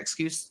find every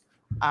excuse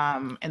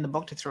in the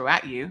book to throw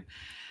at you,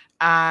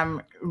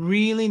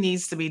 really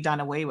needs to be done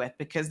away with,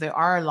 because there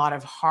are a lot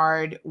of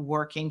hard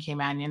working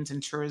Caymanians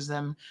in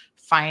tourism,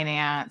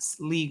 finance,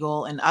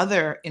 legal, and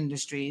other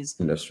industries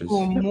who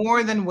are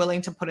more than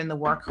willing to put in the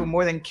work, who are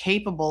more than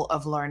capable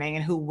of learning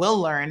and who will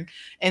learn,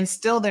 and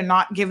still they're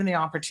not given the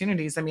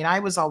opportunities. I mean, I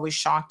was always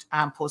shocked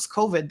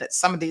post-COVID that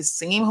some of these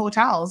same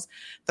hotels,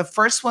 the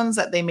first ones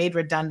that they made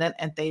redundant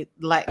and they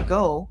let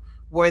go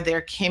were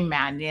their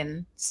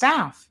Caymanian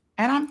staff.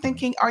 And I'm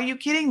thinking, are you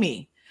kidding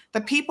me?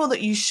 The people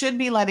that you should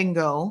be letting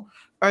go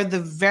are the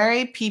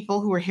very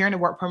people who are here in a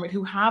work permit,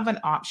 who have an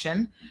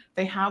option,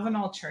 they have an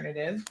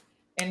alternative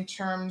in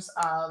terms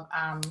of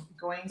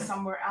going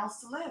somewhere else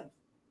to live.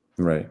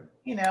 Right.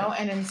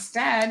 And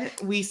instead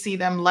we see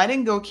them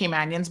letting go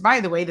Caymanians, by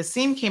the way, the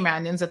same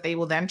Caymanians that they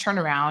will then turn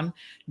around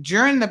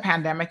during the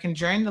pandemic and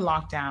during the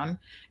lockdown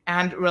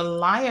and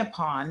rely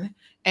upon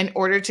in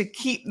order to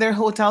keep their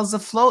hotels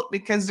afloat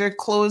because they're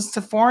closed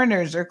to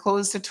foreigners, they're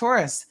closed to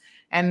tourists.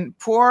 And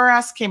poor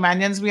us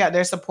Caymanians, we out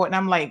there supporting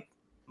them like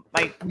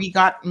we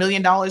got $1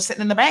 million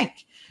sitting in the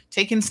bank,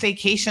 taking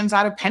staycations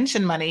out of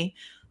pension money,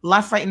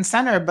 left, right, and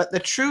center. But the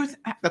truth,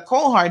 the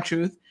cold hard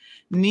truth,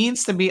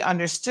 needs to be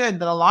understood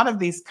that a lot of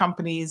these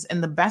companies in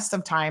the best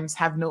of times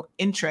have no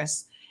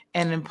interest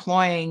in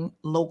employing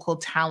local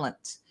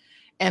talent.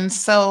 And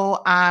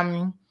so,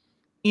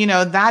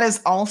 that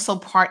is also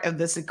part of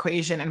this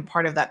equation and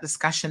part of that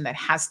discussion that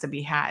has to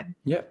be had.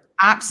 Yeah,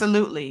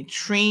 absolutely.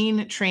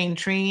 Train.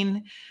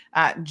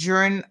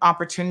 During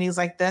opportunities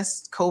like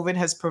this, COVID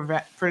has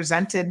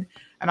presented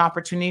an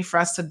opportunity for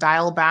us to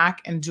dial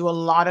back and do a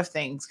lot of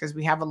things because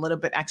we have a little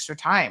bit extra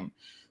time.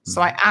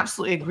 So I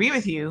absolutely agree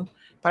with you.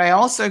 But I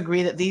also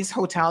agree that these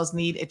hotels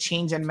need a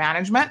change in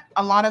management,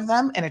 a lot of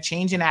them, and a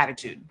change in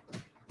attitude.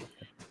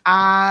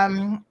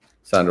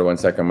 Sandra, 1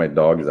 second. My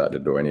dog is at the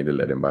door. I need to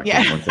let him back.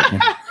 Yeah. In 1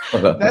 second.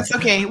 That's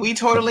okay.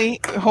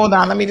 Hold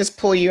on. Let me just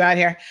pull you out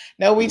here.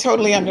 No, we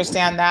totally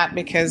understand that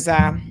because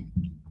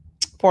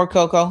poor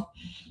Coco,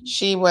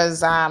 she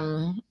was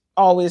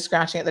always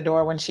scratching at the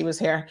door when she was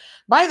here.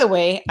 By the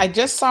way, I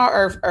just saw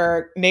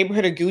our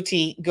neighborhood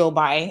Agouti go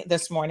by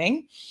this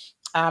morning.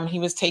 He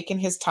was taking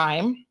his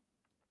time,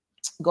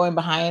 going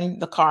behind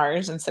the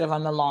cars instead of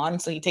on the lawn.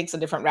 So he takes a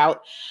different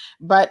route.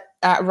 But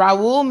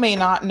Raul may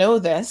not know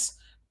this,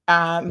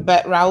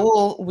 but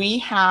Raul, we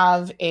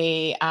have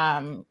a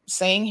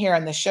saying here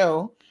on the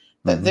show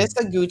that this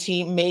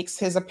Agouti makes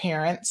his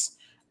appearance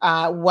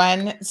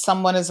when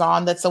someone is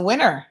on that's a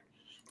winner.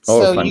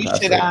 Oh, so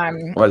fantastic.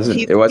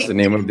 You should. What's the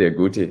name of the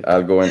Agouti?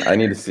 I'll go in. I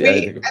need to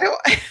see.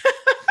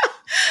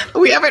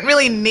 We haven't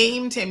really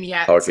named him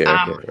yet. Okay.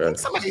 Right.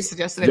 Somebody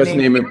suggested just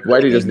name him. Why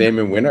do you just name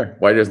him winner?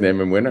 Why just name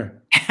him winner?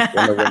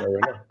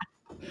 Winner.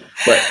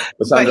 But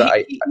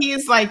Sandra,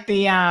 he's like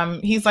the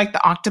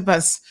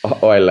octopus.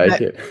 Oh, I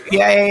like it.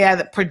 Yeah.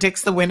 That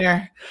predicts the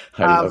winner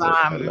I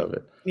love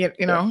it.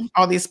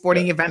 All these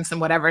sporting events and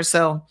whatever.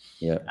 So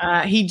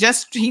he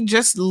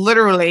just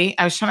literally,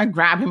 I was trying to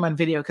grab him on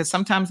video because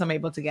sometimes I'm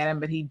able to get him,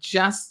 but he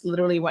just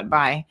literally went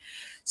by.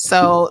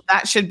 So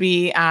that should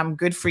be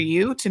good for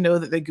you to know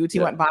that the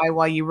Agouti went by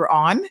while you were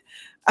on.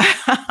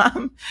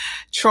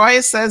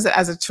 Troy says that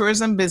as a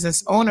tourism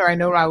business owner, I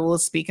know Raul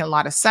is speaking a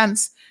lot of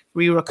sense.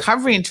 We're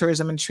recovering in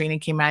tourism and training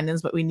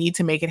Caymanians, but we need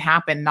to make it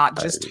happen, not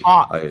just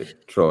talk.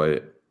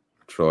 Troy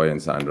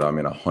and Sandra, I'm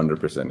in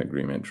 100%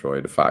 agreement,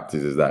 Troy. The fact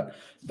is that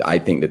I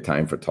think the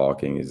time for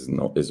talking is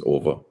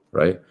over,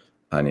 right?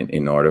 And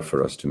in order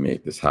for us to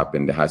make this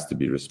happen, there has to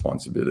be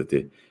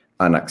responsibility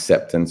and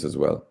acceptance as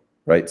well,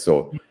 right?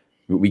 So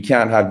we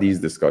can't have these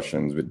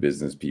discussions with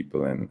business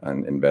people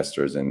and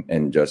investors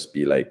and just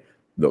be like,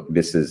 look,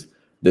 this is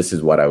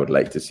what I would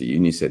like to see.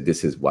 And you said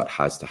this is what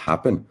has to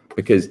happen,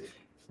 because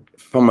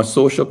from a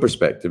social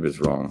perspective,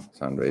 it's wrong,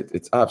 Sandra.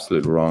 It's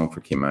absolutely wrong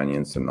for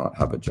Caymanians to not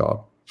have a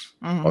job,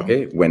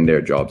 okay, when there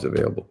are jobs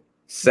available.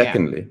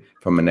 Secondly,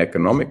 from an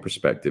economic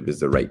perspective, is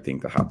the right thing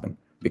to happen,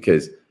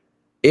 because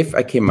if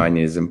a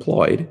Caymanian is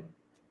employed,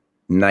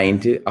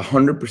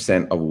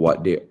 100% of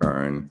what they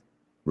earn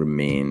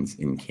remains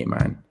in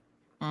Cayman.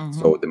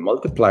 So the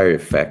multiplier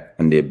effect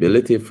and the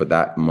ability for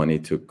that money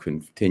to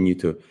continue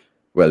to,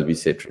 we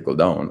say trickle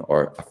down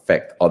or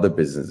affect other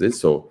businesses.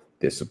 So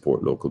they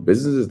support local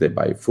businesses, they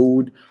buy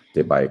food,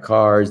 they buy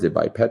cars, they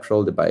buy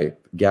petrol, they buy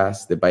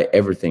gas, they buy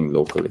everything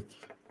locally.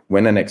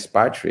 When an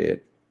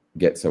expatriate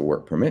gets a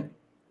work permit,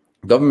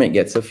 government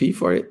gets a fee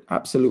for it,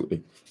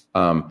 absolutely.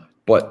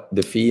 But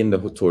the fee in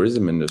the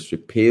tourism industry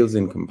pales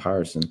in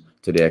comparison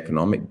to the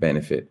economic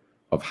benefit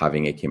of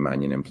having a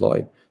Caymanian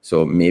employed.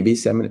 So maybe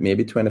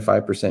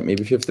 25%,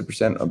 maybe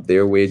 50% of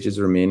their wages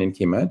remain in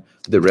Cayman.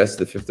 The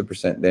rest of the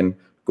 50% then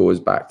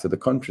goes back to the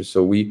country.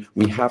 So we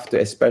have to,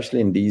 especially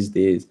in these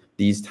days,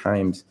 these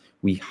times,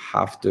 we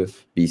have to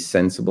be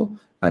sensible.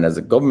 And as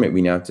a government,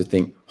 we now have to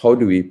think, how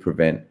do we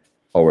prevent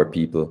our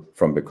people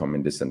from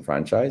becoming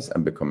disenfranchised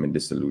and becoming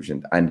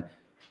disillusioned? And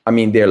I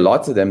mean, there are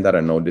lots of them that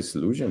are now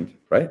disillusioned,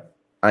 right?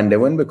 And then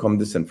when they become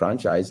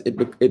disenfranchised,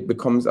 it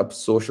becomes a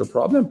social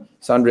problem.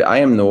 Sandra, I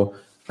am no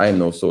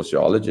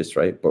sociologist,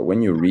 right? But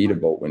when you read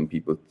about when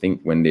people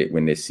think, when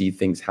they see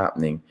things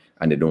happening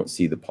and they don't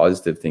see the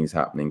positive things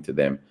happening to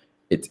them,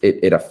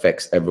 it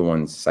affects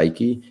everyone's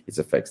psyche. It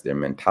affects their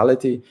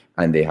mentality,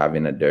 and they have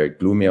a very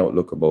gloomy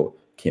outlook about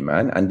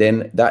Cayman. And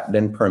then that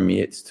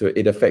permeates to,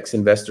 it affects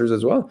investors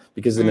as well,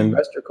 because an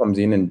investor comes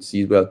in and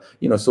sees,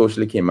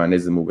 socially Cayman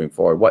isn't moving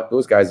forward.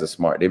 Those guys are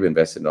smart. They've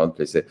invested in other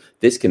places.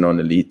 This can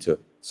only lead to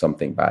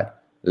something bad.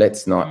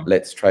 Let's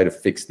try to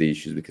fix the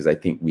issues, because I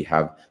think we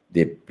have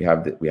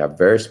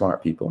very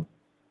smart people.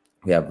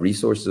 We have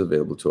resources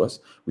available to us.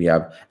 We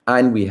have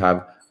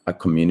a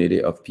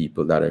community of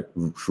people that are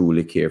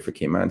truly care for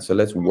Cayman. So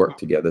let's work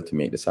together to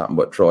make this happen.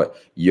 But Troy,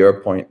 your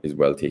point is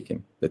well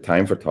taken. The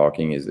time for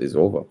talking is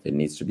over. It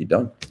needs to be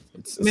done.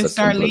 Miss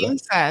Darlene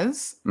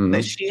says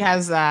that she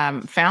has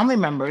family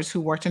members who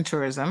worked in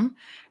tourism,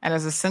 and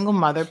as a single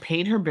mother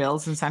paid her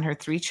bills and sent her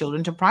 3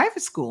 children to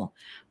private school.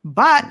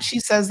 But she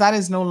says that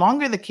is no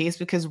longer the case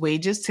because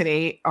wages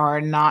today are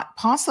not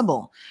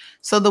possible.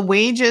 So the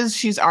wages,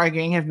 she's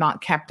arguing, have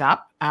not kept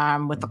up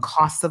with the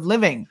cost of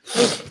living.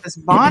 This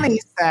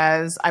Bonnie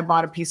says, I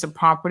bought a piece of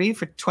property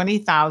for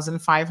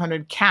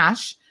 $20,500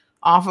 cash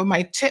off of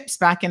my tips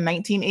back in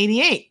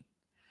 1988.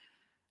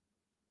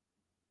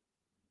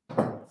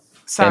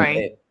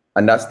 Sorry.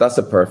 And that's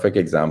a perfect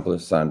example,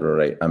 Sandra,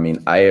 right? I mean,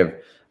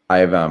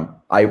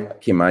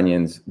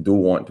 Caymanians do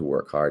want to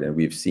work hard, and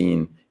we've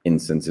seen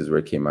instances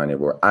where Caymanians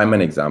were. I'm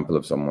an example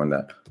of someone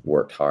that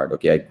worked hard.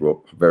 Okay, I grew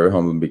up very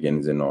humble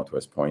beginnings in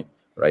Northwest Point,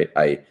 right?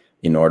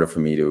 In order for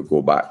me to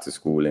go back to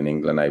school in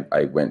England,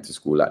 I went to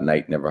school at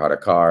night, never had a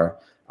car.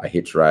 I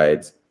hitched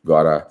rides,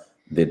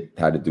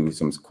 had to do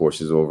some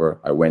courses over.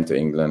 I went to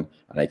England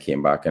and I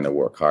came back and I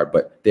worked hard.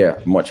 But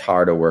they're much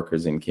harder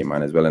workers in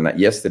Cayman as well. And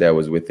yesterday I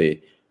was with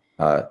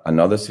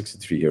another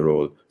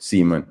 63-year-old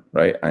seaman,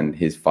 right? And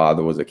his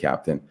father was a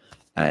captain,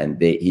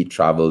 and he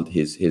traveled.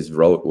 His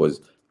route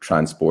was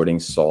transporting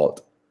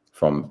salt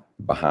from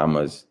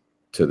Bahamas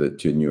to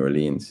New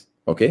Orleans.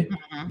 Okay,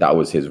 that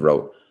was his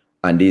route.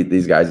 And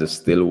these guys are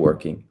still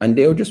working, and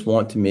they just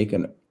want to make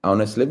an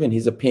honest living.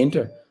 He's a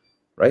painter,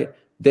 right?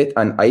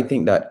 And I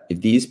think that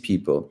if these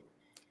people,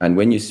 and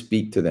when you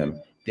speak to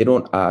them, they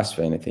don't ask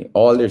for anything.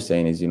 All they're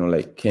saying is,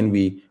 like,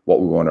 what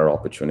we want our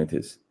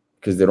opportunities,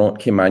 because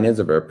Caymanians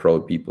are very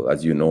proud people,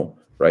 as you know,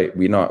 right?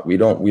 We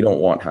don't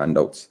want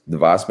handouts. The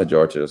vast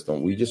majority of us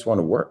don't. We just want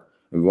to work.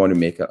 We want to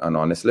make an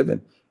honest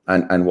living.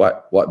 And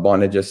what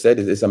Bonnie just said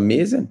is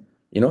amazing.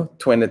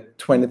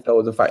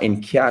 20,000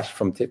 in cash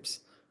from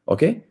tips.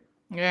 Okay.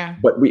 Yeah.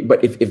 But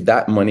if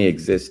that money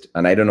exists,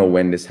 and I don't know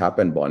when this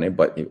happened, Bonnie,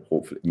 but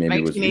hopefully maybe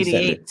it was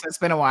recently. So it's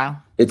been a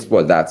while.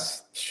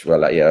 That's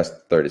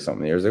 30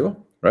 something years ago,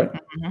 right?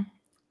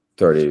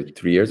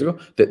 33 years ago.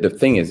 The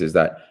thing is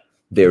that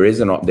there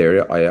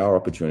are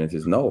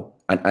opportunities now,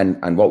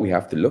 and what we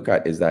have to look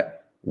at is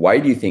that, why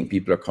do you think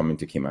people are coming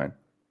to Cayman?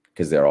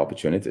 Because there are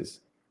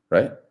opportunities,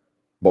 right?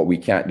 But we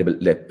can't.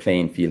 The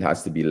playing field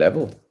has to be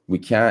level. We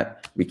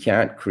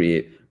can't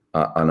create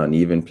an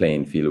uneven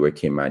playing field where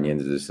Caymanians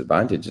are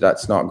disadvantaged.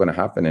 That's not going to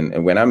happen.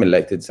 And when I'm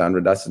elected,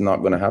 Sandra, that's not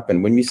going to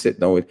happen. When we sit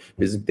down with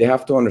business, they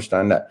have to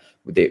understand that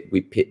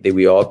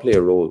we all play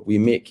a role. We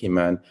make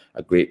Cayman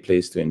a great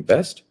place to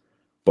invest,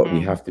 but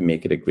we have to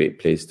make it a great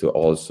place to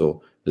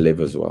also live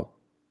as well.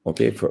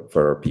 Okay, for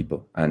our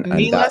people. And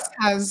Neelis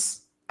has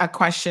a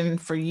question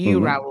for you,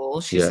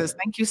 Raul. She says,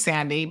 thank you,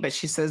 Sandy. But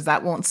she says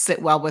that won't sit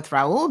well with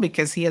Raul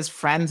because he has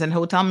friends in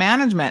hotel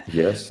management.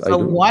 Yes. So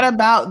what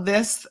about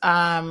this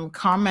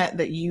comment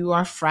that you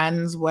are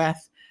friends with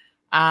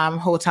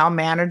hotel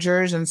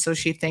managers? And so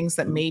she thinks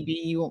that maybe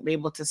you won't be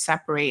able to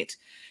separate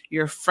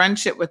your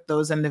friendship with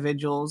those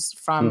individuals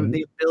from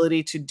the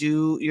ability to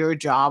do your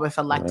job if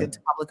elected to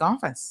public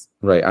office.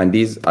 Right. And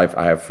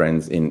I have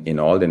friends in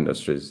all the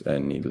industries,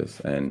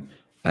 Needless,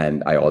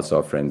 and I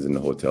also have friends in the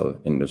hotel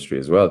industry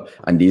as well.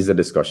 And these are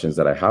discussions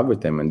that I have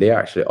with them, and they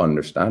actually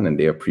understand and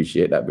they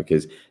appreciate that,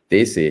 because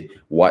they say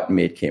what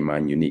made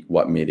Cayman unique,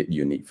 what made it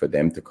unique for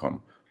them to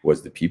come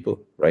was the people,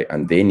 right?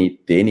 And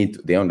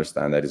they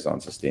understand that it's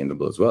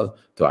unsustainable as well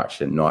to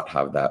actually not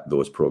have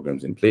those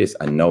programs in place.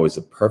 And now is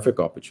a perfect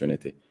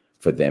opportunity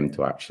for them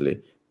to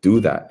actually do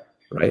that,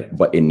 right?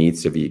 But it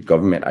needs to be,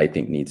 government, I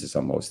think, needs to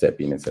somehow step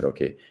in and say,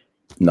 okay,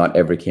 not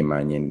every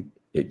Caymanian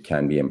it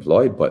can be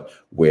employed, but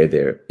where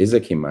there is a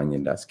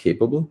Caymanian that's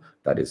capable,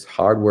 that is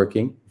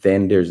hardworking,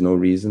 then there's no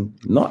reason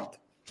not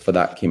for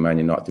that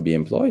Caymanian not to be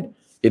employed.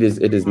 It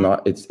is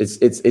not.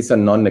 It's a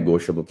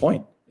non-negotiable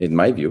point in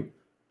my view.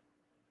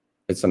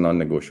 It's a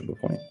non-negotiable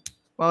point.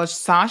 Well,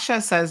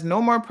 Sasha says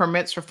no more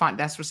permits for front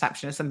desk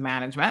receptionists and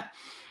management.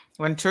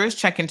 When tourists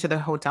check into the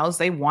hotels,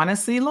 they want to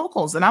see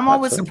locals, and I'm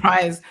always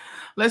surprised.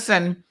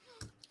 Listen,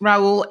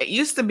 Raul, it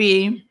used to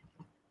be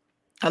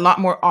a lot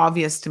more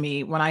obvious to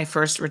me when I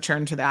first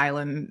returned to the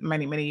island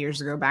many, many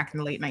years ago, back in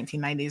the late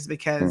 1990s,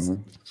 because,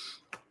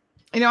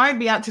 I'd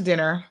be out to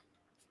dinner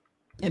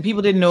and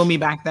people didn't know me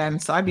back then.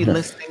 So I'd be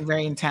listening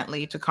very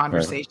intently to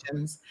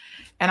conversations,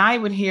 and I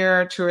would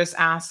hear tourists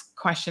ask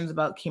questions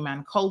about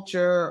Cayman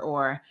culture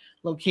or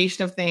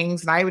location of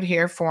things. And I would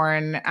hear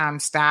foreign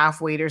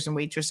staff, waiters and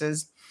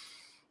waitresses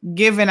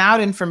giving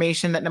out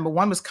information that, number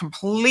one, was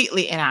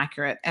completely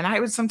inaccurate. And I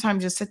would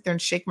sometimes just sit there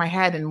and shake my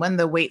head. And when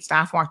the wait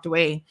staff walked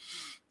away,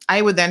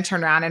 I would then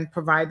turn around and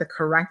provide the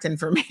correct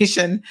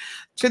information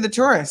to the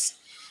tourists.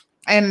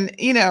 And,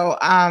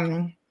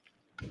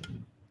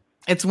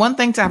 it's one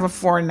thing to have a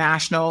foreign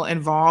national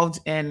involved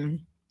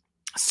in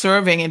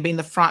serving and being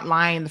the front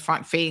line, the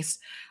front face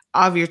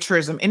of your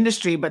tourism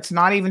industry, but to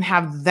not even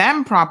have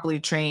them properly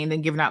trained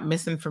and giving out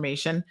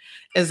misinformation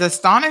is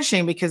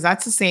astonishing, because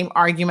that's the same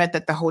argument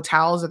that the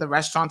hotels or the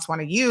restaurants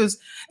want to use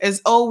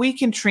is, oh, we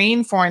can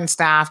train foreign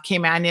staff.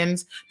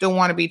 Caymanians don't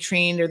want to be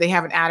trained, or they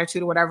have an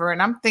attitude or whatever.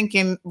 And I'm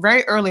thinking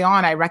very early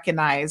on, I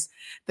recognize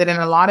that in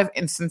a lot of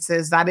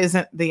instances, that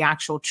isn't the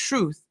actual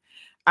truth.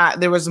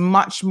 There was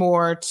much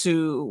more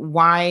to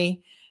why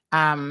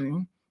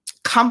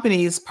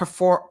companies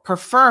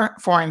prefer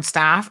foreign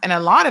staff. And a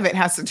lot of it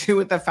has to do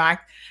with the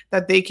fact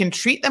that they can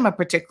treat them a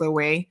particular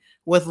way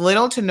with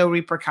little to no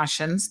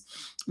repercussions.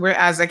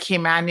 Whereas a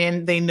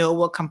Caymanian, they know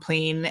will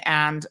complain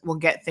and will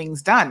get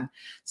things done.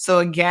 So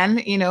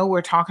again,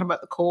 we're talking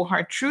about the cold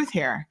hard truth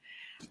here.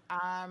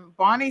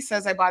 Bonnie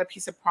says, I bought a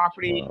piece of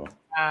property.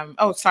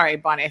 Sorry,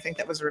 Bonnie. I think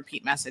that was a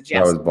repeat message.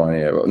 Yes. That was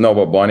Bonnie. No,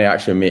 but Bonnie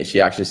she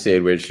actually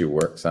said where she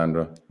worked,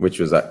 Sandra, which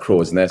was at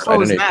Crow's Nest. I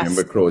don't know if you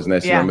remember Crow's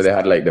Nest. Yes. Remember they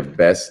had like the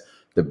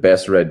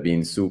best red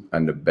bean soup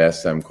and the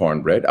best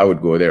cornbread. I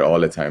would go there all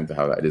the time to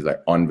have that. It is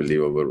like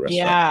unbelievable restaurant.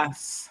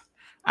 Yes.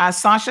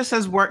 Sasha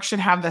says work should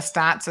have the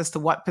stats as to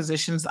what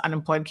positions the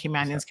unemployed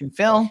Caymanians can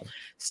fill.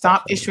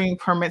 Stop issuing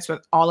permits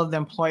with all of the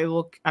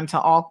employable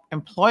until all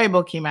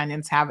employable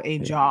Caymanians have a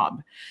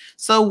job.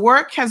 So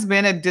work has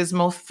been a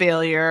dismal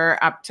failure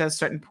up to a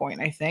certain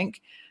point, I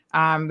think.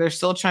 They're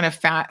still trying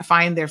to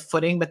find their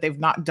footing, but they've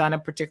not done a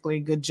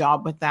particularly good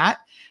job with that.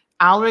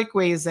 Alric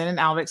weighs in, and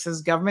Alric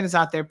says government is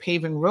out there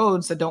paving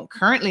roads that don't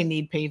currently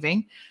need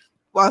paving,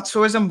 while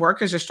tourism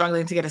workers are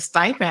struggling to get a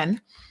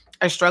stipend,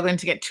 are struggling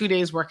to get 2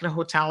 days work in a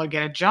hotel or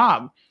get a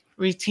job.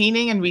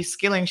 Retaining and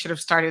reskilling should have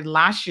started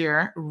last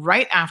year,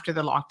 right after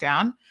the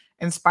lockdown.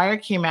 Inspire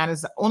Cayman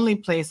is the only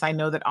place I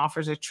know that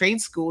offers a trade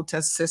school to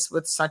assist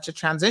with such a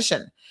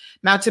transition.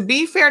 Now, to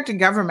be fair to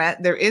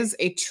government, there is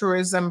a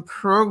tourism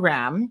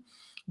program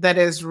that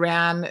is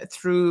ran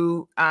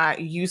through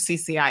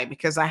UCCI,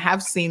 because I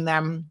have seen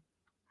them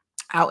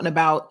out and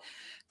about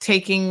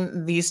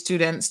taking these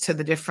students to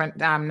the different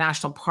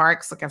national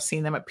parks. Like I've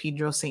seen them at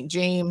Pedro St.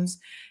 James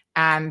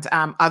and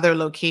other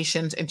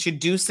locations,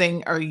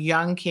 introducing our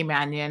young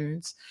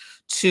Caymanians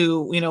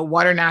to,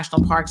 what our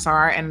national parks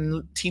are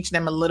and teach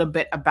them a little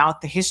bit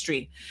about the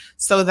history.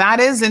 So that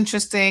is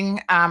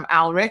interesting,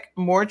 Alric.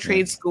 More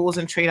trade schools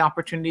and trade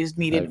opportunities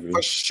needed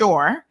for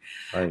sure.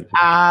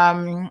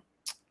 I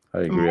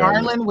agree.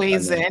 Marlon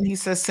weighs in. He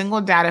says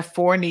single dad of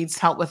 4 needs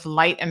help with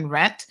light and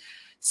rent.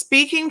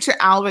 Speaking to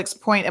Alric's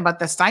point about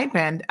the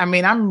stipend, I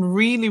mean, I'm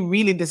really,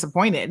 really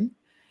disappointed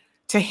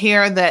to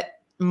hear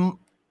that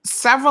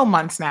several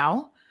months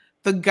now,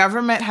 the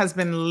government has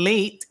been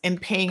late in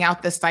paying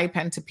out the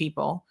stipend to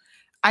people.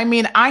 I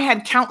mean, I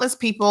had countless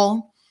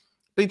people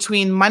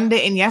between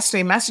Monday and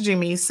yesterday messaging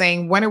me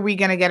saying, when are we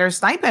going to get our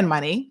stipend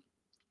money?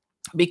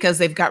 Because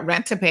they've got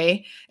rent to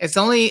pay. It's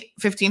only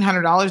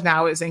 $1,500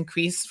 now. It's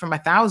increased from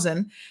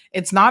 $1,000.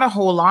 It's not a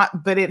whole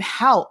lot, but it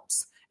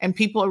helps. And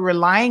people are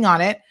relying on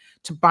it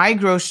to buy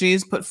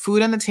groceries, put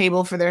food on the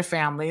table for their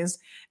families,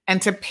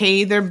 and to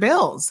pay their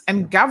bills.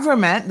 And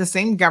government, the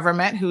same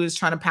government who is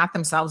trying to pat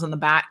themselves on the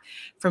back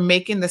for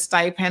making the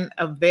stipend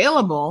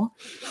available,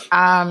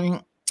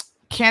 can't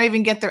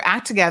even get their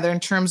act together in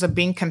terms of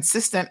being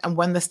consistent on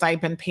when the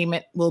stipend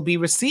payment will be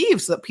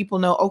received, so that people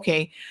know,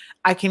 okay,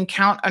 I can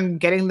count on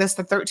getting this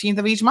the 13th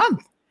of each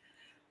month.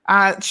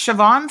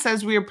 Siobhan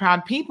says, we are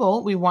proud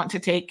people. We want to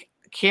take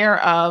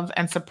care of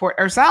and support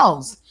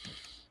ourselves.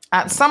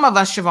 Some of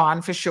us,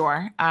 Siobhan, for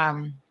sure.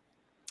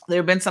 There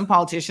have been some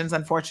politicians,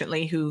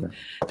 unfortunately, who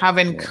have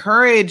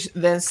encouraged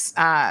this,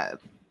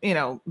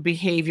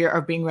 behavior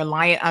of being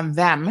reliant on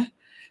them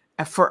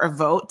for a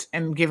vote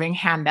and giving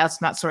handouts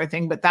and that sort of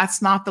thing. But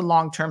that's not the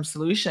long-term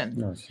solution.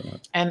 No, it's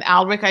not. And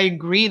Alric, I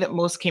agree that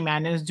most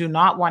Caymanians do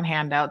not want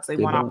handouts. They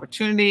want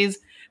opportunities,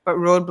 but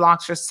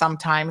roadblocks are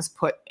sometimes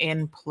put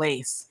in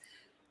place.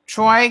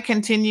 Troy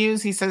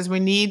continues. He says, we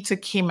need to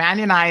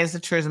Caymanianize the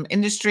tourism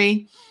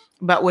industry,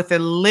 but with a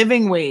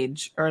living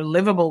wage or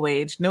livable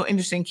wage. No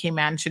industry in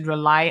Cayman should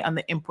rely on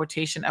the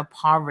importation of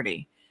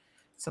poverty.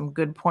 Some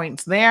good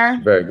points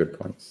there. Very good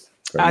points.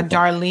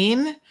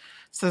 Darlene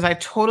says, I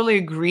totally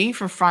agree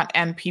for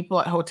front-end people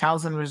at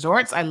hotels and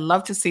resorts. I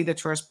love to see the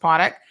tourist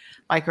product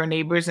like our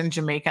neighbors in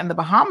Jamaica and the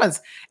Bahamas.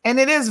 And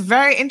it is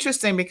very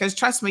interesting because,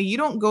 trust me, you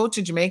don't go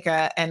to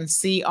Jamaica and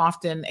see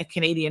often a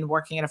Canadian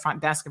working at a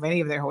front desk of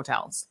any of their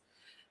hotels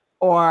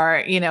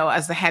or,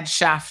 as the head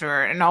chef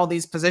or in all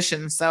these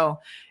positions. So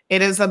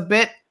it is a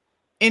bit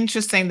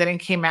interesting that in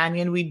Cayman,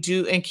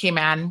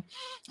 and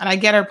I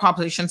get our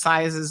population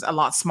size is a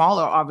lot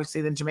smaller,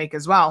 obviously, than Jamaica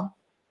as well.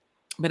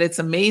 But it's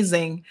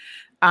amazing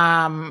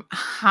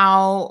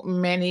how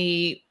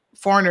many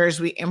foreigners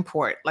we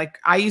import. Like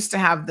I used to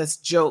have this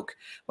joke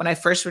when I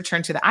first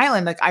returned to the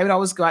island. Like I would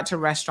always go out to a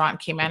restaurant.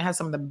 Cayman has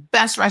some of the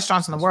best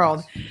restaurants in the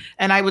world.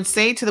 And I would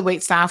say to the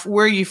wait staff,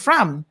 where are you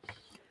from?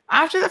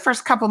 After the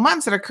first couple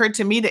months, it occurred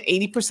to me that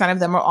 80% of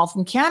them are all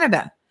from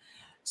Canada.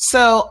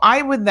 So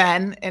I would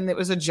then, and it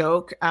was a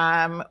joke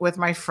with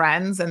my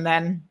friends, and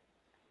then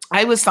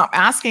I would stop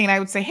asking and I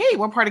would say, hey,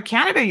 what part of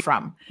Canada are you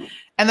from?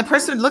 And the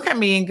person would look at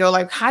me and go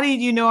like, how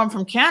did you know I'm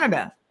from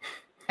Canada?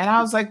 And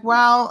I was like,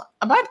 well,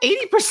 about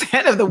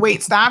 80% of the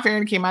wait staff here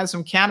in Cayman is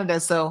from Canada.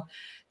 So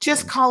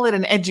just call it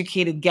an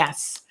educated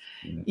guess.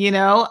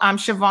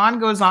 Siobhan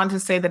goes on to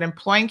say that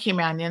employing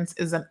Caymanians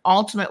is an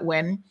ultimate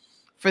win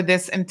for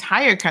this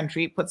entire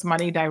country. It puts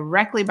money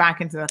directly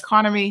back into the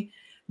economy,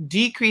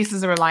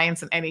 decreases the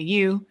reliance on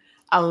NAU,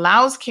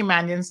 allows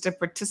Caymanians to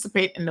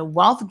participate in the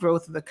wealth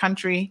growth of the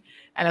country,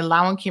 and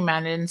allowing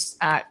Caymanians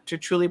to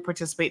truly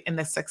participate in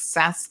the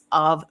success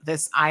of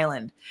this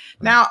island.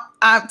 Now,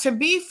 to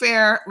be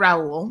fair,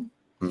 Raul,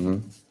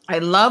 I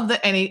love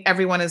that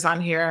everyone is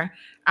on here.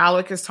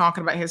 Alec is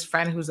talking about his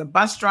friend who's a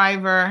bus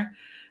driver.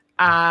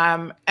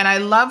 And I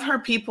love her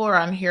people are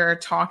on here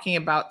talking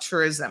about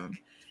tourism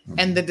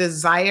and the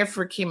desire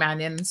for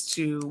Caymanians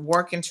to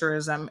work in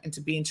tourism and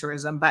to be in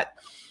tourism. But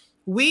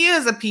we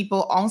as a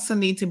people also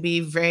need to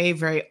be very,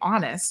 very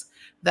honest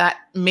that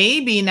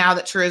maybe now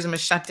that tourism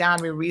is shut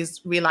down, we're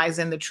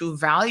realizing the true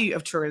value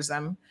of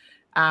tourism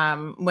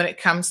when it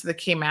comes to the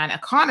Cayman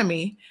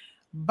economy.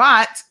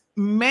 But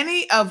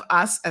many of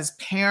us as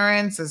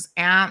parents, as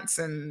aunts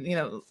and,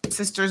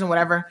 sisters and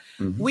whatever,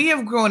 we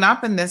have grown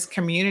up in this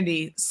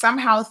community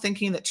somehow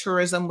thinking that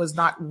tourism was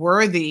not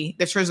worthy.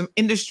 The tourism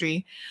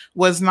industry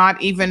was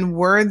not even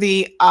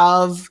worthy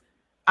of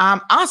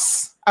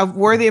us,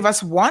 worthy of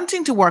us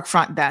wanting to work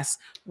front desk,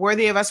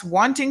 worthy of us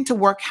wanting to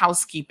work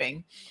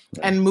housekeeping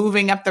and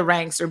moving up the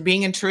ranks or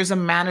being in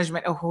tourism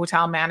management or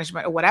hotel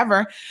management or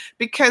whatever,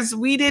 because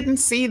we didn't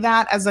see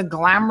that as a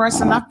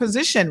glamorous enough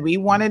position. We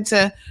wanted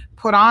to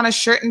put on a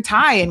shirt and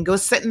tie and go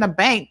sit in a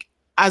bank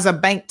as a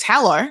bank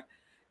teller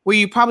where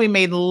you probably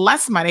made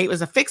less money. It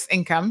was a fixed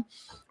income,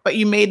 but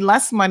you made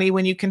less money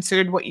when you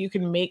considered what you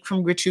can make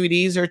from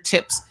gratuities or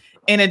tips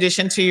in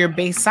addition to your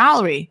base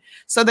salary.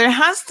 So there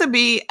has to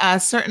be a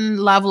certain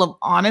level of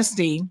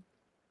honesty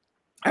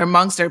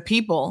amongst our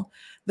people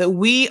that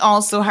we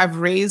also have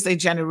raised a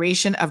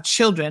generation of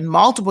children,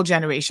 multiple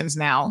generations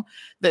now,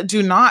 that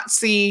do not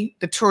see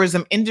the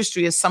tourism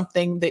industry as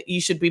something that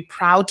you should be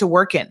proud to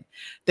work in.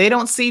 They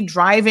don't see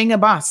driving a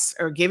bus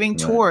or giving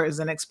tours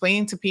and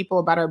explaining to people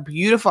about our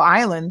beautiful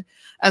island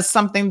as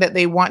something that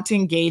they want to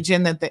engage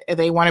in, that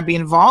they want to be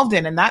involved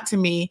in. And that to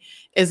me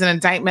is an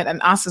indictment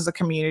on us as a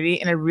community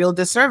and a real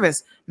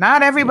disservice.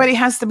 Not everybody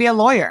has to be a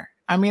lawyer.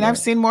 I mean, I've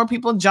seen more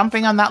people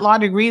jumping on that law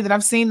degree than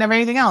I've seen of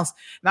anything else.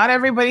 Not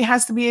everybody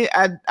has to be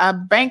a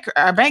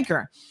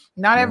banker.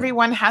 Not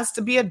everyone has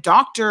to be a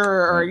doctor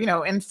or,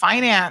 in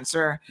finance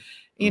or,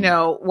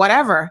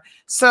 whatever.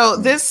 So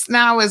this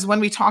now is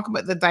when we talk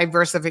about the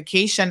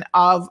diversification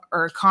of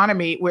our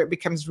economy, where it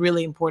becomes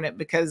really important,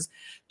 because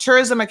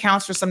tourism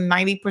accounts for some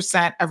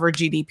 90% of our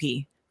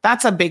GDP.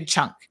 That's a big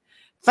chunk.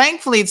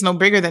 Thankfully, it's no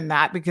bigger than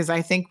that, because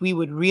I think we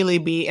would really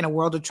be in a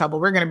world of trouble.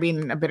 We're going to be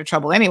in a bit of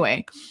trouble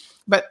anyway.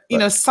 But,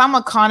 some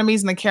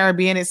economies in the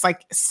Caribbean, it's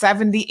like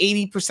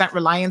 70, 80%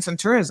 reliance on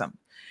tourism.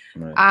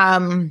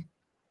 Right.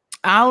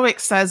 Alric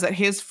says that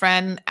his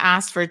friend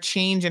asked for a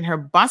change in her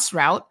bus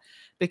route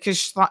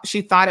because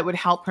she thought it would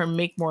help her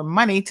make more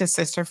money to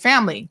assist her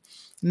family.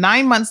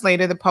 9 months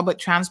later, the Public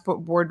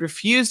Transport Board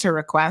refused her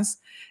request.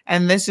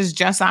 And this is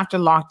just after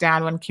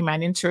lockdown, when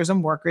Caymanian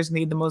tourism workers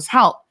need the most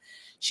help.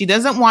 She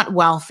doesn't want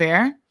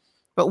welfare,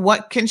 but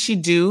what can she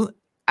do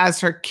as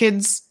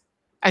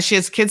she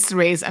has kids to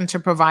raise and to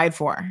provide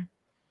for?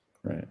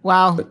 Right.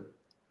 Well,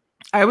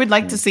 I would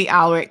like to see,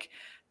 Alric,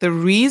 the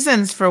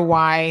reasons for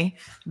why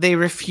they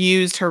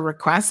refused her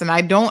request. And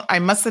I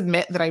must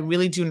admit that I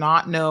really do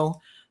not know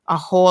a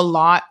whole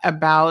lot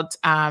about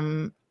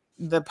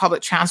the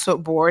Public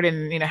Transport Board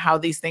and, how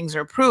these things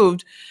are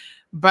approved.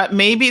 But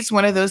maybe it's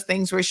one of those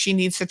things where she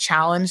needs to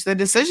challenge the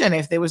decision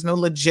if there was no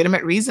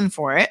legitimate reason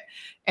for it.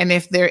 And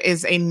if there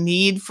is a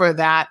need for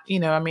that,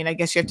 I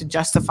guess you have to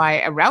justify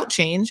a route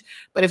change.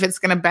 But if it's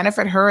going to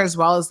benefit her as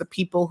well as the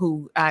people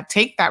who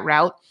take that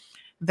route,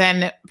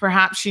 then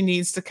perhaps she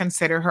needs to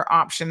consider her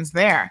options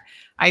there.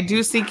 I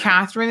do see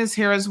Catherine is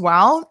here as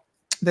well.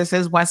 This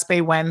is West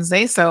Bay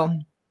Wednesday. So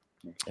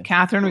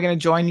Catherine, we're going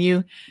to join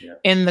you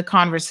in the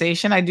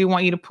conversation. I do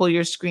want you to pull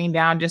your screen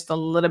down just a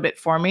little bit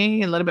for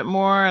me, a little bit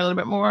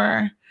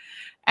more.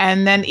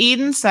 And then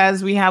Eden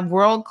says we have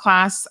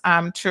world-class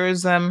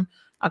tourism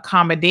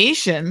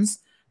accommodations,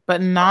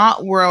 but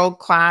not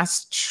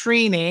world-class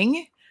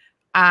training,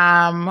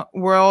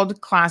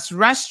 world-class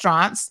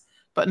restaurants,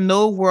 but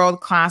no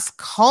world-class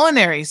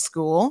culinary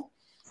school,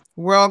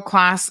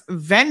 world-class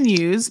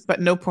venues,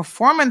 but no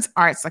performance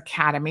arts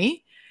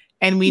academy.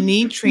 And we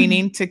need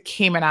training to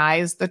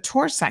Caymanize the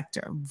tour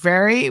sector.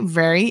 Very,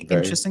 very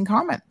interesting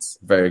comments.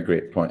 Very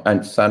great point.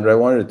 And Sandra, I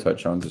wanted to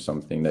touch on to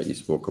something that you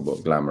spoke about,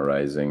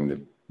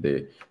 glamorizing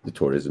the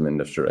tourism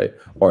industry, right?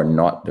 Or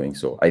not doing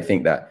so. I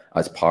think that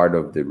as part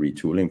of the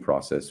retooling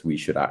process, we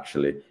should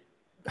actually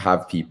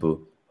have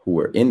people who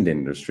are in the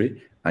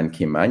industry and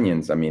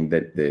Caymanians. I mean,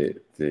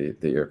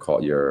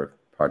 your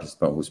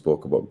participant who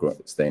spoke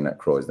about staying at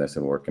Crow's Nest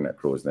and working at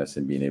Crow's Nest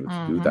and being able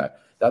to do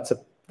that. That's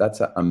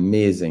an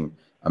amazing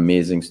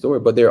amazing story,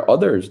 but there are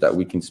others that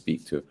we can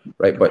speak to,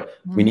 right? But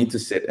we need to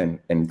sit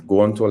and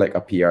go into like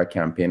a PR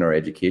campaign or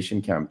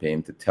education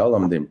campaign to tell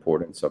them the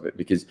importance of it,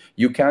 because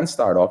you can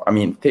start off. I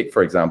mean, take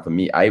for example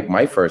me.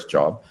 My first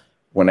job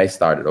when I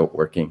started out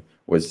working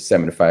was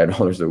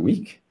 $75 a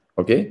week.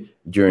 Okay,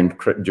 during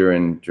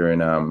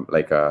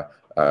like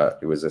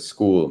it was a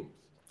school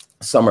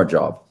summer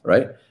job,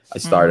 right? I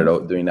started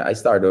out doing that. I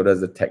started out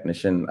as a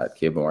technician at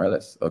Cable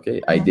Wireless.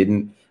 Okay,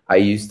 I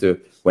used to,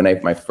 when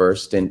my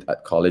first stint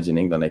at college in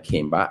England, I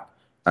came back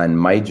and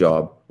my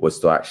job was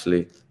to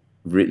actually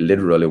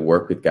literally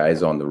work with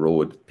guys on the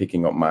road,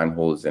 picking up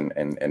manholes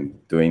and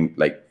doing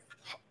like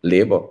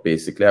labor.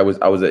 Basically, I was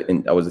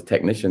a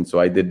technician, so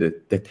I did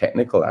the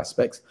technical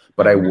aspects,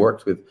 but I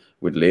worked with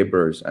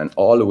laborers, and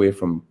all the way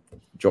from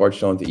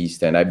Georgetown to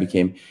East End, I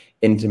became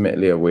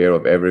intimately aware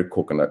of every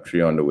coconut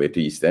tree on the way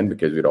to East End,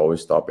 because we'd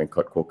always stop and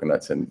cut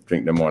coconuts and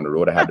drink them on the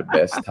road. I had the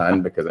best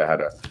tan because I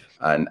had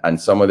and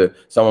some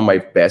of my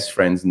best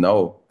friends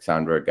now,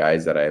 Sandra, are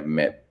guys that I've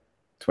met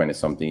 20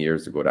 something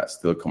years ago that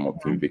still come up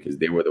to me because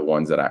they were the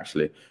ones that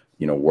actually,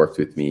 worked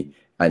with me.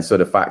 And so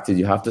the fact is,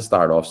 you have to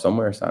start off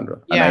somewhere, Sandra.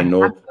 And I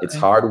know it's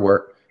hard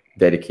work,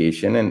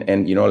 dedication,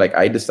 and like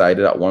I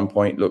decided at one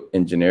point, look,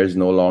 engineers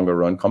no longer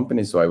run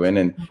companies. So I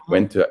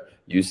went to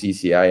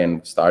UCCI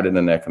and started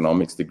an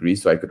economics degree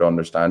so I could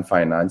understand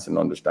finance and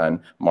understand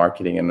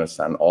marketing and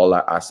understand all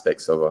the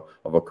aspects of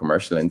a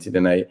commercial entity.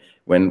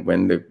 And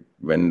when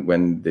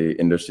the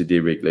industry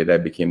deregulated, I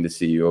became the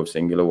CEO of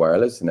Singular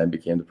Wireless, and I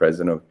became the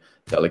president of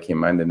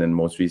Telecommand, and then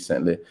most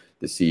recently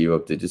the CEO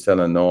of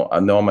Digicel. And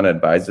now I'm an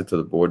advisor to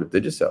the board of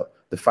Digicel.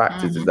 The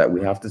fact is that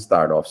we have to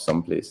start off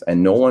someplace,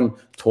 and no one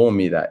told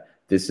me that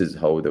this is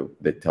how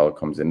the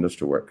telecoms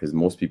industry works, because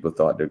most people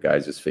thought the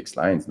guys just fixed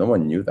lines. No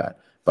one knew that.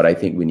 But I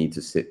think we need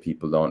to sit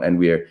people down, and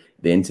the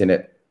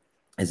internet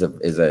is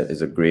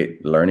a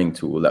great learning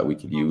tool that we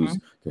could use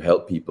to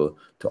help people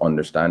to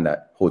understand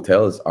that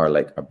hotels are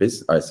like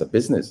it's a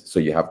business. So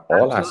you have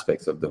all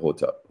aspects of the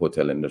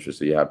hotel industry.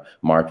 So you have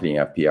marketing, you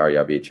have PR, you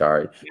have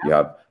HR,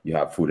 you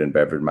have food and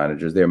beverage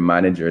managers. There are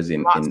managers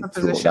in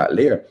throughout that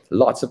layer.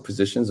 Lots of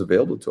positions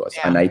available to us.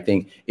 Yeah. And I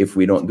think if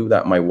we don't do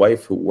that, my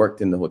wife, who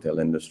worked in the hotel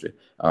industry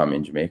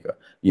in Jamaica,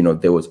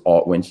 there was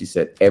when she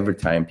said every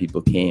time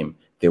people came,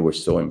 they were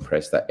so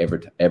impressed that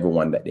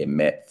everyone that they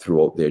met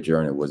throughout their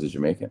journey was a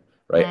Jamaican,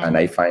 right? And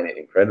I find it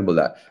incredible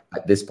that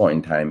at this point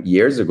in time,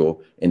 years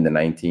ago in the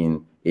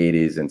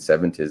 1980s and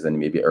 70s and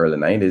maybe early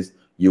 90s,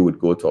 you would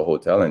go to a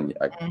hotel and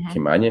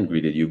Kimanian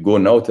greeted you. Go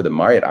now to the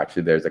Marriott.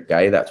 Actually, there's a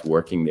guy that's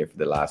working there for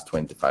the last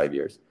 25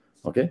 years,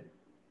 okay,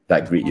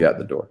 that greet you at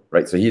the door,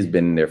 right? So he's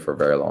been there for a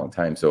very long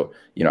time. So,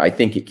 I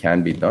think it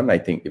can be done. I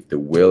think if the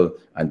will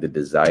and the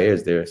desire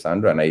is there,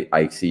 Sandra, and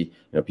I see,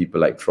 people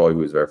like Troy,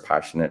 who is very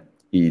passionate,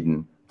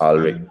 Eden,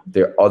 Alric,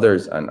 there are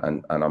others,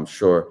 and I'm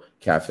sure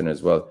Catherine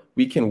as well.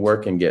 We can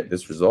work and get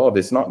this resolved.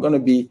 It's not going to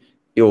be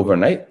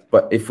overnight,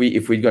 but if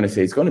we're going to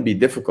say it's going to be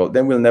difficult,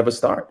 then we'll never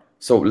start.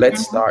 So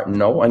let's start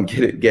now and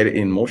get it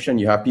in motion.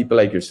 You have people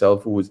like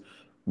yourself who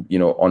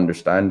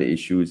understand the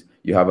issues.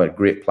 You have a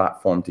great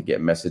platform to get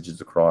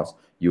messages across.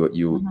 Your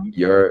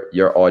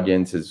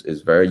audience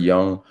is very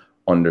young,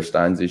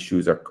 understands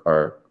issues,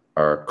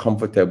 are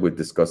comfortable with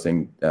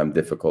discussing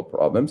difficult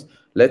problems.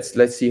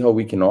 Let's see how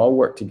we can all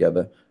work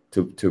together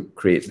to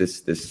create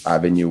this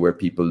avenue where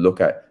people look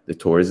at the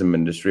tourism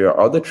industry or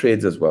other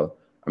trades as well.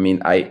 I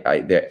mean,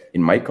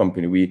 in my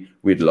company,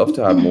 we'd love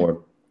to have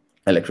more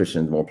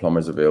electricians, more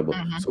plumbers available.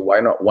 So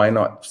why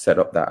not set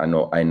up that? I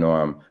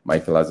know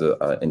Michael has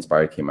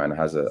Inspired Cayman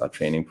has a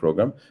training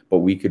program, but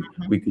we could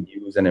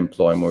use and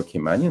employ more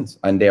Caymanians.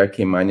 And there are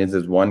Caymanians.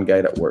 There's one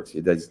guy that works.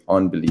 He's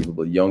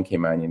unbelievable, young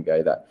Caymanian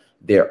guy that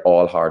they're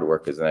all hard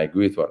workers. And I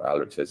agree with what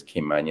Albert says.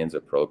 Caymanians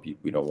are proud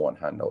people. We don't want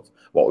handouts.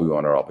 What we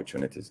want are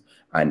opportunities.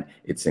 And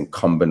it's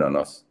incumbent on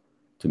us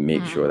to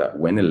make sure that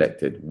when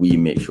elected, we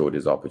make sure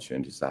these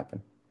opportunities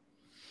happen.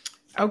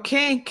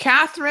 Okay,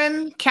 Kathy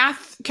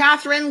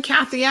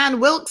Ann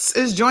Wilkes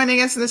is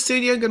joining us in the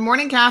studio. Good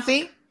morning,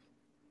 Kathy.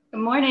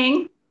 Good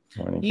morning.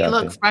 Morning, you Kathy.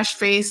 Look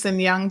fresh-faced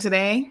and young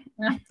today.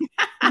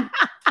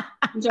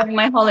 Enjoying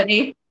my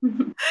holiday.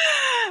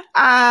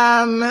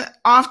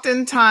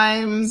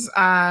 Oftentimes,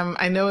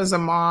 I know as a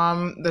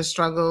mom, the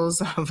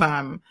struggles of,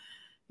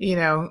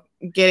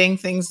 getting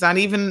things done,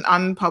 even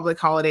on public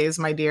holidays,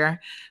 my dear.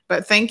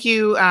 But thank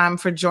you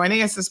for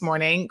joining us this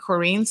morning.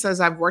 Corrine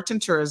says, I've worked in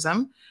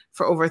tourism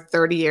for over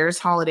 30 years,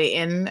 Holiday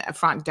Inn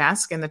front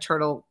desk in the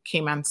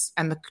Cayman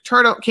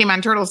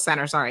Turtle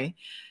Center, sorry.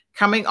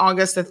 Coming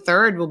August the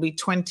 3rd will be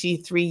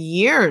 23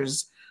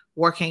 years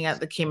working at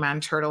the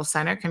Cayman Turtle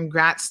Center.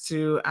 Congrats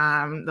to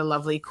the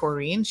lovely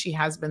Corrine. She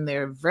has been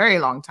there a very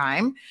long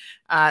time.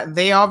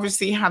 They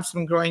obviously have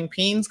some growing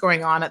pains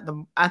going on at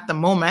the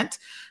moment.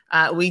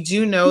 We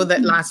do know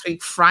that last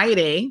week,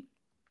 Friday,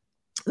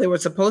 there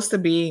was supposed to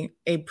be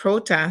a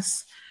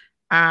protest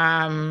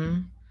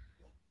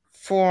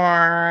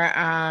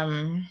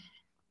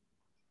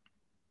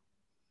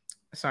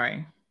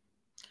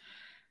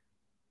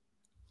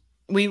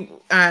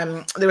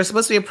there was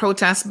supposed to be a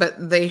protest,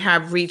 but they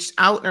have reached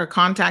out, or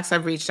contacts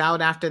have reached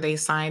out after they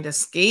signed a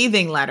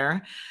scathing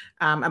letter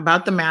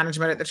about the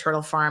management at the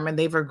Turtle Farm, and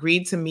they've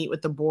agreed to meet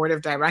with the board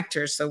of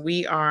directors. So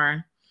we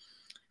are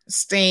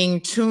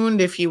staying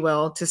tuned, if you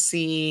will, to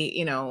see,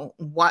 you know,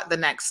 what the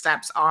next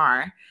steps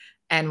are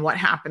and what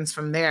happens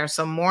from there.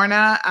 So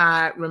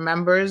Morna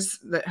remembers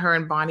that her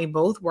and Bonnie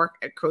both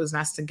worked at Crow's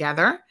Nest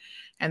together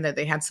and that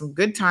they had some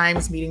good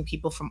times meeting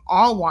people from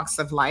all walks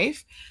of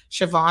life.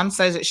 Siobhan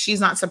says that she's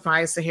not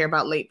surprised to hear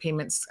about late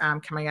payments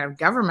coming out of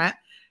government.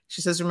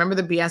 She says, remember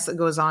the BS that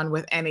goes on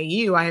with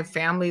NAU. I have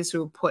families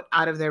who were put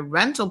out of their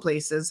rental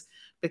places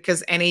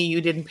because NAU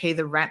didn't pay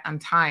the rent on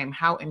time.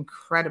 How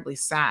incredibly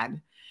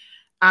sad.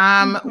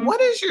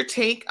 What is your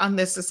take on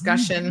this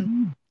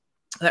discussion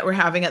that we're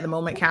having at the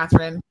moment,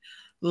 Catherine?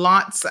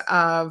 Lots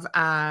of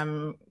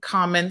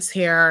comments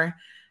here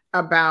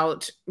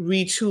about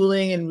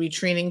retooling and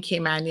retraining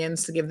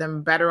Caymanians to give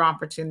them better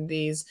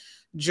opportunities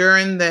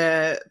during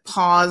the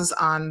pause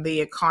on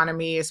the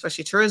economy,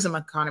 especially tourism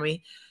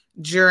economy,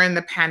 during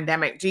the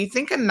pandemic. Do you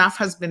think enough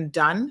has been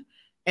done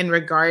in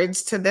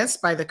regards to this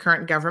by the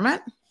current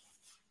government?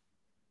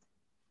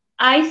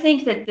 I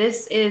think that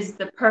this is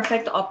the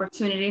perfect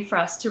opportunity for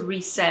us to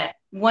reset.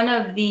 One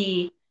of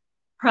the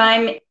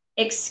prime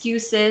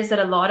excuses that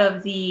a lot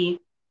of the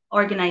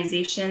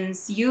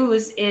organizations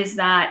use is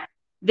that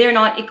they're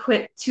not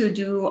equipped to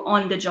do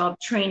on-the-job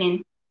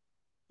training.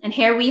 And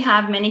here we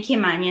have many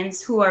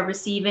Caymanians who are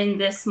receiving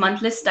this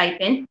monthly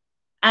stipend,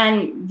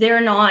 and they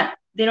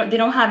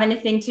don't have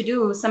anything to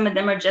do. Some of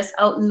them are just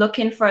out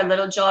looking for a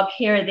little job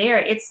here or there.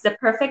 It's the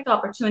perfect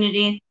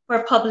opportunity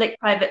for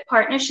public-private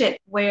partnership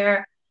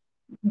where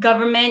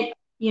government,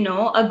 you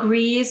know,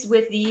 agrees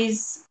with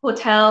these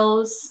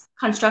hotels,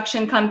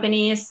 construction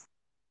companies,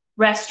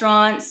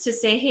 restaurants to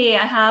say, hey,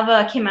 I have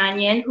a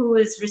Caymanian who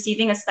is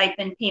receiving a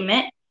stipend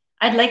payment.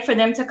 I'd like for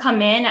them to come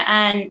in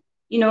and,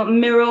 you know,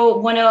 mirror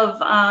one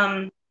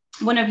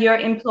of your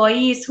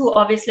employees who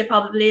obviously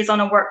probably is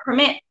on a work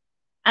permit.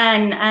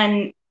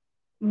 And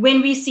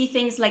when we see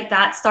things like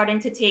that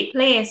starting to take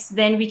place,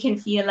 then we can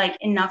feel like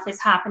enough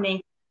is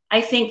happening.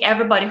 I think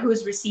everybody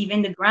who's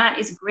receiving the grant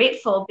is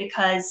grateful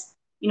because,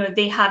 you know,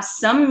 they have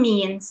some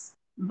means,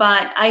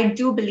 but I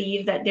do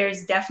believe that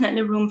there's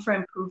definitely room for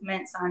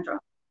improvement, Sandra.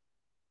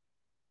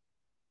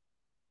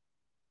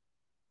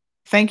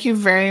 Thank you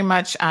very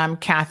much,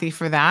 Kathy,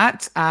 for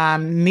that.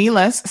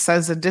 Neelis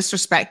says the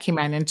disrespect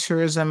Caymanian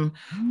tourism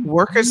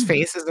workers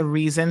face is the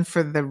reason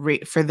for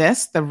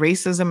this. The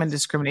racism and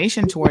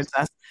discrimination towards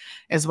us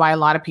is why a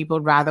lot of people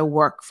would rather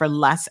work for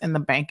less in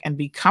the bank and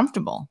be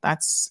comfortable.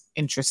 That's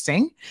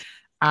interesting.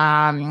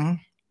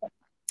 Aliano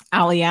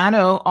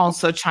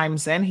also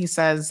chimes in. He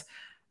says,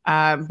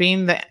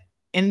 being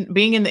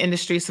in the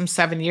industry some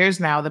 7 years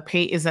now, the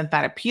pay isn't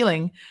that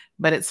appealing,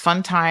 but it's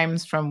fun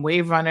times from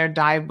wave runner,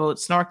 dive boat,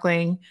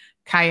 snorkeling,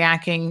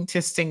 kayaking to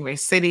Stingray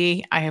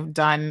City. I have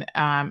done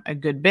a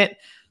good bit.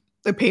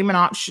 The payment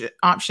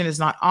option is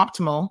not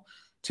optimal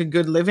to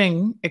good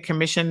living. A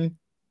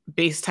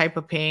commission-based type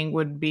of paying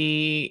would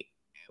be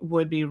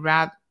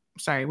better,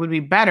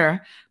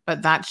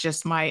 but that's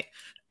just my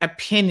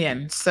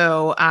opinion.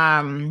 So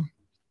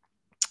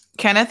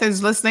Kenneth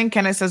is listening.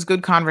 Kenneth says,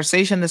 good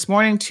conversation this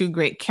morning. Two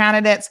great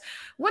candidates.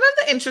 One of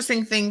the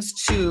interesting things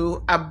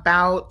too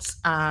about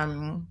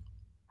Aliano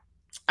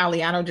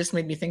just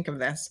made me think of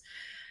this,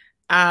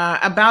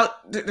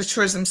 about the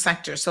tourism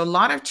sector. So a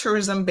lot of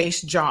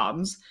tourism-based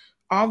jobs,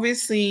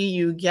 obviously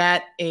you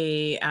get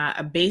a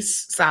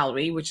base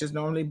salary, which is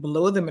normally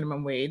below the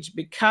minimum wage,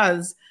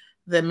 because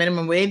the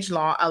minimum wage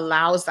law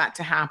allows that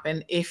to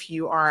happen if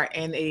you are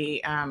in a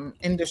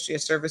industry, a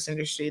service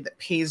industry that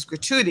pays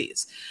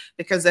gratuities.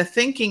 Because the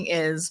thinking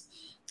is,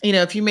 you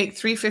know, if you make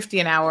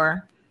 $3.50 an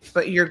hour,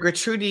 but your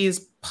gratuities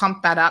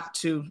pump that up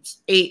to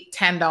 $8,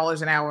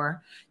 $10 an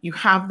hour, you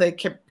have the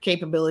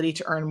capability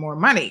to earn more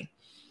money.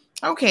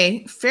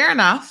 Okay, fair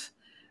enough.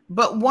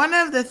 But one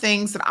of the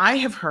things that I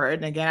have heard,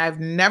 and again, I've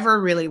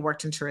never really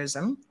worked in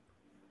tourism,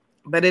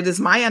 but it is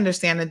my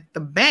understanding that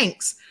the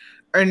banks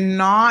are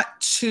not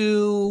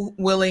too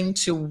willing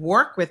to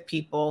work with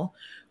people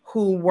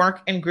who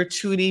work in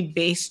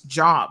gratuity-based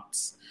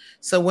jobs.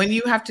 So when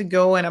you have to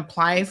go and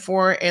apply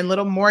for a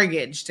little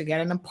mortgage to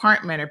get an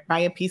apartment or buy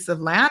a piece of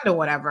land or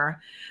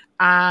whatever,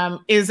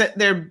 is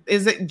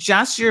it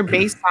just your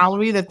base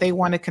salary that they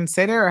want to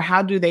consider, or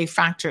how do they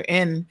factor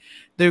in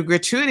the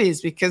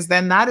gratuities? Because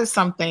then that is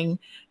something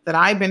that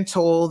I've been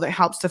told that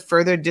helps to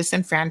further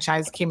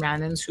disenfranchise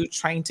Caymanians who are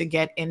trying to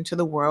get into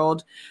the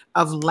world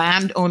of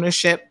land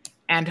ownership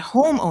and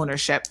home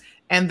ownership.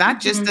 And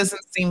that just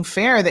doesn't seem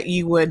fair that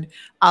you would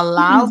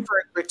allow for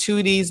a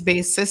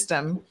gratuities-based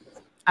system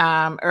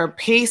or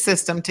pay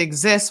system to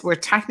exist where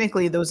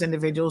technically those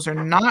individuals are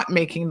not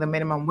making the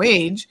minimum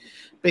wage,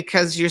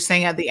 because you're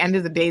saying at the end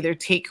of the day, their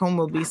take home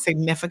will be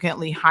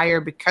significantly higher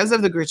because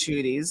of the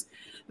gratuities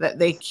that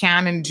they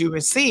can and do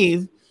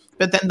receive.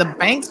 But then the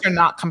banks are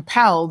not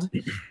compelled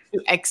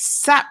to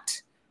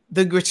accept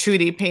the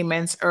gratuity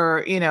payments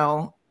or, you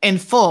know, in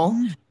full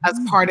as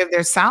part of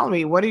their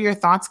salary. What are your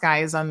thoughts,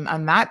 guys,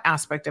 on that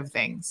aspect of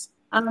things?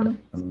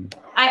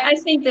 I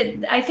think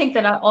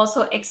that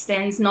also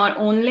extends not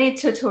only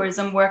to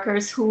tourism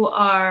workers who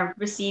are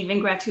receiving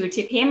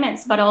gratuity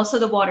payments, but also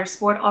the water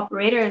sport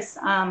operators.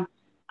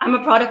 I'm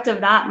a product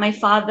of that. My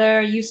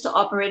father used to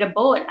operate a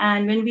boat,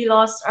 and when we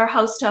lost our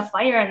house to a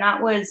fire, and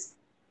that was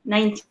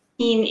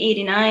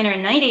 1989 or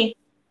 90,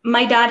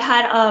 my dad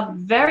had a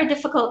very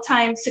difficult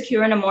time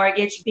securing a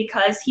mortgage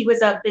because he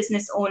was a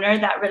business owner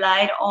that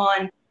relied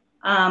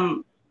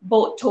on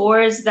boat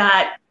tours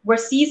that were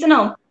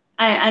seasonal.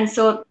 And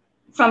so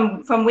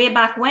from way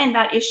back when,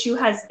 that issue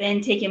has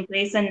been taking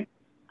place, and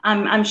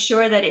I'm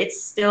sure that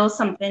it's still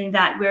something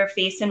that we're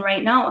facing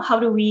right now. How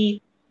do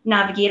we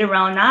navigate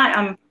around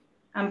that?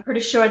 I'm pretty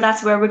sure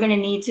that's where we're going to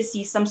need to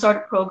see some sort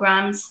of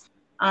programs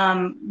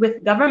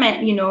with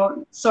government,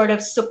 sort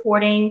of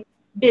supporting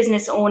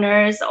business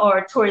owners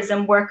or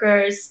tourism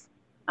workers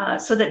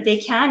so that they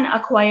can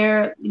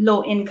acquire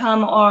low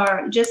income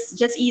or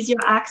just easier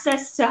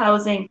access to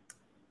housing.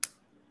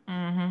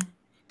 Mm-hmm.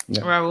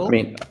 Yeah. Raul? I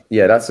mean,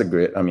 yeah, that's a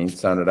great,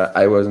 Sandra,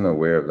 I wasn't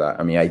aware of that.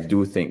 I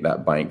do think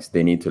that banks,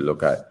 they need to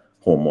look at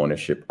home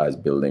ownership as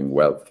building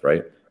wealth,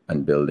 right?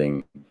 And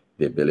building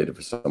the ability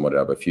for someone to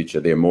have a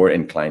future. They're more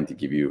inclined to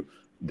give you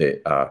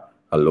a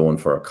loan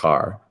for a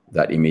car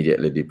that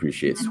immediately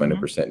depreciates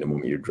 20% the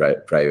moment you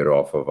drive it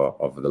off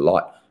of the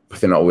lot. But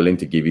they're not willing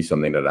to give you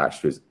something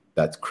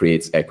that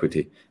creates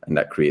equity and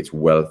that creates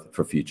wealth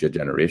for future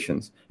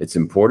generations. It's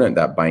important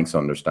that banks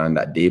understand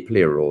that they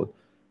play a role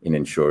in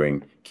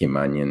ensuring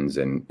Caymanians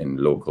and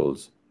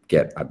locals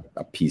get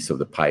a piece of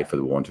the pie, for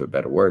the want of a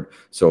better word.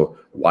 So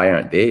why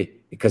aren't they?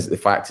 Because the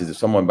fact is, if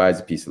someone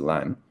buys a piece of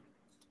land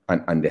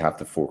and they have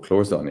to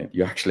foreclose on it,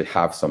 you actually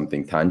have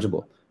something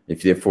tangible.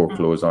 If they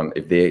foreclose on,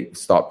 if they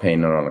stop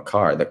paying on a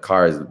car, the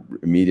car has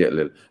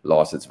immediately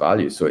lost its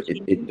value. So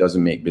it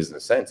doesn't make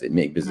business sense. It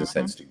makes business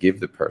sense to give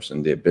the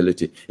person the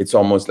ability. It's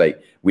almost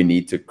like we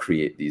need to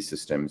create these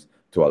systems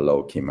to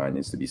allow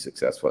Caymanians to be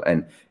successful.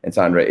 And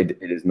Sandra, it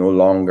is no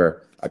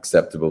longer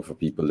acceptable for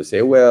people to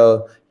say,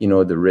 well,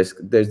 there's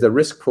the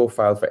risk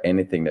profile for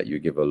anything that you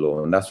give a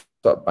loan. That's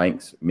what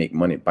banks make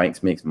money.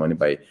 Banks makes money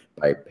by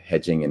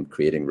hedging and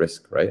creating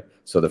risk, right?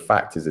 So the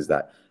fact is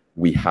that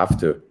we have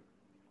to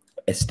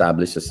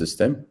establish a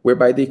system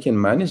whereby they can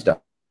manage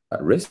that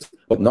risk,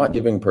 but not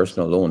giving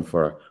personal loan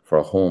for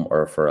a home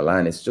or for a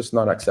land. It's just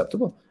not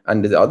acceptable.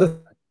 And the other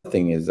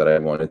thing is that I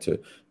wanted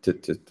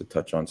to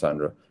touch on,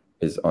 Sandra,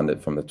 is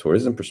from the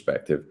tourism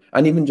perspective,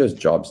 and even just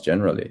jobs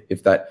generally.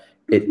 If that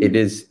it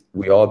is,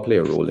 we all play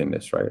a role in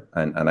this, right?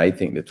 And I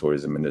think the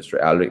tourism industry,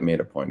 Alric made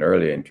a point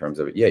earlier in terms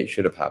of it. Yeah, it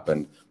should have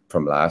happened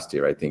from last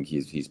year. I think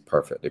he's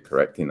perfectly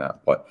correct in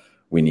that. But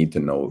we need to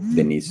know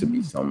there needs to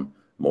be some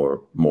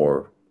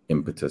more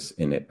impetus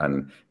in it.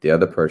 And the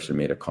other person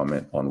made a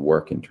comment on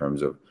work in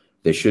terms of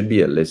there should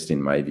be a list,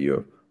 in my view,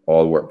 of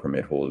all work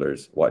permit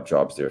holders, what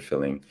jobs they're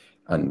filling,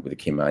 and with the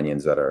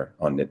Caymanians that are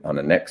on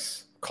the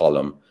next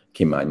column,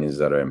 Caymanians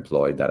that are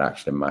employed that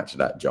actually match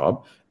that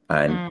job.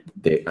 And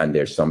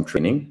there's some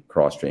training,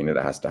 cross-training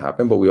that has to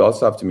happen. But we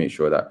also have to make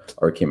sure that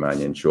our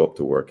Caymanians show up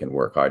to work and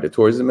work hard. The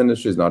tourism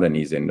industry is not an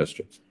easy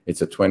industry.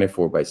 It's a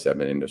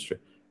 24/7 industry.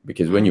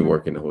 Because when you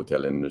work in the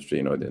hotel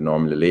industry, they're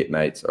normally late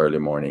nights, early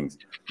mornings.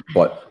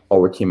 But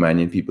our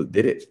Caymanian people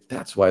did it.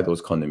 That's why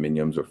those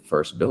condominiums were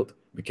first built,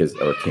 because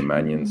our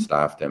Caymanians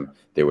staffed them.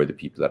 They were the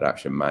people that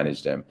actually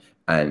managed them.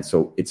 And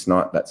so it's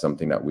not that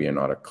something that we are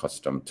not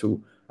accustomed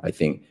to. I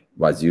think,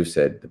 as you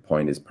said, the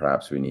point is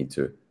perhaps we need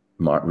to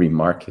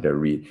remarket or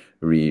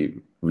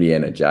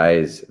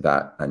re-energize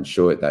that and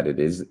show it that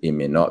it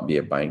may not be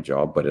a bank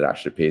job, but it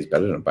actually pays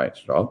better than a bank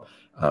job.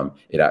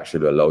 It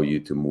actually will allow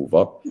you to move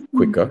up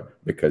quicker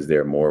because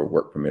there are more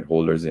work permit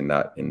holders in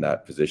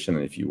that position.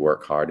 And if you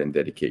work hard and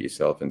dedicate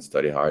yourself and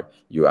study hard,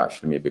 you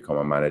actually may become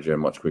a manager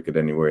much quicker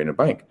than you were in a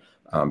bank,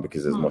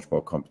 because there's much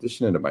more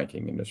competition in the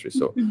banking industry.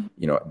 So,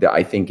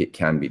 I think it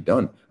can be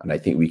done. And I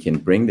think we can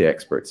bring the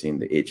experts in,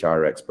 the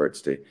HR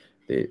experts,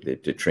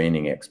 the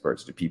training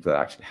experts, the people that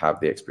actually have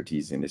the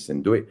expertise in this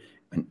and do it.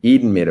 And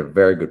Eden made a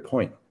very good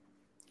point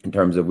in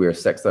terms of we're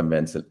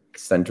a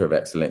center of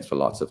excellence for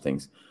lots of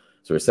things.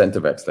 So we're a center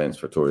of excellence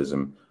for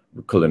tourism,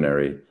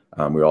 culinary.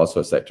 We're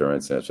also a sector of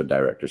excellence for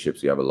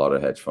directorships. We have a lot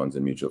of hedge funds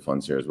and mutual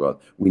funds here as well.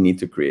 We need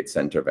to create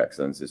center of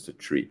excellences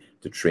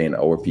to train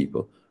our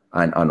people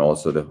and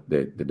also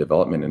the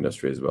development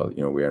industry as well.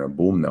 We're in a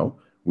boom now.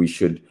 We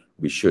should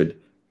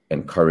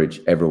encourage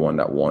everyone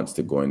that wants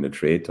to go in the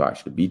trade to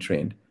actually be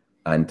trained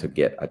and to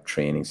get a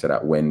training so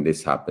that when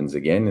this happens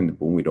again in the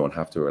boom, we don't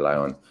have to rely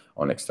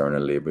on external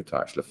labor to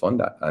actually fund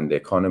that. And the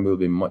economy will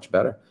be much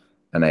better.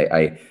 And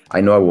I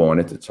know I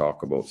wanted to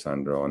talk about,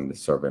 Sandra, on the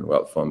Sovereign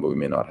Wealth Fund, but we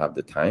may not have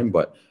the time.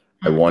 But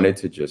I wanted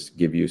to just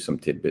give you some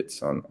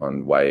tidbits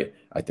on why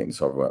I think the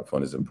Sovereign Wealth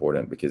Fund is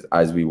important, because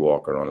as we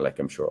walk around, like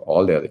I'm sure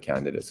all the other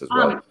candidates as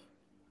well.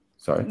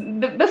 Sorry.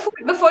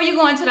 Before you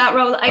go into that,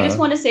 Raul, I just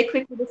want to say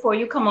quickly before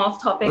you come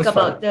off topic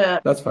about the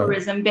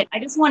tourism bit, I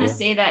just want to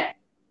say that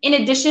in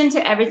addition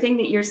to everything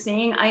that you're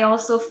saying, I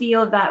also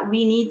feel that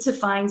we need to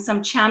find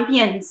some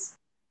champions.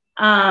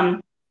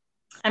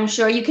 I'm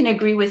sure you can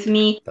agree with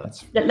me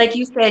that, like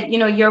you said,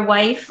 your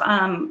wife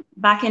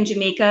back in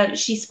Jamaica,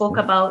 she spoke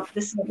about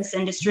the service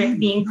industry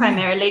being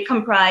primarily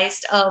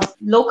comprised of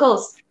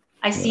locals.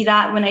 I see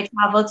that when I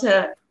travel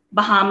to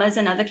Bahamas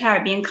and other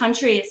Caribbean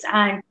countries.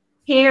 And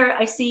here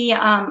I see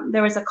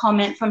there was a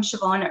comment from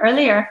Siobhan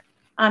earlier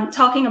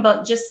talking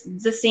about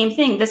just the same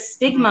thing, the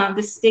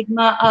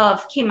stigma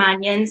of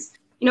Caymanians,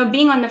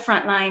 being on the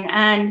front line.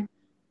 And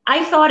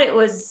I thought it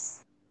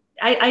was,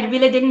 I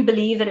really didn't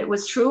believe that it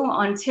was true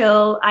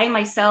until I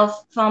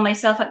myself found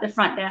myself at the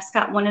front desk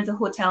at one of the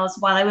hotels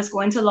while I was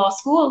going to law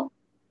school.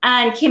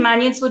 And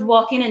Caymanians would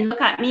walk in and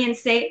look at me and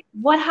say,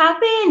 "What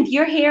happened?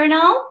 You're here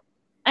now?"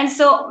 And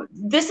so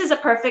this is a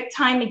perfect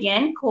time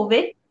again,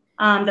 COVID,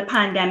 the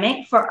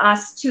pandemic, for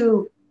us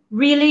to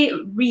really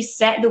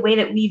reset the way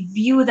that we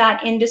view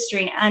that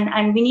industry.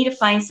 And we need to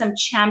find some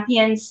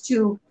champions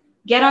to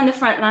get on the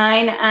front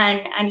line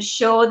and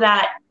show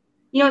that,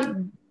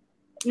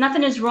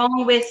 nothing is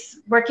wrong with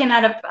working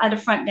at a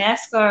front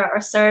desk or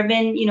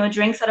serving,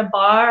 drinks at a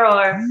bar,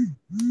 or,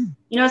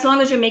 as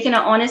long as you're making an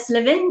honest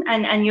living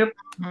and you're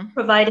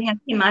providing a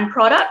Cayman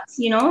product,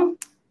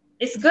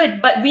 it's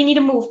good. But we need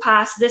to move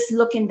past this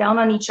looking down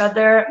on each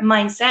other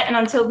mindset. And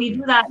until we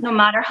do that, no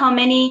matter how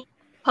many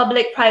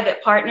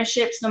public-private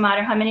partnerships, no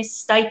matter how many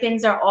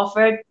stipends are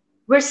offered,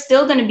 we're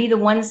still going to be the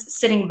ones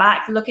sitting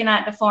back looking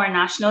at the foreign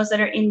nationals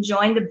that are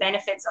enjoying the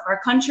benefits of our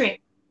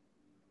country.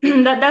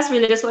 That's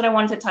really just what I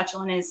wanted to touch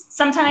on, is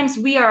sometimes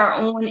we are our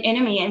own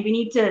enemy, and we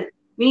need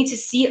to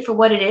see it for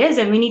what it is,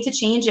 and we need to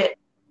change it.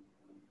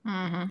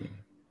 I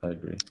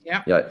agree.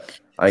 Yeah.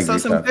 I agree. So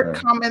some good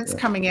comments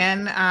coming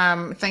in.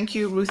 Thank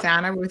you, Ruth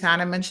Anna. Ruth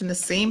Anna mentioned the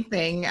same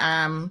thing.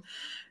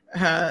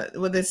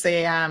 What they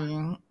say?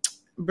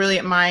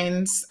 Brilliant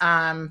minds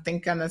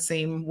think on the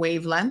same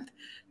wavelength.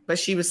 But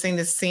she was saying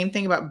the same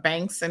thing about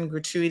banks and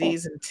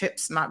gratuities and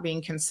tips not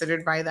being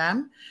considered by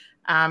them.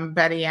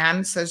 Betty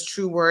Ann says,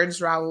 true words,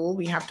 Raul.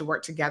 We have to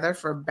work together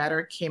for a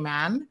better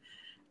Cayman.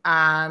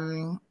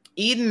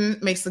 Eden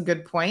makes a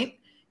good point.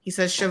 He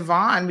says,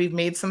 Siobhan, we've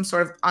made some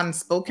sort of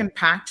unspoken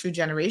pact 2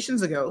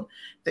 generations ago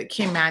that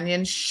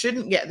Caymanians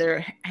shouldn't get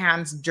their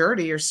hands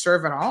dirty or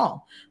serve at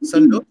all. So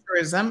no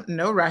tourism,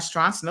 no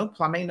restaurants, no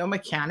plumbing, no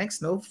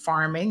mechanics, no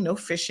farming, no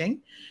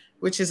fishing,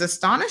 which is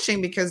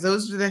astonishing because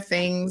those are the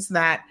things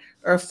that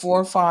our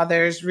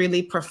forefathers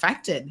really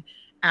perfected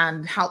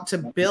and helped to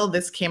build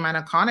this Cayman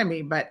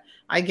economy. But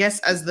I guess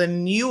as the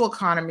new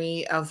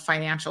economy of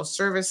financial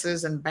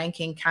services and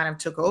banking kind of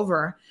took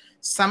over,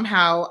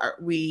 somehow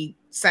we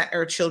sent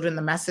our children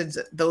the message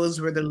that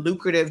those were the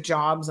lucrative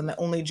jobs and the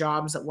only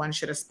jobs that one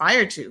should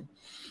aspire to.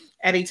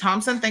 Eddie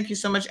Thompson, thank you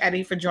so much,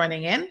 Eddie, for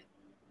joining in.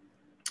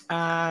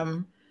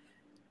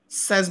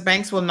 Says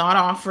banks will not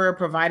offer or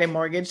provide a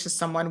mortgage to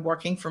someone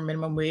working for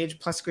minimum wage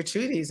plus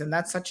gratuities, and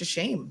that's such a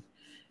shame.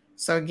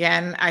 So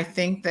again, I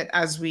think that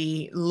as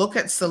we look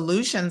at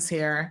solutions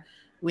here,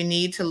 we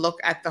need to look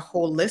at the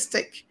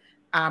holistic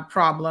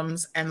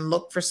problems and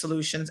look for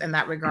solutions in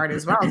that regard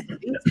as well. So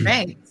these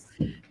banks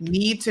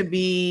need to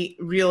be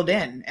reeled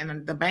in,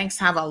 and the banks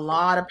have a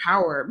lot of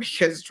power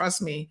because,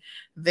 trust me,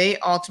 they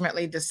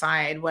ultimately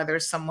decide whether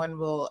someone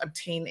will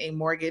obtain a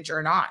mortgage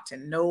or not.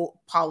 And no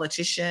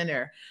politician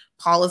or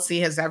policy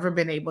has ever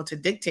been able to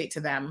dictate to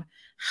them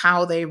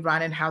how they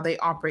run and how they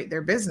operate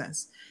their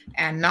business.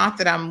 And not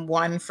that I'm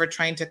one for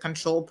trying to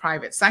control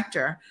private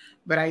sector,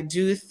 but I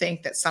do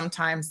think that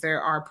sometimes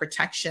there are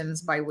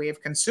protections by way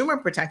of consumer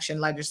protection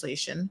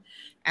legislation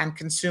and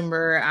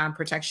consumer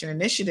protection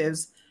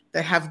initiatives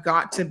that have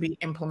got to be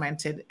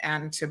implemented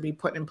and to be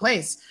put in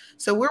place.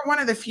 So we're one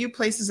of the few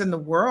places in the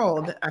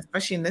world,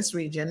 especially in this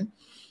region,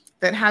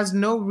 that has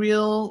no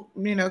real,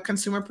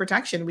 consumer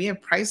protection. We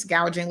have price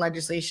gouging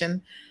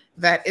legislation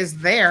that is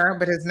there,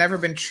 but has never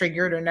been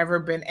triggered or never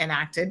been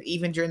enacted,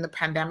 even during the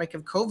pandemic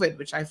of COVID,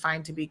 which I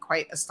find to be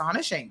quite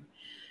astonishing.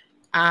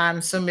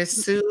 So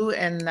Miss Sue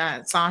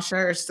and Sasha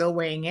are still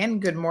weighing in.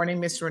 Good morning,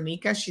 Miss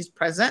Ronika. She's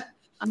present.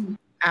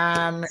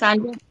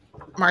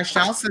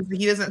 Marshall says that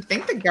he doesn't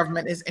think the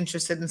government is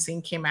interested in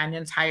seeing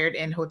Caymanians hired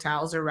in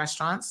hotels or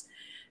restaurants,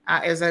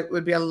 as it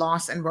would be a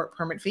loss in work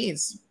permit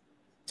fees.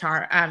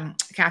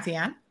 Kathy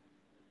Ann?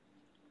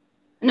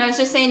 No, I was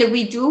just saying that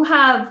we do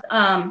have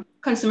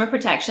consumer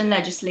protection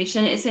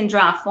legislation. It's in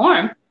draft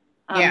form,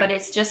 but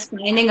it's just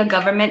finding a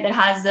government that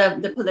has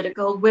the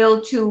political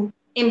will to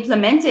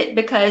implement it,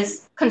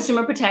 because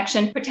consumer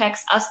protection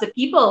protects us, the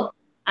people,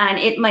 and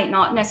it might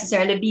not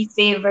necessarily be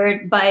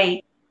favored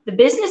by the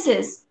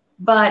businesses.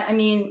 But I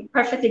mean,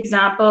 perfect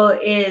example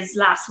is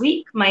last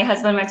week, my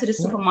husband went to the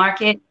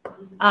supermarket.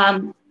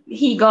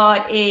 He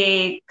got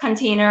a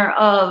container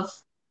of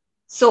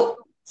soap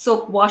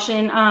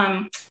washing,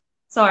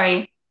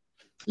 laundry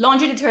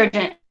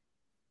detergent.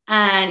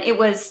 And it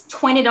was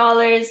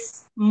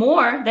 $20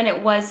 more than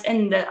it was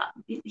in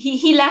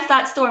he left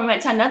that store and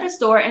went to another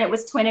store, and it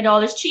was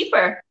 $20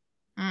 cheaper.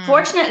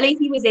 Fortunately,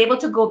 he was able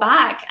to go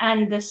back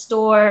and the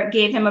store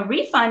gave him a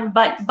refund,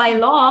 but by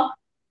law,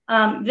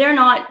 they're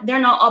not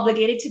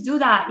obligated to do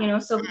that,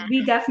 so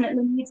we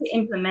definitely need to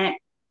implement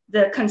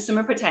the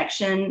consumer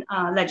protection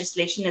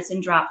legislation that's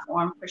in draft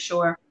form for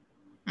sure.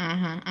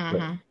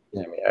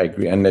 Yeah, I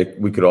agree. And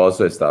we could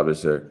also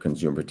establish a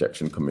consumer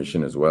protection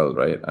commission as well,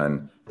 right?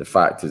 And the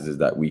fact is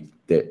that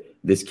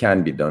this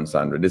can be done,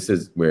 Sandra.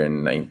 We're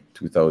in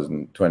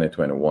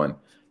 2021.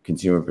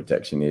 Consumer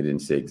protection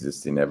agency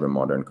exists in every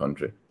modern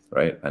country,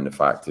 right? And the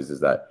fact is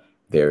that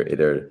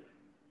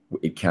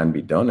it can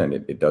be done, and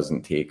it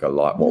doesn't take a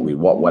lot.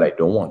 What I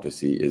don't want to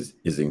see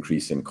is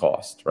increase in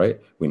cost, right?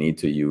 We need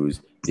to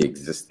use the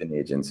existing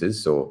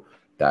agencies so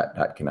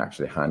that can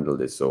actually handle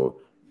this.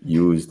 So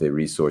use the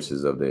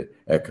resources of the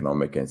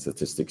economic and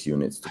statistics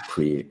units to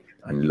create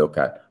and look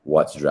at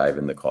what's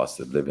driving the cost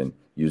of living.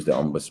 Use the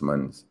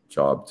ombudsman's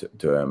job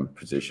to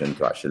position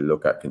to actually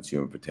look at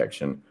consumer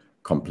protection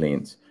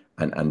complaints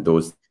and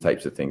those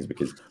types of things,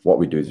 because what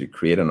we do is we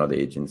create another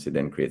agency,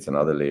 then creates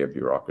another layer of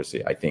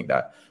bureaucracy. I think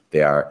that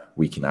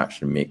we can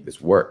actually make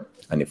this work,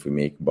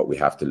 and but we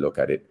have to look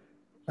at it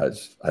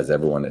as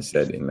everyone has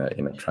said, in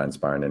a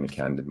transparent and a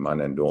candid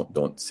manner, and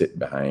don't sit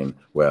behind,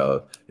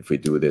 well, if we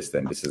do this,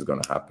 then this is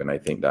going to happen. I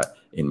think that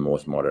in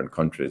most modern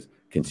countries,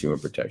 consumer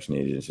protection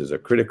agencies are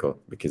critical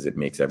because it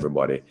makes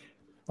everybody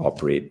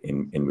operate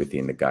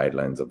within the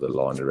guidelines of the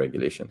law and the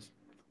regulations.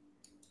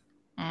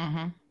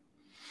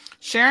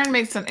 Sharon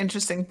makes an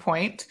interesting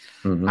point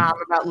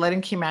about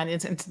letting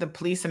Caymanians into the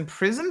police and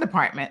prison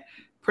department.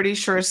 Pretty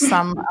sure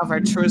some of our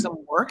tourism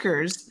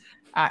workers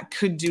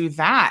could do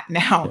that.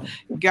 Now,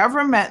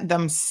 government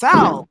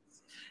themselves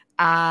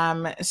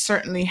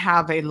certainly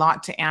have a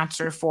lot to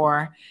answer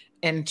for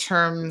in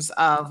terms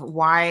of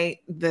why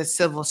the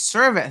civil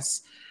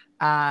service,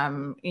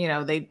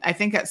 I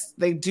think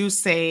they do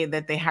say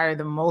that they hire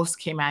the most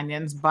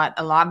Caymanians, but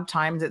a lot of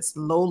times it's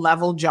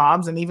low-level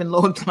jobs, and even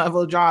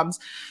low-level jobs,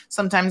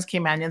 sometimes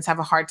Caymanians have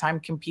a hard time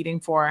competing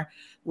for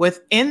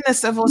within the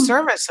civil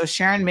service. So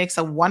Sharon makes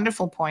a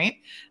wonderful point.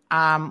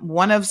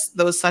 One of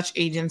those such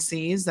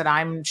agencies that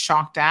I'm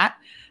shocked at,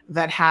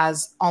 that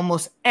has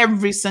almost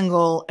every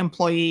single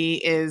employee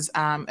is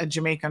a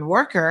Jamaican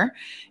worker,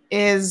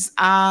 is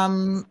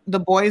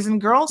the Boys and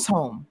Girls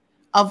Home.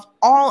 Of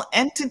all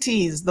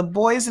entities, the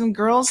Boys and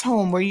Girls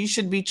Home, where you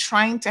should be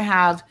trying to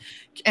have,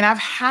 and I've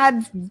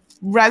had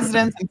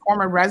residents and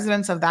former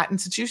residents of that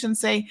institution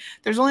say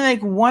there's only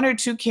like 1 or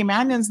 2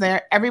 Caymanians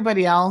there.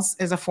 Everybody else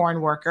is a foreign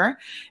worker.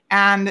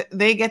 And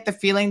they get the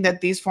feeling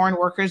that these foreign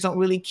workers don't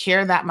really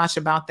care that much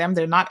about them.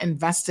 They're not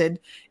invested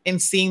in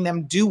seeing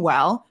them do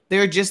well.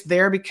 They're just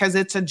there because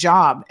it's a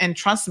job. And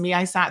trust me,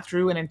 I sat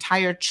through an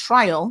entire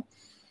trial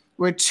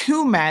where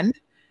 2 men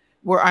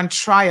were on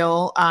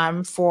trial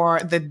for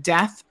the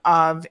death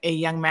of a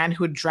young man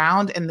who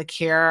drowned in the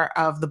care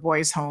of the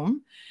boys'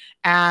 home.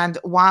 And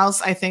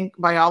whilst I think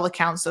by all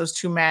accounts, those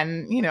 2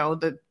 men,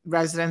 the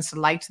residents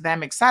liked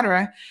them,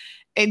 etc.,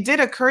 it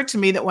did occur to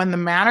me that when the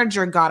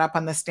manager got up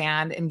on the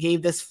stand and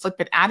gave this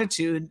flippant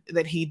attitude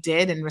that he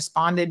did and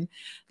responded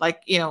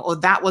like, oh,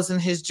 that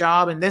wasn't his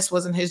job and this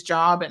wasn't his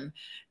job. And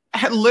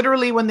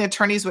literally when the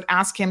attorneys would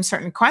ask him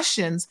certain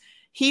questions,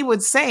 he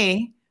would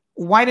say,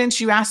 why didn't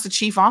you ask the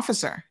chief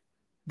officer?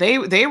 They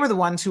were the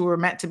ones who were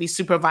meant to be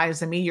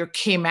supervising me, your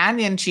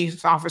Caymanian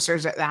chief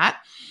officers at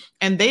that.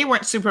 And they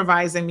weren't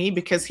supervising me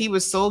because he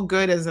was so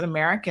good as an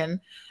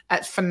American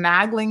at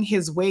finagling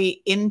his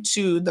way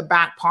into the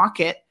back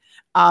pocket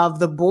of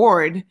the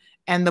board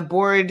and the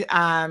board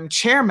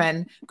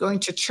chairman, going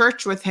to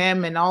church with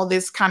him and all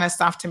this kind of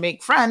stuff to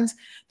make friends,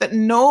 that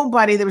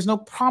there was no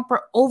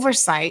proper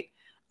oversight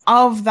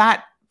of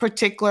that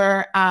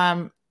particular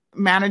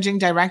managing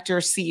director,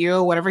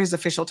 CEO, whatever his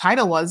official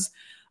title was,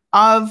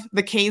 of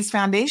the Cays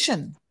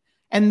Foundation.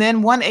 And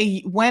then when a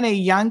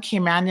young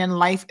Caymanian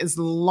life is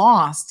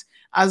lost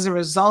as a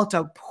result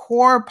of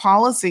poor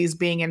policies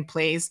being in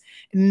place,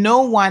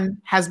 no one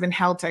has been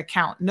held to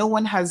account. No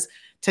one has,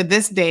 to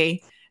this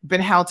day, been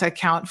held to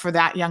account for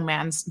that young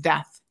man's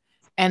death.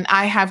 And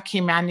I have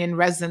Caymanian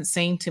residents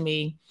saying to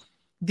me,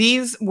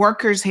 these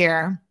workers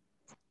here,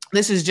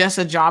 this is just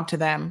a job to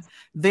them.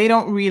 They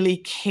don't really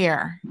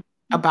care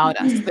about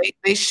us.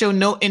 They show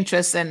no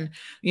interest in,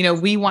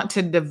 we want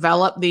to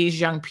develop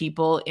these young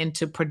people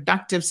into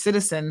productive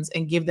citizens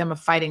and give them a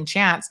fighting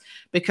chance,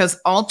 because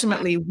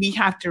ultimately we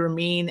have to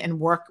remain and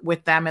work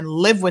with them and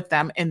live with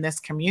them in this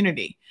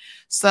community.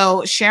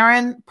 So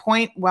Sharon,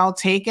 point well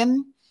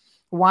taken.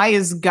 Why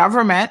is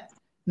government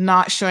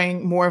not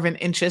showing more of an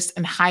interest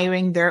in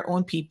hiring their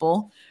own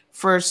people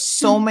for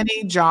so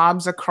many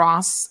jobs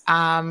across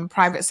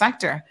private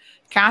sector?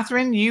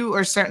 Catherine, you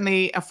are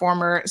certainly a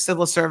former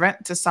civil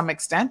servant to some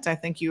extent. I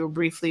think you were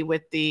briefly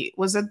with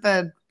was it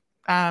the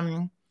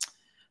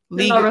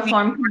Law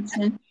Reform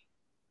Commission?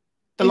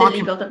 The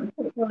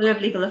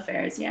Legal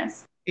Affairs,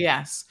 yes.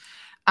 Yes.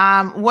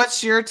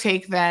 What's your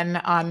take then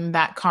on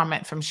that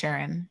comment from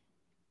Sharon?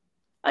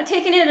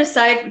 Taking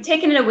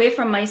it away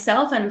from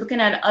myself and looking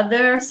at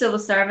other civil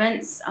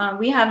servants,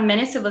 we have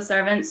many civil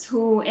servants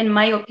who, in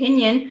my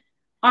opinion,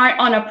 aren't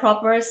on a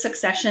proper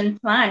succession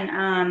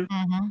plan.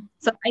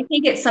 So I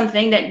think it's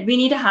something that we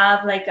need to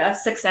have, like a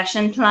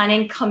succession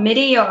planning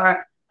committee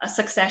or a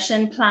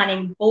succession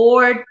planning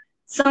board,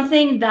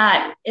 something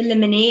that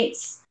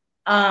eliminates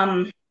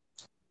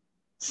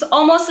so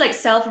almost like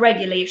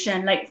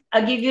self-regulation. Like,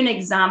 I'll give you an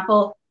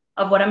example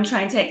of what I'm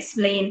trying to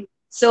explain.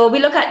 So we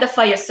look at the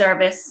fire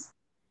service.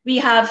 We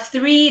have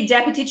 3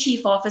 deputy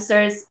chief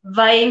officers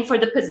vying for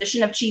the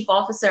position of chief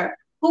officer.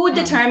 Who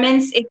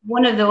determines if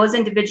one of those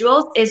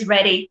individuals is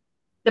ready?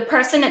 The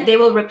person that they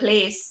will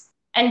replace.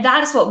 And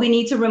that's what we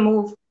need to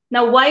remove.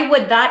 Now, why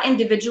would that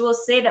individual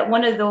say that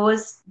one of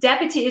those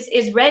deputies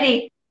is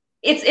ready?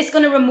 It's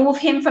going to remove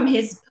him from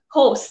his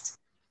post.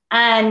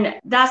 And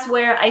that's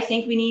where I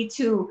think we need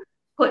to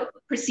put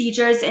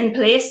procedures in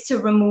place to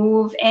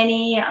remove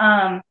any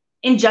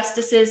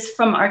injustices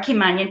from our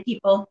Caymanian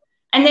people.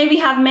 And then we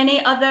have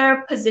many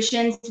other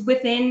positions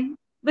within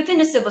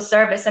the civil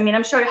service. I mean,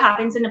 I'm sure it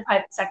happens in the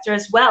private sector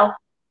as well.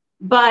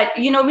 But,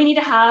 we need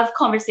to have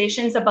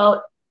conversations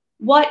about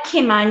what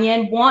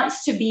Caymanian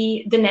wants to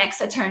be the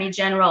next Attorney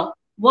General,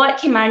 what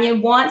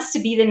Caymanian wants to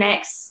be the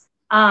next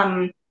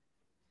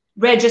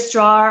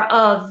Registrar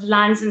of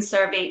Lands and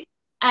Survey.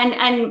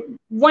 And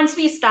once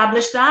we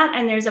establish that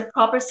and there's a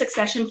proper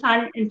succession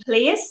plan in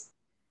place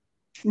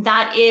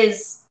that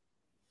is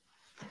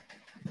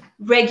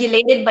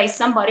regulated by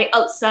somebody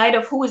outside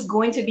of who is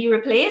going to be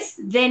replaced,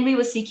 then we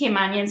will see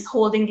Caymanians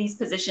holding these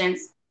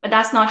positions. But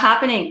that's not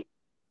happening.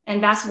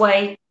 And that's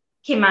why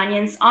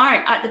Caymanians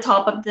aren't at the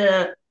top of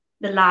the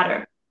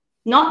ladder.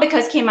 Not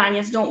because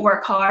Caymanians don't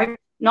work hard,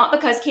 not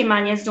because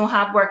Caymanians don't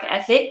have work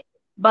ethic,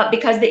 but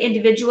because the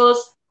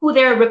individuals who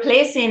they're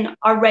replacing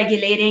are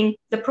regulating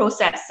the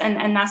process.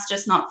 And that's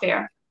just not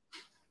fair.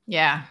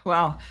 Yeah,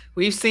 well,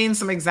 we've seen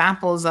some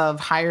examples of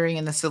hiring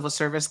in the civil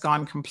service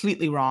gone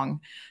completely wrong,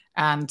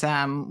 and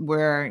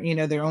where,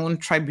 their own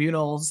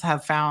tribunals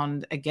have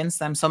found against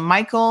them. So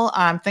Michael,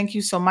 thank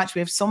you so much. We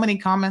have so many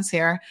comments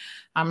here.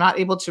 I'm not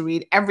able to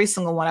read every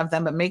single one of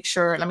them, but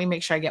let me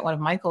make sure I get one of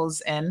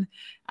Michael's in.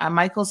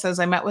 Michael says,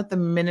 I met with the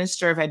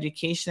Minister of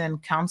Education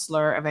and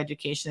Counselor of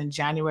Education in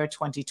January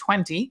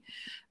 2020.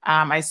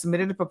 I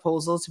submitted a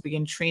proposal to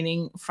begin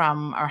training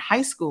from our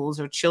high schools,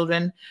 or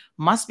children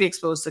must be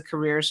exposed to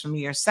careers from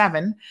year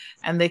 7,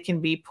 and they can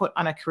be put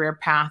on a career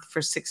path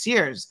for 6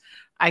 years.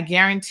 I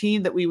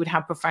guaranteed that we would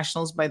have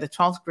professionals by the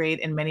 12th grade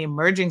in many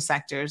emerging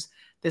sectors.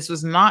 This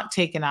was not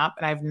taken up,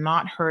 and I've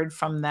not heard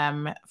from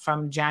them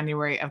from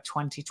January of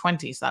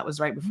 2020. So that was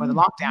right before the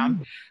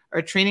lockdown.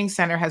 Our training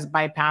center has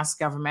bypassed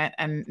government,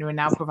 and we're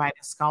now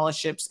providing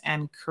scholarships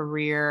and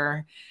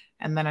career.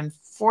 And then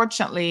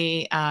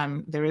unfortunately,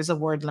 there is a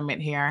word limit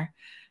here.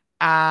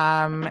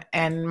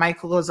 And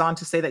Michael goes on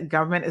to say that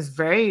government is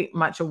very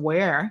much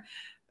aware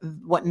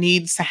what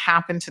needs to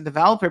happen to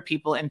developer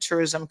people in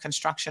tourism,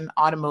 construction,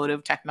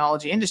 automotive,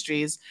 technology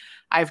industries.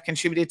 I've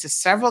contributed to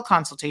several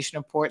consultation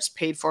reports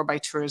paid for by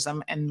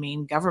tourism and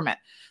Maine government.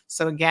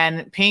 So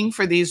again, paying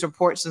for these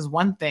reports is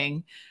one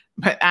thing,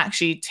 but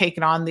actually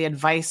taking on the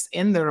advice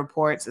in the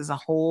reports is a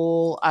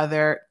whole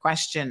other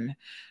question.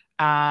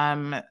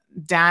 Dana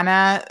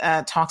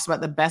talks about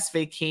the best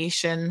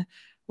vacation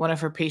one of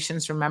her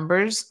patients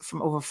remembers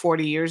from over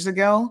 40 years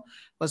ago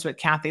was with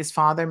Kathy's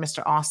father,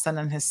 Mr. Austin,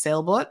 and his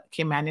sailboat.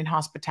 Caymanian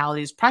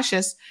hospitality is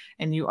precious,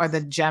 and you are the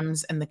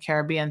gems in the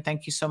Caribbean.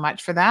 Thank you so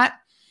much for that.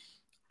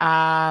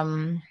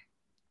 Neelis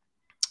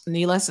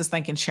is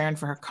thanking Sharon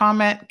for her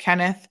comment.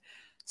 Kenneth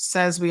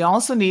says we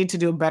also need to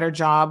do a better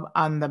job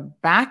on the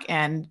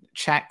background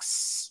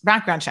checks,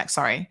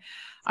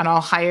 on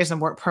all hires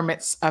and work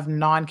permits of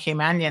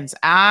non-Caymanians.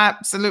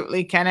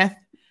 Absolutely, Kenneth.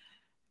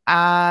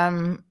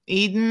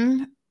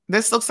 Eden,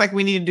 this looks like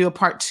we need to do a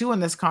part 2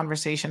 on this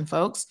conversation,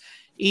 folks.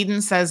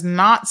 Eden says,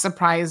 not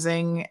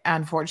surprising,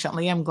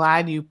 unfortunately. I'm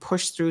glad you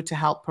pushed through to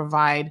help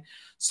provide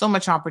so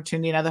much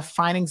opportunity. Another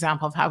fine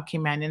example of how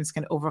Caymanians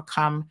can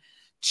overcome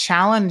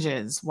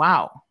challenges.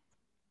 Wow.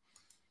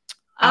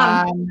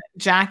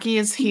 Jackie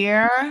is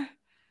here.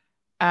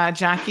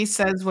 Jackie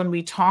says, when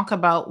we talk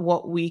about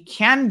what we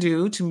can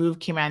do to move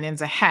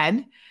Caymanians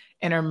ahead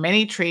in our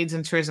many trades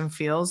and tourism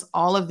fields,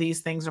 all of these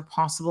things are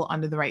possible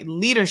under the right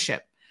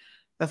leadership.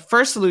 The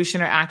first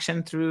solution or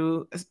action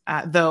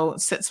though,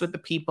 sits with the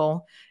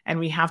people, and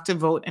we have to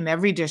vote in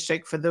every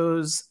district for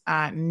those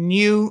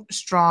new,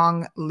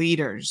 strong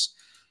leaders.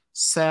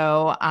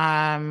 So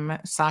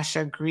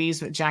Sasha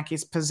agrees with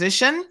Jackie's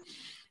position.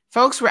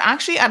 Folks, we're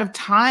actually out of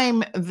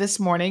time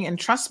this morning, and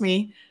trust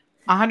me,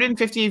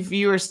 150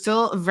 viewers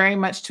still very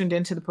much tuned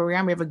into the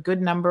program. We have a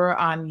good number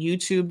on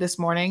YouTube this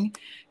morning,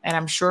 and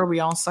I'm sure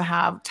we also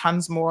have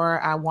tons more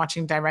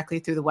watching directly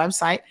through the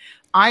website.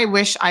 I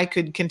wish I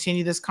could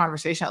continue this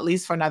conversation at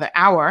least for another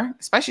hour,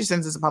 especially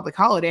since it's a public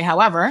holiday.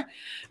 However,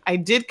 I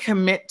did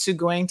commit to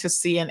going to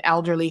see an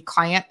elderly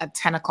client at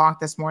 10 o'clock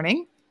this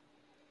morning,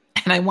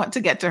 and I want to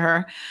get to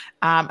her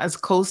as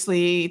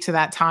closely to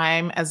that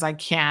time as I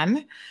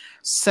can.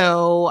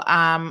 So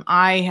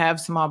I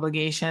have some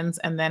obligations,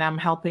 and then I'm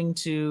helping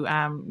to,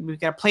 we've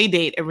got a play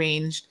date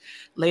arranged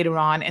later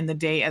on in the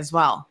day as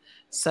well.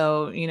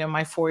 So,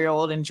 my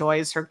 4-year-old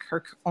enjoys her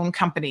own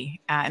company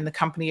and the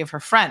company of her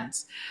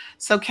friends.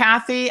 So,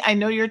 Kathy, I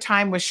know your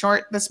time was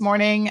short this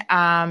morning.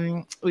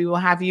 We will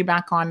have you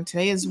back on.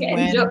 Today is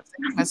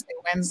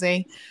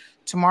Wednesday.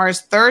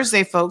 Tomorrow's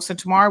Thursday, folks. So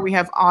tomorrow we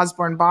have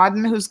Osborne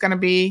Bodden, who's going to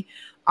be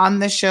on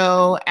the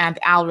show, and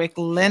Alric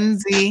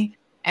Lindsay.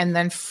 And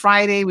then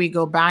Friday, we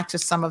go back to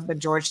some of the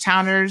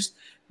Georgetowners.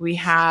 We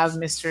have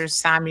Mr.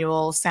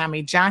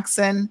 Sammy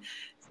Jackson,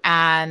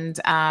 and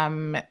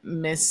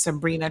Miss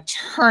Sabrina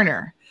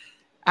Turner.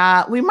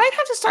 We might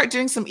have to start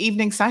doing some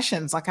evening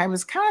sessions. Like I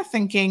was kind of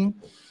thinking,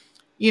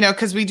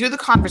 because we do the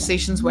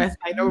conversations with,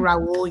 I know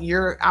Raul,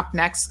 you're up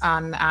next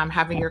on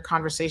having your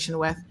conversation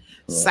with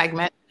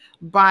segment,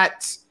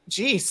 but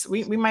geez,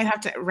 we might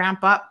have to ramp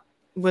up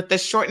with the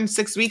shortened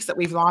 6 weeks that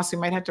we've lost. We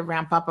might have to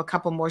ramp up a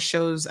couple more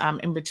shows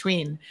in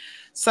between.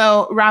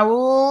 So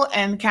Raul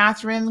and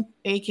Catherine,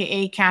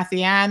 aka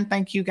Kathy Ann,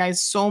 thank you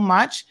guys so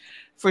much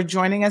for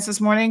joining us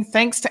this morning.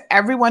 Thanks to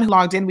everyone who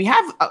logged in. We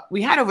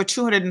had over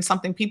 200 and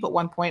something people at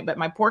one point, but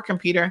my poor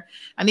computer,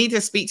 I need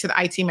to speak to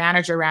the IT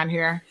manager around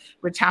here,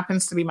 which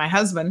happens to be my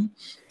husband.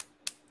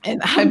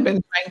 And I've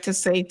been trying to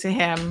say to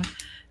him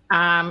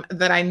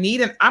that I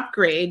need an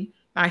upgrade.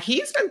 Now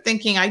he's been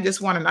thinking I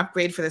just want an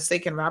upgrade for the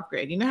sake of an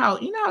upgrade. You know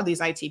how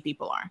these IT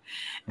people are.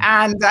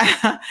 And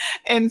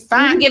in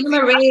fact, give him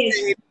a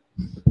raise.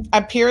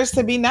 Appears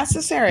to be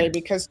necessary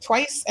because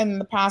twice in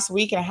the past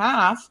week and a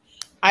half,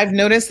 I've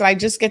noticed that I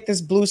just get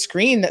this blue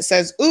screen that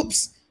says,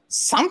 oops,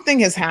 something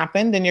has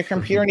happened and your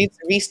computer needs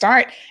to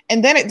restart.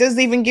 And then it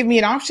doesn't even give me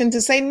an option to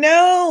say,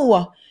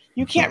 no,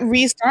 you can't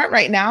restart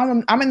right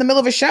now. I'm in the middle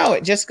of a show.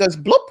 It just goes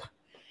bloop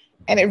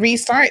and it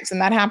restarts.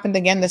 And that happened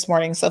again this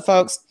morning. So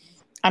folks,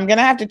 I'm going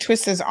to have to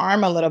twist his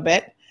arm a little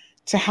bit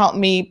to help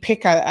me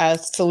pick a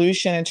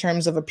solution in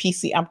terms of a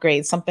PC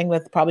upgrade, something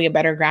with probably a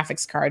better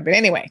graphics card. But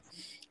anyway,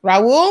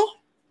 Raul,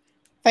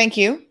 thank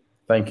you.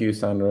 Thank you,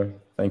 Sandra.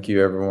 Thank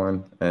you,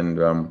 everyone. And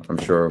I'm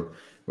sure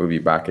we'll be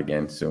back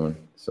again soon.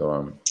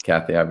 So,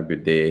 Kathy, have a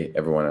good day.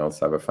 Everyone else,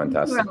 have a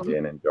fantastic day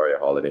and enjoy your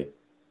holiday.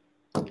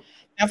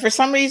 Now, for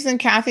some reason,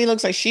 Kathy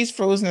looks like she's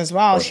frozen as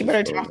well. She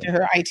better talk to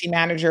her IT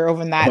manager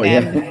over in that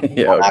end.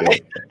 Yeah, okay.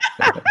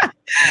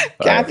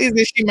 Kathy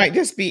says she might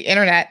just be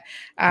internet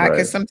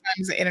because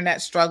sometimes the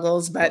internet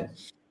struggles. But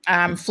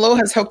Flo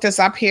has hooked us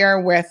up here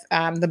with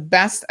the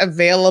best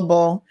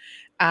available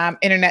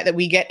internet that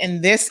we get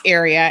in this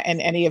area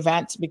in any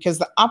event, because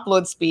the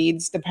upload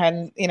speeds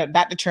depend,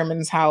 that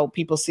determines how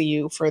people see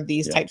you for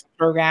these types of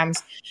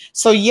programs.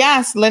 So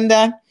yes,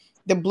 Linda,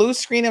 the blue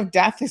screen of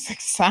death is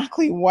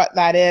exactly what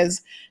that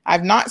is.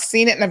 I've not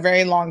seen it in a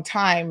very long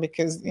time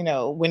because,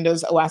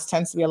 Windows OS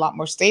tends to be a lot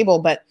more stable,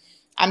 but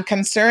I'm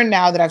concerned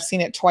now that I've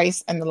seen it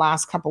twice in the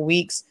last couple of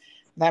weeks.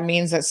 That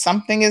means that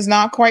something is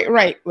not quite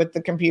right with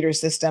the computer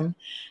system.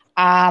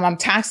 I'm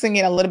taxing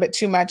it a little bit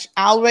too much.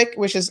 Alwick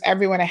wishes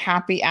everyone a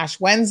happy Ash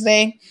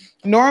Wednesday.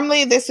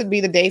 Normally, this would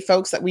be the day,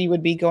 folks, that we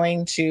would be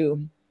going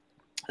to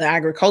the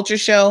agriculture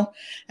show,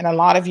 and a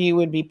lot of you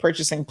would be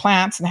purchasing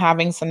plants and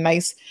having some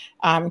nice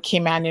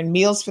Caymanian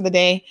meals for the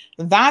day.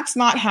 That's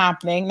not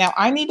happening. Now,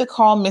 I need to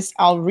call Miss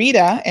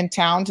Alrita in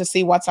town to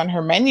see what's on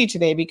her menu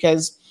today,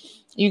 because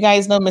you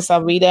guys know Miss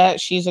Alrita.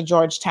 She's a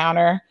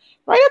Georgetowner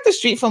right up the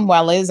street from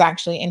Wells,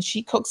 actually, and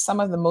she cooks some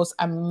of the most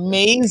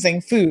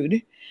amazing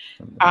food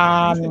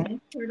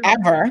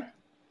ever.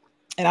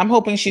 And I'm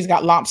hoping she's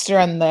got lobster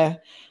on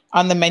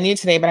the menu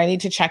today, but I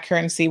need to check her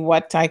and see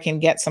what I can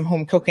get some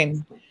home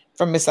cooking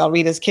from Miss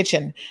Alrita's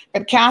kitchen.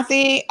 But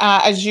Kathy,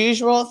 as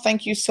usual,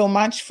 thank you so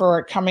much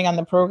for coming on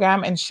the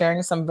program and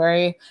sharing some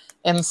very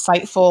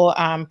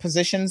insightful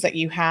positions that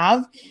you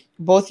have.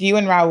 Both you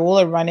and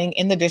Raul are running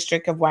in the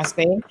district of West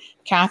Bay.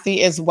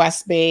 Kathy is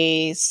West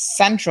Bay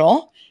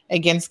Central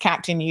against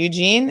Captain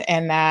Eugene.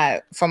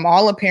 And from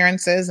all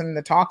appearances and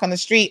the talk on the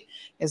street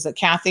is that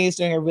Kathy is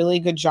doing a really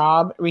good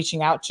job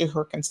reaching out to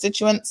her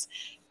constituents.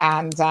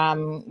 And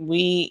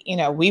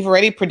we've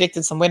already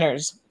predicted some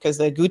winners because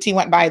the Guti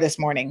went by this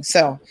morning.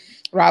 So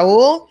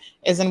Raul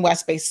is in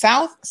West Bay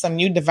South, some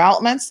new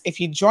developments. If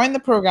you joined the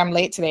program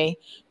late today,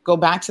 go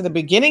back to the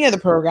beginning of the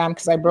program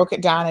because I broke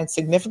it down in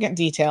significant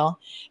detail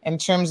in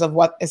terms of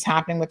what is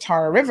happening with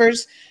Tara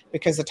Rivers,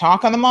 because the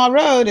talk on the Mall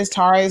Road is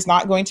Tara is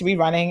not going to be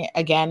running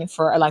again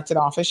for elected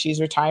office.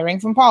 She's retiring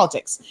from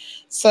politics.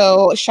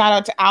 So shout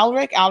out to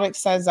Alric. Alric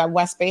says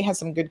West Bay has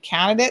some good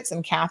candidates,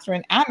 and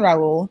Catherine and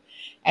Raul.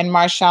 And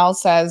Marshall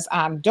says,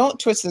 don't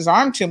twist his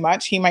arm too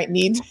much. He might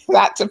need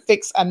that to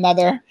fix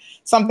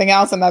something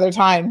else another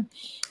time.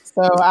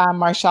 So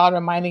Marshall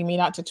reminding me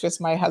not to twist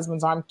my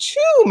husband's arm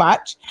too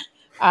much.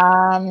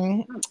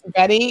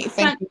 Betty,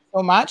 thank you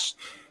so much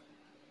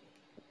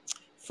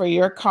for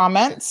your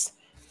comments.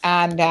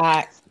 And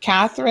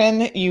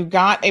Catherine, you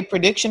got a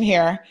prediction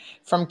here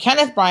from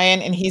Kenneth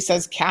Bryan, and he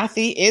says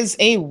Kathy is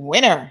a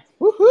winner.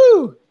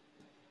 Woohoo!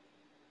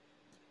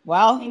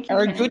 Well,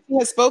 Eric Guti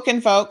has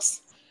spoken, folks.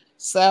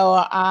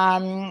 So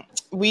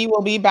we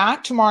will be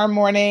back tomorrow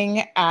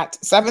morning at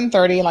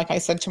 7:30. Like I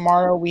said,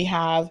 tomorrow we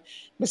have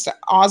Mr.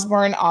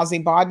 Osborne,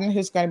 Ozzy Bodden,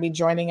 who's going to be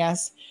joining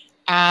us.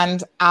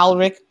 and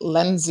Alric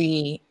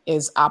Lindsay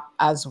is up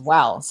as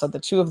well. So the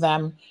two of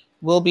them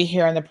will be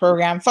here in the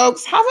program.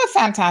 Folks, have a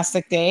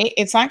fantastic day.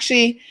 It's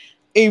actually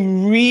a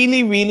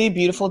really, really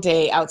beautiful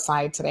day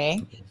outside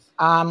today.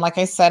 Like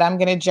I said, I'm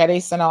going to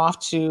jettison off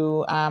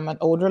to an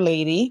older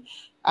lady.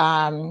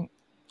 I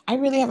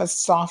really have a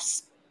soft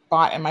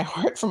spot in my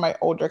heart for my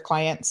older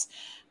clients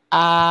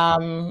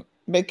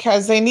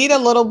because they need a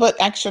little bit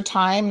extra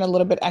time and a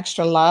little bit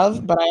extra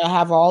love, but I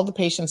have all the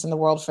patience in the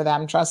world for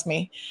them. Trust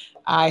me.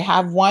 I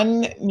have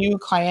one new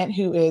client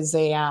who is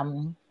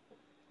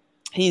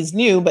he's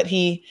new, but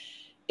he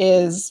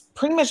is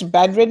pretty much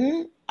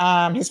bedridden.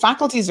 His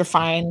faculties are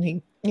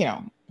fine.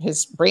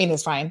 His brain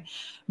is fine,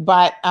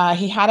 but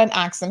he had an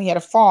accident. He had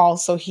a fall.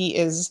 So he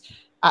is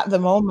at the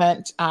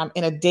moment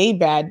in a day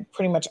bed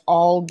pretty much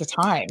all the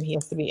time. He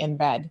has to be in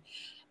bed.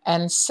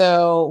 And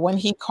so when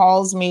he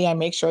calls me, I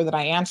make sure that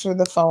I answer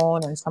the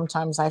phone. And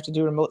sometimes I have to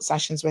do remote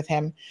sessions with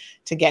him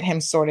to get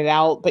him sorted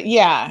out. But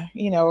yeah,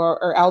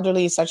 our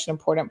elderly is such an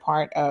important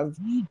part of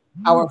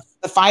the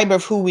fiber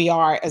of who we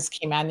are as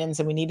Caymanians.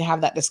 And we need to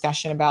have that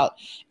discussion about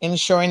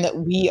ensuring that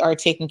we are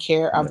taking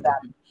care of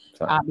them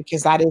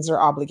because that is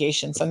our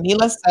obligation. So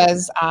Neela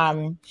says,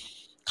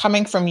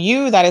 coming from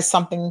you, that is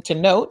something to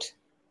note.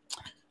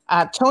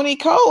 Tony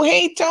Coe,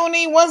 hey,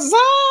 Tony, what's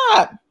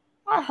up?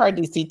 I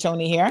hardly see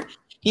Tony here.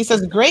 He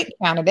says, great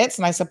candidates,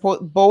 and I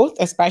support both,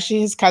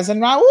 especially his cousin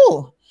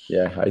Raul.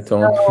 Yeah, hi,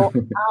 Tony. So,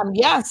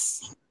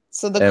 yes.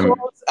 So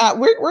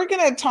we're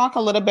going to talk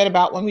a little bit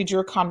about when we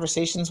drew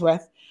conversations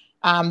with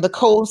the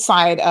Coe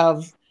side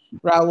of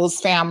Raul's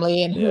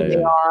family and who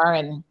they are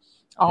and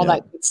all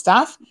that good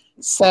stuff.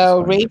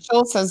 So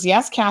Rachel says,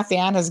 yes, Kathy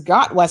Ann has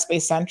got West Bay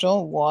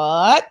Central.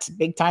 What?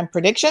 Big time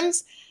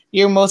predictions.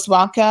 You're most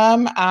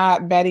welcome.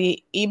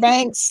 Betty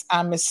Ebanks,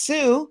 Miss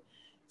Sue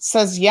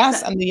says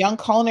yes, and the young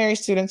culinary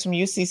students from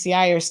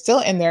UCCI are still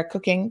in their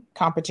cooking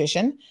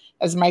competition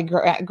as my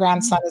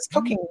grandson is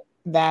coaching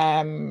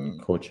them.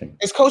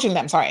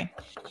 Sorry.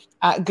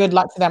 Good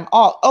luck to them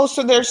all. Oh,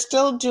 so they're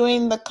still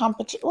doing the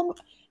competition. Well,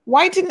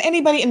 why didn't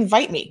anybody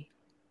invite me?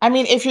 I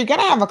mean, if you're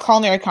going to have a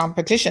culinary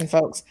competition,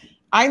 folks,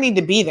 I need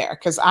to be there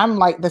because I'm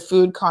like the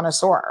food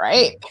connoisseur,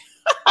 right?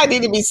 I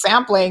need to be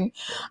sampling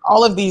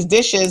all of these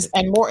dishes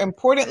and more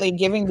importantly,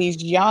 giving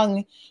these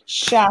young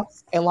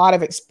chefs a lot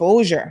of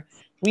exposure.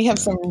 We have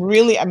some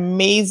really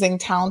amazing,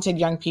 talented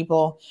young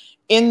people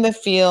in the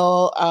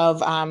field of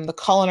the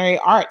culinary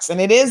arts.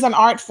 And it is an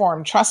art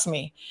form, trust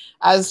me.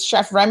 As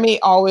Chef Remy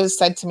always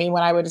said to me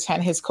when I would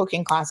attend his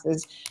cooking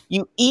classes,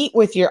 you eat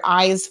with your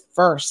eyes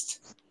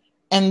first,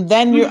 and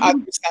then your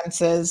other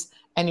senses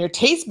and your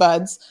taste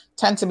buds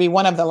tend to be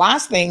one of the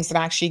last things that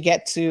actually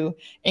get to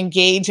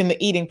engage in the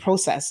eating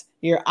process.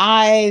 Your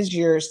eyes,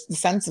 your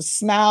sense of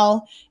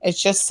smell, it's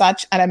just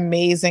such an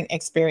amazing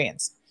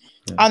experience.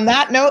 Yeah. On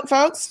that note,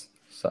 folks,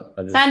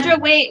 Sandra,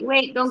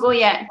 wait, don't go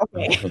yet.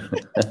 Okay.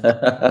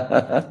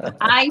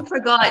 I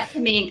forgot to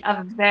make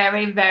a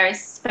very, very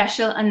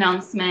special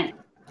announcement.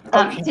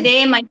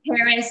 Today, my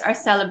parents are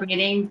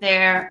celebrating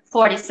their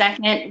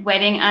 42nd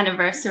wedding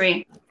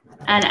anniversary.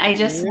 And I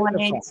just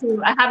wanted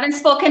to, I haven't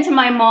spoken to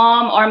my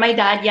mom or my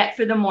dad yet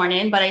for the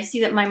morning, but I see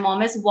that my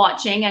mom is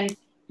watching and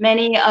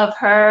many of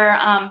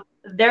her,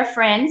 their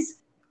friends.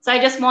 So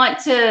I just want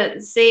to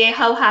say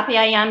how happy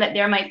I am that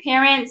they're my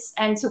parents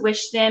and to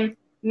wish them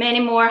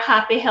many more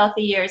happy,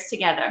 healthy years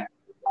together.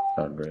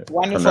 Oh, great.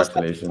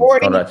 Wonderful.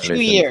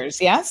 42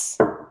 years, yes?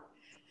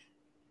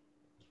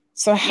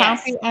 So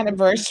happy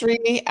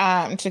anniversary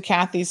to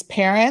Kathy's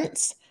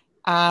parents.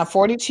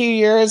 42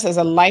 years is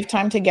a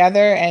lifetime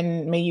together,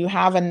 and may you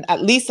have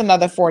at least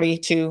another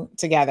 42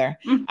 together.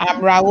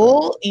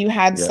 Raul, you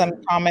had some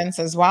comments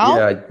as well.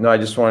 Yeah, no, I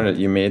just wanted,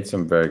 you made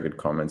some very good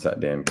comments at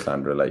the end,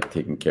 Sandra, like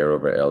taking care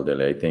of our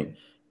elderly. I think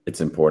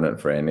it's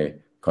important for any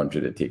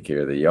country to take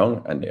care of the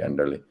young and the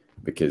elderly,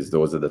 because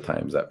those are the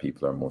times that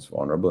people are most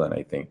vulnerable. And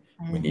I think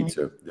we need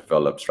to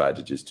develop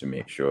strategies to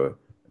make sure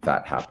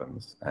that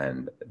happens.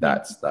 And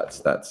that's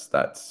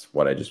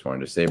what I just wanted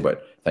to say.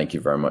 But thank you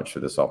very much for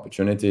this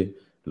opportunity.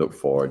 Look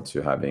forward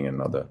to having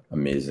another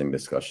amazing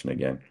discussion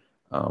again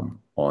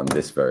on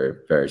this very,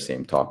 very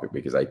same topic,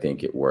 because I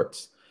think it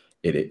works.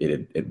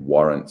 It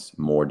warrants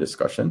more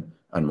discussion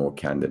and more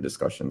candid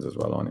discussions as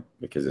well on it,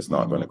 because it's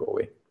not going to go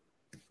away.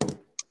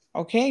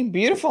 Okay,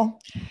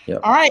 beautiful. Yep.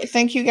 All right,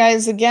 thank you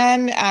guys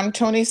again.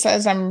 Tony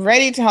says, I'm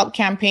ready to help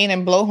campaign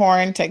and blow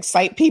horn to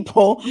excite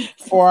people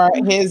for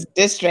his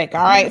district.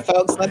 All right,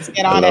 folks, let's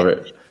get on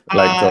it.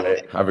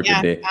 Tony, have a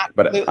good day.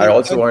 But I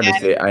also wanted to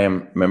say,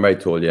 remember I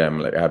told you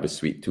I have a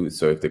sweet tooth.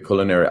 So if the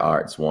culinary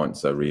arts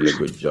wants a really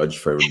good judge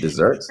for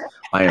desserts,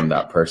 I am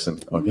that person.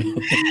 Okay.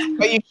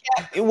 But you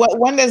can't.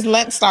 When does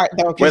Lent start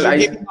though? Well,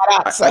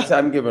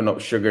 I'm giving up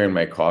sugar in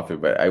my coffee,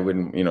 but I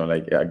wouldn't,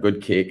 like a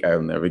good cake,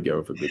 I'll never give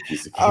up a good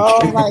piece of cake.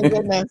 Oh my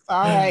goodness.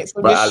 All right.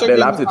 So but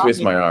they'll have to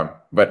twist my arm.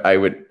 But I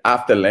would,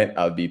 after Lent,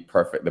 I'll be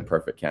the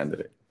perfect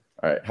candidate.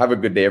 All right. Have a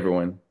good day,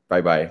 everyone.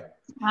 Bye-bye.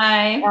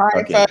 Hi. All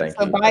right, Okay, folks.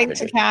 So bye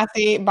to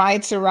Kathy, bye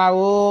to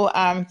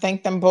Raul.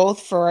 Thank them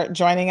both for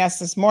joining us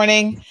this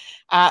morning.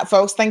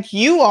 Folks, thank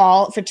you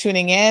all for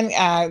tuning in.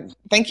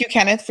 Thank you,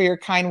 Kenneth, for your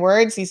kind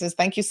words. He says,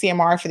 thank you,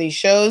 CMR, for these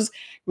shows.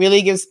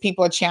 Really gives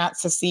people a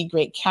chance to see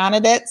great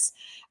candidates.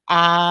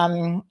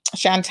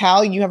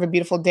 Chantel, you have a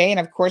beautiful day. And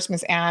of course,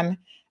 Miss Anne,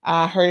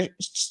 her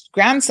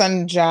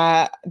grandson,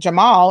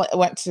 Jamal,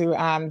 went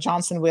to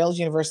Johnson Wales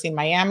University in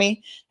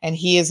Miami, and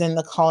he is in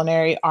the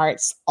culinary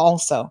arts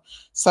also.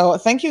 So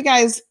thank you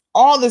guys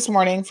all this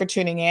morning for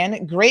tuning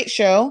in. Great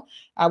show.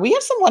 We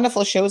have some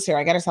wonderful shows here,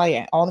 I got to tell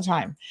you, all the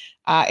time.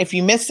 If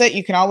you missed it,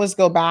 you can always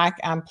go back.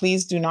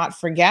 Please do not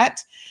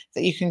forget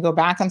that you can go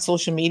back on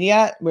social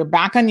media. We're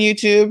back on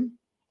YouTube.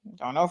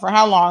 Don't know for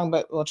how long,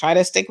 but we'll try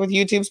to stick with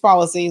YouTube's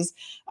policies.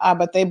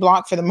 But they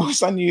block for the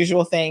most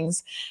unusual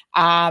things.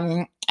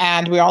 And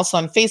we're also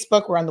on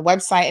Facebook. We're on the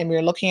website, and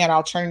we're looking at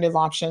alternative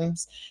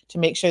options to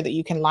make sure that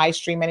you can live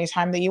stream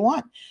anytime that you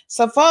want.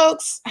 So,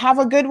 folks, have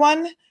a good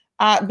one.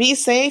 Be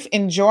safe.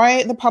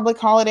 Enjoy the public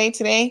holiday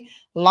today.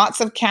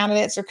 Lots of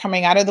candidates are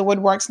coming out of the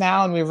woodworks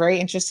now, and we're very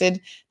interested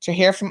to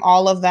hear from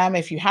all of them.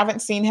 If you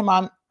haven't seen them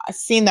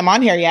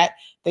on here yet,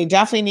 they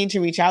definitely need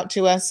to reach out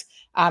to us.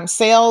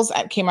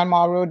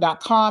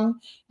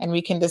 Sales@caymanmallroad.com, and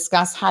we can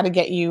discuss how to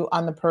get you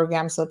on the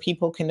program so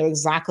people can know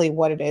exactly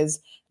what it is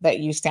that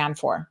you stand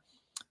for.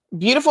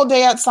 Beautiful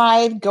day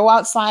outside. Go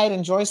outside,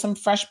 enjoy some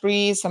fresh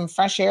breeze, some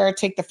fresh air,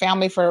 take the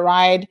family for a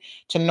ride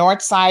to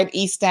North Side,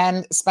 East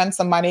End, spend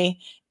some money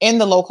in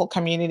the local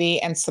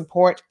community and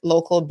support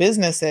local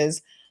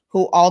businesses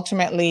who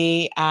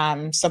ultimately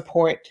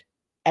support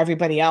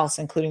everybody else,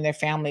 including their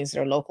families that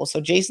are local.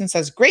 So Jason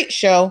says, great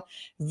show.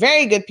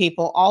 Very good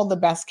people. All the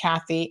best,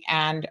 Kathy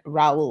and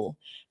Raul.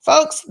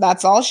 Folks,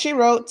 that's all she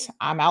wrote.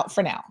 I'm out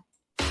for now.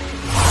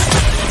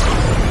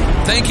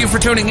 Thank you for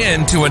tuning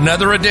in to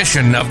another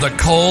edition of The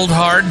Cold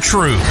Hard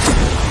Truth.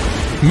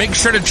 Make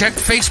sure to check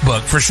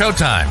Facebook for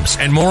showtimes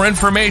and more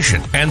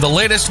information and the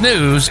latest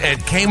news at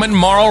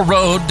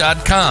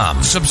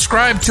CaymanMarlRoad.com.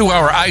 Subscribe to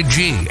our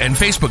IG and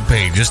Facebook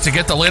pages to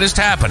get the latest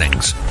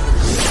happenings.